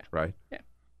floor, yeah. Right? Yeah.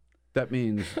 That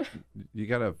means you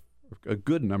got a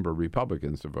good number of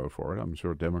Republicans to vote for it. I'm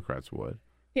sure Democrats would.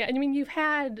 Yeah, and I mean, you've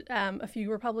had a few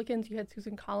Republicans. You had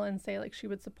Susan Collins say she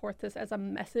would support this as a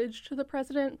message to the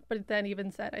president, but then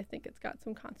even said, I think it's got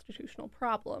some constitutional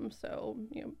problems, so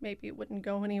maybe it wouldn't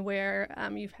go anywhere.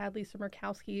 You've had Lisa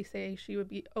Murkowski say she would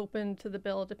be open to the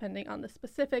bill depending on the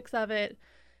specifics of it.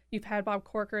 You've had Bob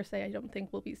Corker say, I don't think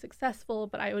we'll be successful,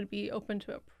 but I would be open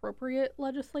to appropriate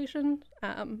legislation.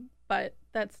 But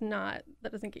that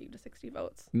doesn't get you to 60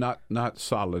 votes. Not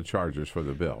solid charges for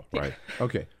the bill, right?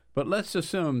 Okay. But let's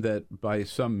assume that by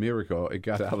some miracle it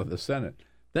got out of the Senate.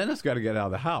 Then it's got to get out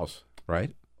of the House,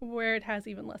 right? Where it has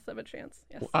even less of a chance.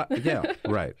 Yes. Yeah.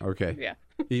 Right. Okay. Yeah.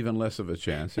 Even less of a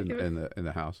chance in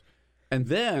the House, and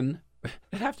then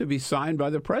it have to be signed by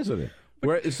the president,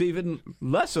 where it's even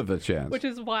less of a chance. Which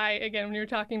is why, again, when you're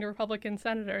talking to Republican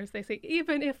senators, they say,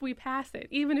 even if we pass it,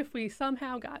 even if we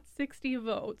somehow got 60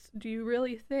 votes, do you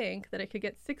really think that it could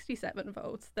get 67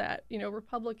 votes that,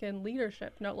 Republican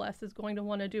leadership, no less, is going to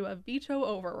want to do a veto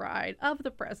override of the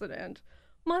president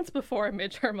months before a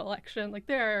midterm election?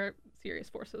 There are serious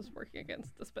forces working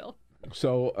against this bill.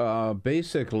 So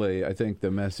basically, I think the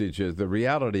message is, the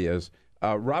reality is,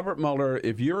 Robert Mueller,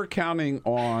 if you're counting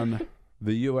on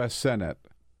the U.S. Senate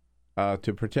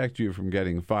to protect you from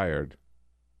getting fired,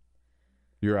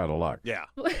 you're out of luck. Yeah.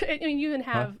 I mean, you even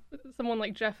have someone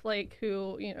like Jeff Flake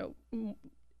who,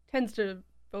 tends to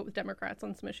vote with Democrats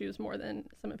on some issues more than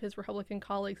some of his Republican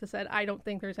colleagues, has said, I don't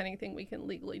think there's anything we can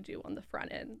legally do on the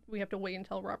front end. We have to wait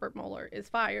until Robert Mueller is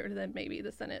fired, then maybe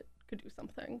the Senate could do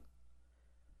something.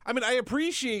 I mean, I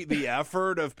appreciate the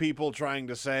effort of people trying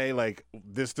to say,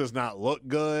 this does not look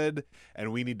good,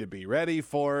 and we need to be ready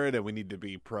for it, and we need to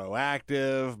be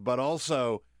proactive. But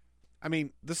also, I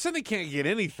mean, the Senate can't get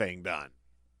anything done.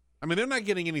 I mean, they're not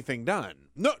getting anything done.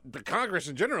 No, the Congress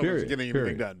in general isn't getting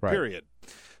anything done, right. Period.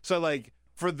 So,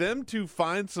 for them to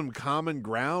find some common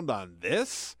ground on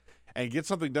this and get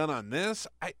something done on this,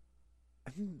 I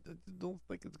don't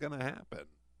think it's going to happen.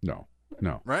 No.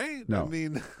 Right? No. I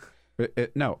mean...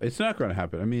 No, it's not going to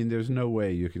happen. I mean, there's no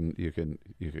way you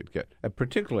could get,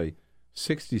 particularly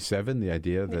 67. The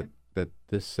idea that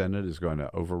this Senate is going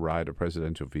to override a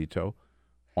presidential veto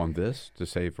on this to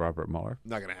save Robert Mueller.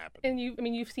 Not going to happen. And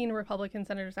you've seen Republican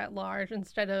senators at large,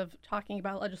 instead of talking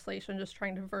about legislation, just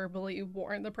trying to verbally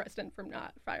warn the president from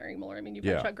not firing Mueller. I mean, you've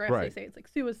had Chuck Grassley say it's like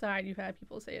suicide. You've had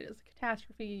people say it is a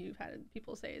catastrophe. You've had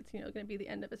people say it's going to be the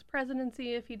end of his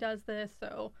presidency if he does this.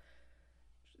 So,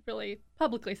 really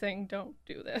publicly saying don't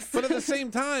do this. But at the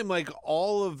same time,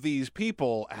 all of these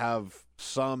people have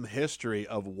some history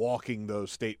of walking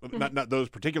those statements, not those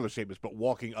particular statements, but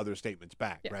walking other statements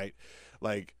back, right?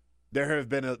 There has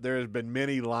been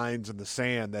many lines in the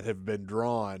sand that have been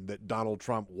drawn that Donald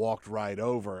Trump walked right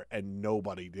over and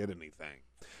nobody did anything.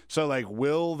 So,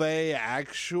 will they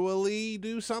actually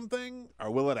do something? Or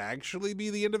will it actually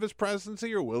be the end of his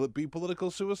presidency? Or will it be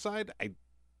political suicide? I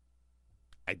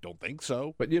don't think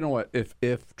so. But you know what?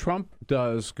 If Trump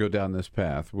does go down this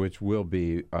path, which will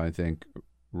be, I think,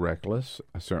 reckless,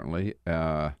 certainly,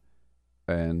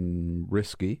 and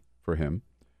risky for him,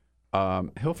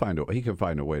 he can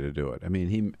find a way to do it. I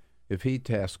mean, if he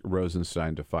tasks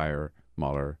Rosenstein to fire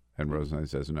Mueller and Rosenstein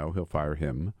says no, he'll fire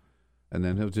him. and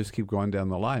then he'll just keep going down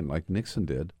the line like Nixon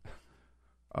did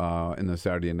in the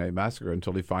Saturday Night Massacre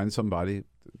until he finds somebody.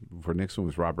 For Nixon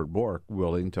was Robert Bork,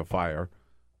 willing to fire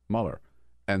Mueller.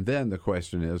 And then the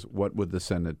question is, what would the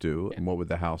Senate do and what would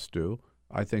the House do?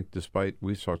 I think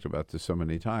we've talked about this so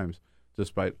many times,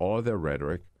 despite all of their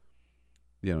rhetoric,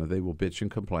 they will bitch and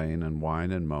complain and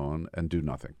whine and moan and do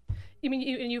nothing.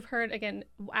 You've heard, again,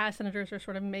 as senators are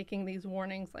sort of making these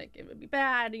warnings, like it would be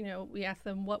bad, we ask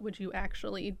them, what would you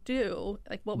actually do?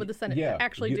 Like, what would the Senate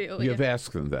actually do? You've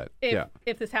asked them that.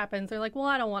 If this happens, they're like, well,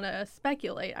 I don't want to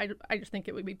speculate. I just think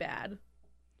it would be bad.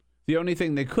 The only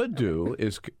thing they could do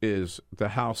is the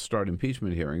House start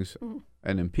impeachment hearings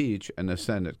and impeach, and the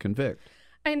Senate convict.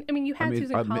 And you had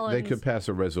Susan Collins. They could pass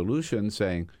a resolution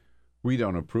saying we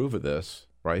don't approve of this,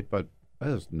 right? But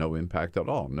there's no impact at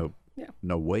all. No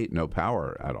weight, no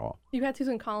power at all. You had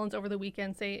Susan Collins over the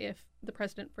weekend say if the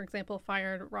president, for example,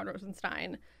 fired Rod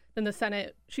Rosenstein, then the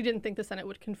Senate, she didn't think the Senate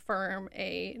would confirm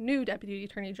a new deputy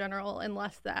attorney general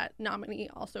unless that nominee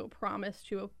also promised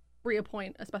to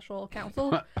reappoint a special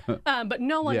counsel. But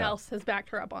no one else has backed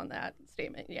her up on that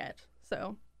statement yet.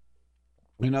 So,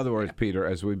 in other words, Peter,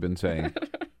 as we've been saying,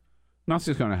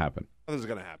 nothing's going to happen. Nothing's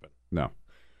going to happen. No.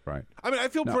 Right. I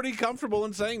feel pretty comfortable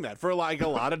in saying that for like a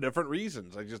lot of different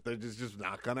reasons. They're just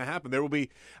not going to happen. There will be.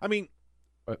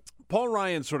 Paul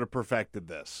Ryan sort of perfected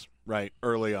this right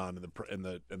early on in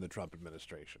the Trump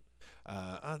administration.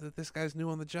 This guy's new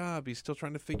on the job. He's still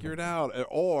trying to figure it out.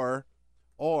 Or,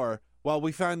 well,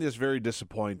 we find this very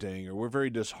disappointing, or we're very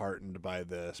disheartened by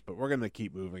this, but we're going to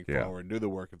keep moving forward and do the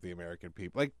work of the American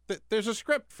people. Like there's a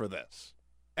script for this,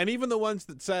 and even the ones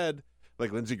that said,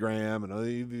 like Lindsey Graham and all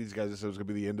these guys that said it was going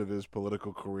to be the end of his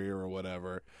political career or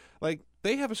whatever, like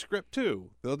they have a script too.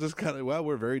 They'll just kind of, well,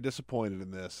 we're very disappointed in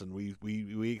this, and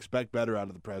we expect better out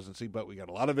of the presidency, but we got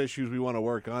a lot of issues we want to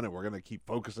work on, and we're going to keep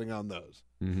focusing on those.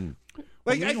 Mm-hmm.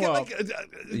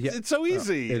 It's so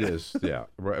easy. It is, yeah.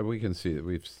 We can see it.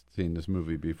 We've seen this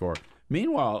movie before.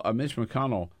 Meanwhile, Mitch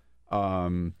McConnell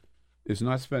is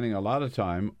not spending a lot of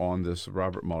time on this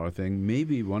Robert Mueller thing.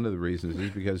 Maybe one of the reasons is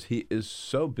because he is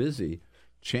so busy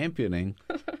championing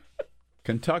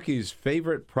Kentucky's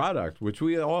favorite product, which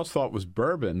we all thought was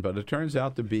bourbon, but it turns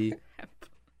out to be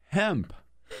hemp.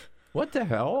 What the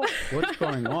hell? What's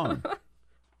going on?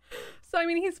 So,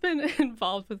 he's been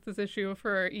involved with this issue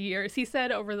for years. He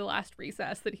said over the last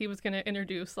recess that he was going to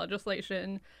introduce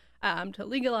legislation to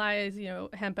legalize,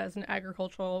 hemp as an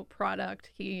agricultural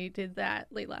product. He did that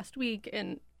late last week,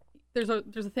 and there's a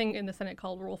thing in the Senate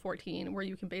called Rule 14 where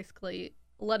you can basically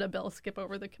let a bill skip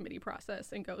over the committee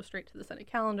process and go straight to the Senate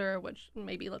calendar, which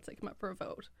maybe lets it come up for a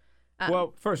vote.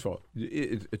 Well, first of all,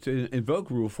 to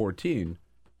invoke Rule 14,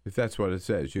 if that's what it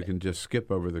says, you can just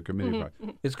skip over the committee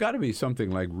process. It's got to be something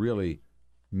like really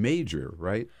major,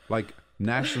 right? Like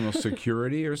national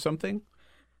security or something?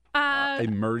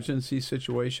 Emergency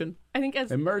situation? I think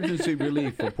as emergency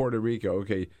relief for Puerto Rico.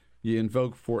 Okay, you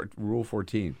invoke Rule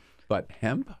 14, but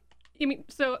hemp?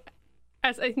 So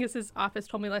as I think as his office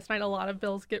told me last night, a lot of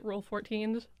bills get Rule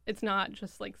 14'd. It's not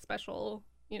just like special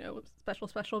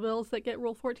bills that get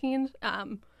Rule 14'd.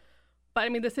 But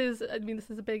this is a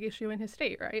big issue in his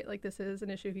state, right? Like this is an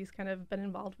issue he's kind of been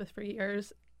involved with for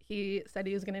years. He said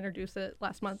he was going to introduce it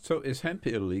last month. So is hemp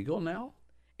illegal now?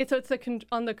 It's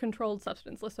on the controlled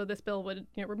substance list. So this bill would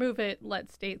remove it,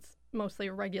 let states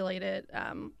mostly regulate it,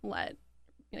 let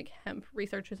hemp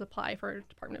researchers apply for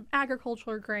Department of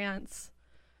Agriculture grants.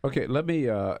 Okay, let me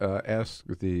ask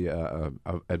the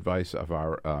advice of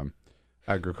our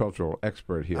agricultural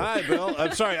expert here. Hi, Bill.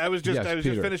 I'm sorry. I was just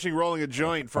finishing rolling a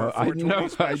joint for a 420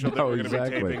 special that we're going to be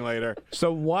taping later.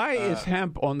 So why is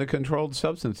hemp on the controlled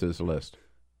substances list?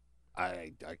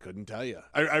 I couldn't tell you.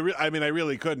 I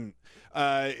really couldn't.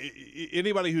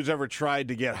 Anybody who's ever tried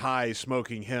to get high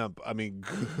smoking hemp,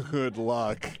 good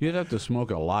luck. You'd have to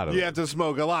smoke a lot of it. You have to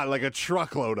smoke a lot, like a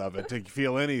truckload of it to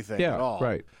feel anything at all. Yeah,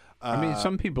 right.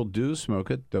 Some people do smoke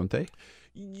it, don't they?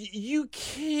 You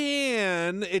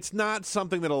can. It's not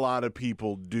something that a lot of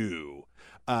people do.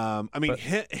 Hemp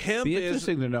is... Be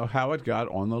interesting to know how it got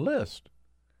on the list.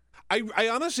 I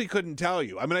honestly couldn't tell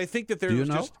you. I think that there do was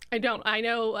you know? just... I don't. I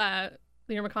know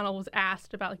Leader McConnell was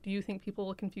asked about, do you think people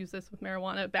will confuse this with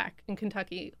marijuana back in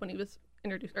Kentucky when he was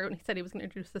introduced, or when he said he was going to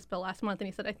introduce this bill last month, and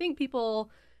he said, I think people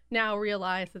now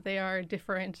realize that they are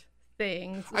different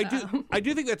things. I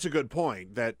do think that's a good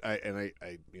point.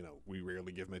 We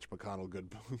rarely give Mitch McConnell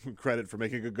good credit for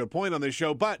making a good point on this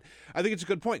show, but I think it's a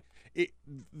good point.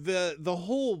 The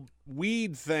whole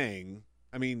weed thing.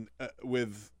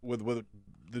 With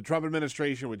the Trump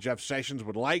administration, what Jeff Sessions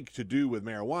would like to do with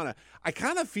marijuana, I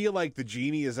kind of feel like the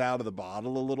genie is out of the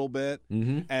bottle a little bit,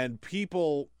 and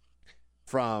people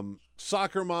from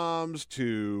soccer moms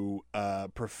to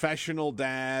professional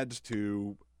dads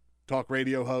to talk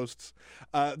radio hosts.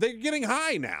 They're getting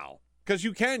high now because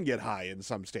you can get high in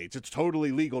some states. It's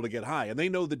totally legal to get high. And they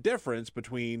know the difference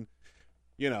between,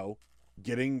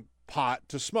 getting pot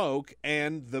to smoke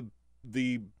and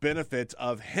the benefits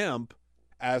of hemp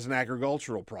as an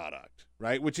agricultural product,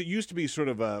 right? Which it used to be sort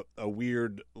of a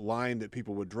weird line that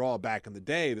people would draw back in the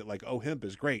day that like, oh, hemp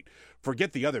is great.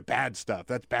 Forget the other bad stuff.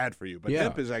 That's bad for you. But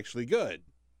hemp is actually good.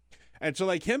 And so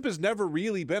like hemp has never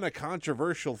really been a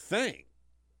controversial thing.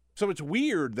 So it's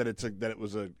weird that it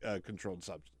was a controlled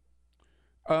substance.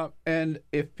 And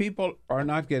if people are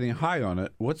not getting high on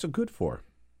it, what's it good for?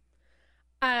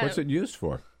 What's it used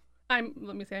for? I'm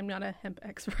not a hemp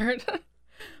expert,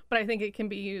 but I think it can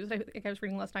be used. I think I was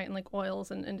reading last night in like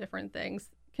oils and different things.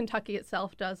 Kentucky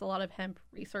itself does a lot of hemp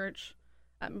research,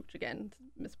 which again,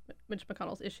 Mitch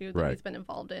McConnell's issue that he's been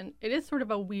involved in. It is sort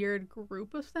of a weird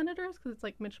group of senators because it's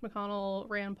like Mitch McConnell,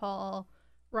 Rand Paul,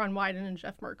 Ron Wyden, and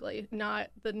Jeff Merkley, not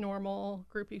the normal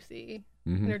group you see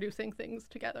introducing things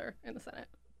together in the Senate.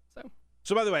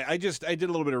 So by the way, I did a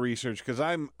little bit of research because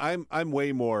I'm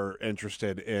way more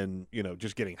interested in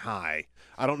just getting high.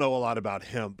 I don't know a lot about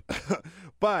hemp,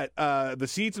 but the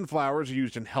seeds and flowers are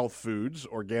used in health foods,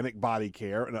 organic body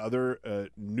care, and other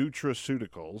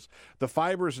nutraceuticals. The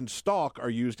fibers and stalk are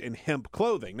used in hemp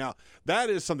clothing. Now that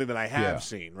is something that I have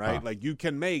seen, right? Like you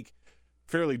can make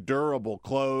fairly durable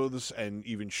clothes and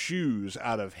even shoes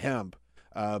out of hemp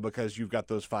because you've got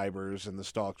those fibers and the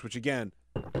stalks, which again,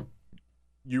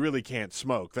 you really can't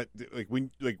smoke. That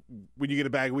when you get a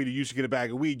bag of weed, you used to get a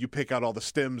bag of weed, you pick out all the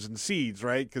stems and seeds,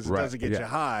 right? Because it doesn't get you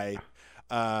high.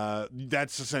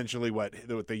 That's essentially what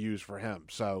they use for hemp.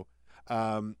 So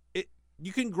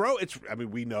you can grow.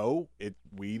 We know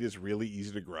weed is really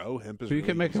easy to grow. Hemp is. So you really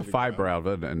can make easy a to fiber grow. out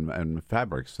of it and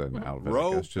fabrics then out of it.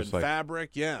 Rope just and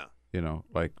fabric, yeah.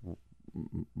 Like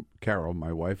Carol,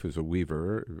 my wife, is a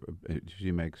weaver.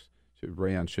 She makes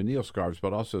rayon chenille scarves,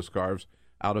 but also scarves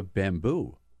out of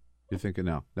bamboo. You're thinking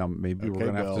now maybe we're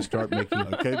going to have to start making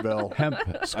hemp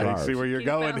scarves. I see where you're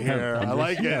going here. I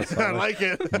like it. Yes, I like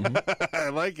it. I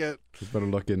like it. You better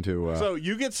look into... So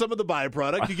you get some of the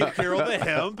byproduct, you get Carol the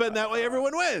hemp, and that way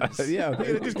everyone wins. Yeah.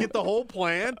 You just get the whole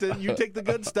plant, and you take the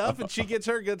good stuff, and she gets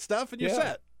her good stuff, and you're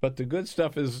set. But the good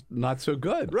stuff is not so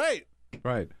good. Right.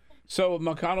 So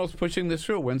McConnell's pushing this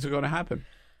through. When's it going to happen?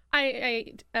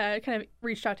 I kind of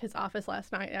reached out to his office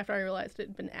last night after I realized it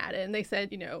had been added, and they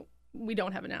said, we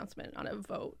don't have an announcement on a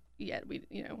vote yet. We,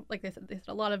 like they said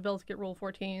a lot of bills get Rule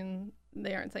 14.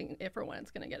 They aren't saying if or when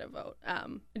it's going to get a vote.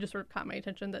 It just sort of caught my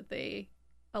attention that they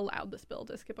allowed this bill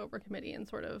to skip over committee and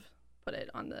sort of put it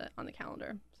on the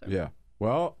calendar. So. Yeah.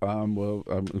 Well,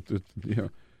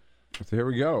 here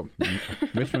we go.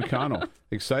 Mitch McConnell,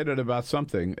 excited about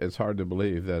something. It's hard to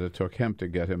believe that it took him to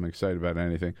get him excited about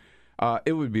anything.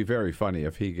 It would be very funny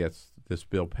if he gets this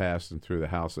bill passed and through the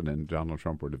House and then Donald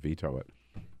Trump were to veto it.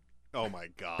 Oh, my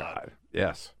God.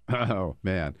 Yes. Oh,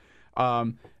 man.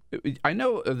 I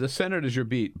know the Senate is your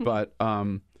beat, but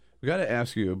we got to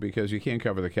ask you, because you can't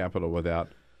cover the Capitol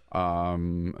without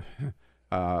talking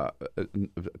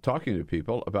to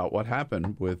people about what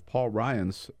happened with Paul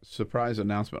Ryan's surprise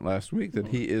announcement last week that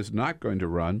he is not going to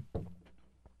run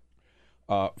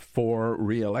for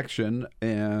re-election,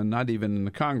 and not even in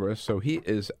the Congress, so he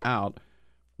is out.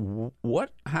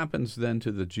 What happens then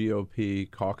to the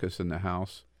GOP caucus in the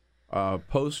House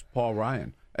post Paul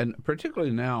Ryan? And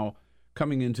particularly now,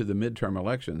 coming into the midterm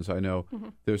elections, I know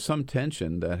there's some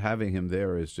tension that having him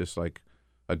there is just like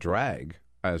a drag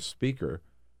as Speaker,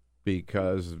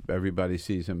 because everybody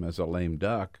sees him as a lame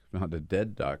duck, not a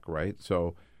dead duck, right?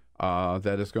 So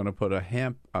that is going to put a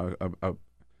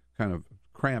kind of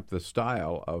cramp the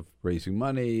style of raising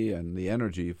money and the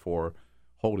energy for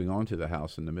holding on to the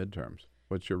House in the midterms.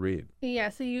 What's your read? Yeah,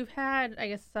 so you've had, I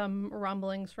guess, some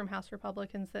rumblings from House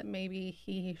Republicans that maybe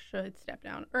he should step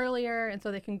down earlier, and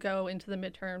so they can go into the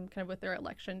midterm kind of with their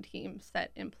election team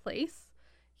set in place.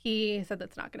 He said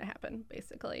that's not going to happen,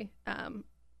 basically.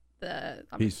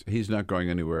 He's not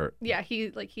going anywhere. Yeah, he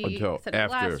said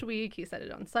it last week. He said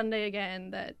it on Sunday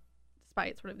again, that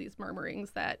despite sort of these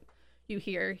murmurings that you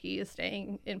hear, he is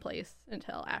staying in place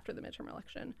until after the midterm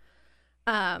election.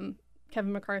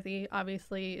 Kevin McCarthy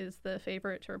obviously is the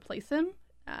favorite to replace him.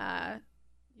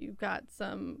 You've got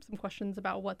some questions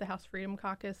about what the House Freedom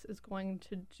Caucus is going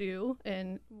to do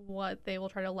and what they will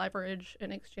try to leverage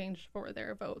in exchange for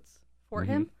their votes for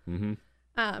him.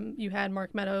 Mm-hmm. You had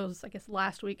Mark Meadows, I guess,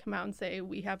 last week come out and say,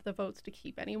 we have the votes to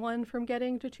keep anyone from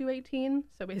getting to 218.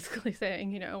 So basically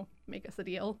saying, make us a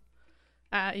deal.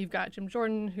 You've got Jim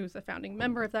Jordan, who's a founding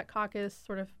member of that caucus,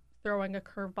 sort of throwing a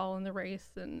curveball in the race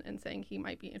and saying he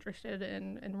might be interested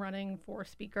in running for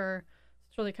speaker.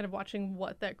 It's really kind of watching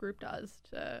what that group does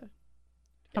to.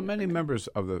 How many members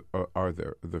of are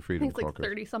there the Freedom Caucus? I think it's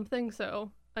like 30-something,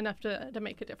 so enough to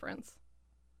make a difference.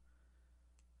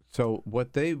 So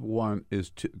what they want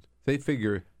is they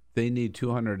figure they need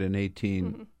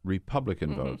 218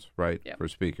 Republican votes, right, for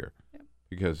speaker,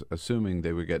 because assuming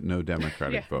they would get no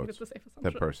Democratic votes, that's a safe assumption.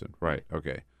 that person, right?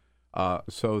 Okay.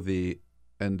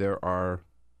 And there are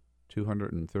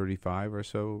 235 or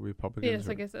so Republicans. Yes,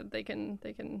 like I said, they can.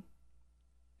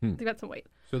 They've got some weight.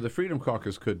 So the Freedom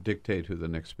Caucus could dictate who the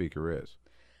next speaker is.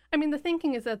 I mean, the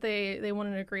thinking is that they want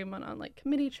an agreement on like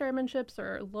committee chairmanships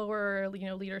or lower,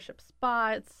 leadership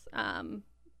spots,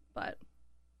 but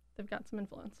they've got some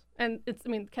influence. And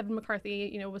Kevin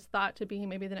McCarthy, was thought to be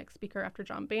maybe the next speaker after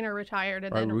John Boehner retired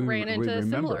and then ran into a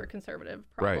similar conservative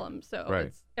problem. Right. So right.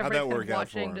 It's everybody's kind of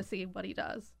watching to see what he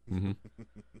does. Mm-hmm.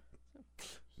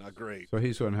 Not great. So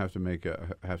he's going to have to make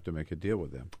a deal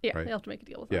with them. Yeah, right? He'll have to make a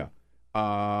deal with them.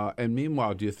 Yeah. And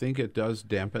meanwhile, do you think it does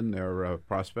dampen their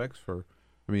prospects for?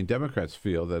 I mean, Democrats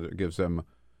feel that it gives them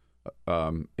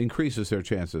increases their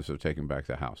chances of taking back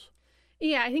the House.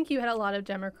 Yeah, I think you had a lot of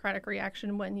Democratic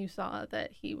reaction when you saw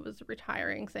that he was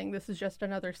retiring, saying this is just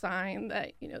another sign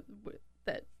that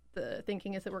that the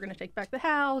thinking is that we're going to take back the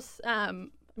House.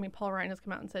 Paul Ryan has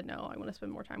come out and said, no, I want to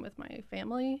spend more time with my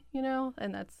family,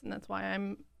 and that's why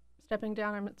I'm stepping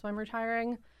down. That's why I'm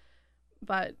retiring.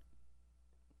 But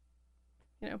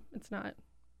it's not.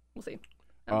 We'll see.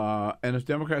 And if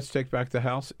Democrats take back the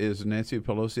House, is Nancy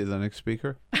Pelosi the next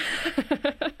speaker?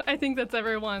 I think that's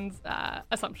everyone's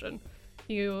assumption.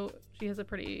 She has a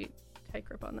pretty tight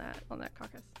grip on that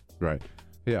caucus. Right.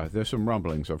 Yeah, there's some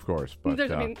rumblings, of course, but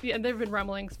there've been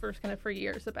rumblings for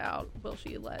years about will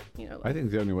she let I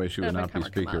think the only way she would not be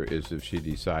speaker is if she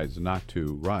decides not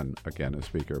to run again as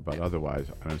speaker. But otherwise,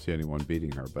 I don't see anyone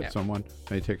beating her. But someone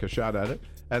may take a shot at it.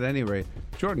 At any rate,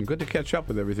 Jordan, good to catch up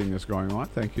with everything that's going on.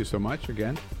 Thank you so much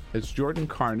again. It's Jordan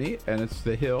Carney, and it's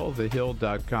The Hill,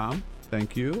 thehill.com.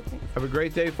 Thank you. Have a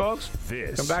great day, folks.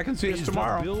 This come back and see us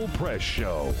tomorrow. The Bill Press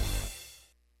Show.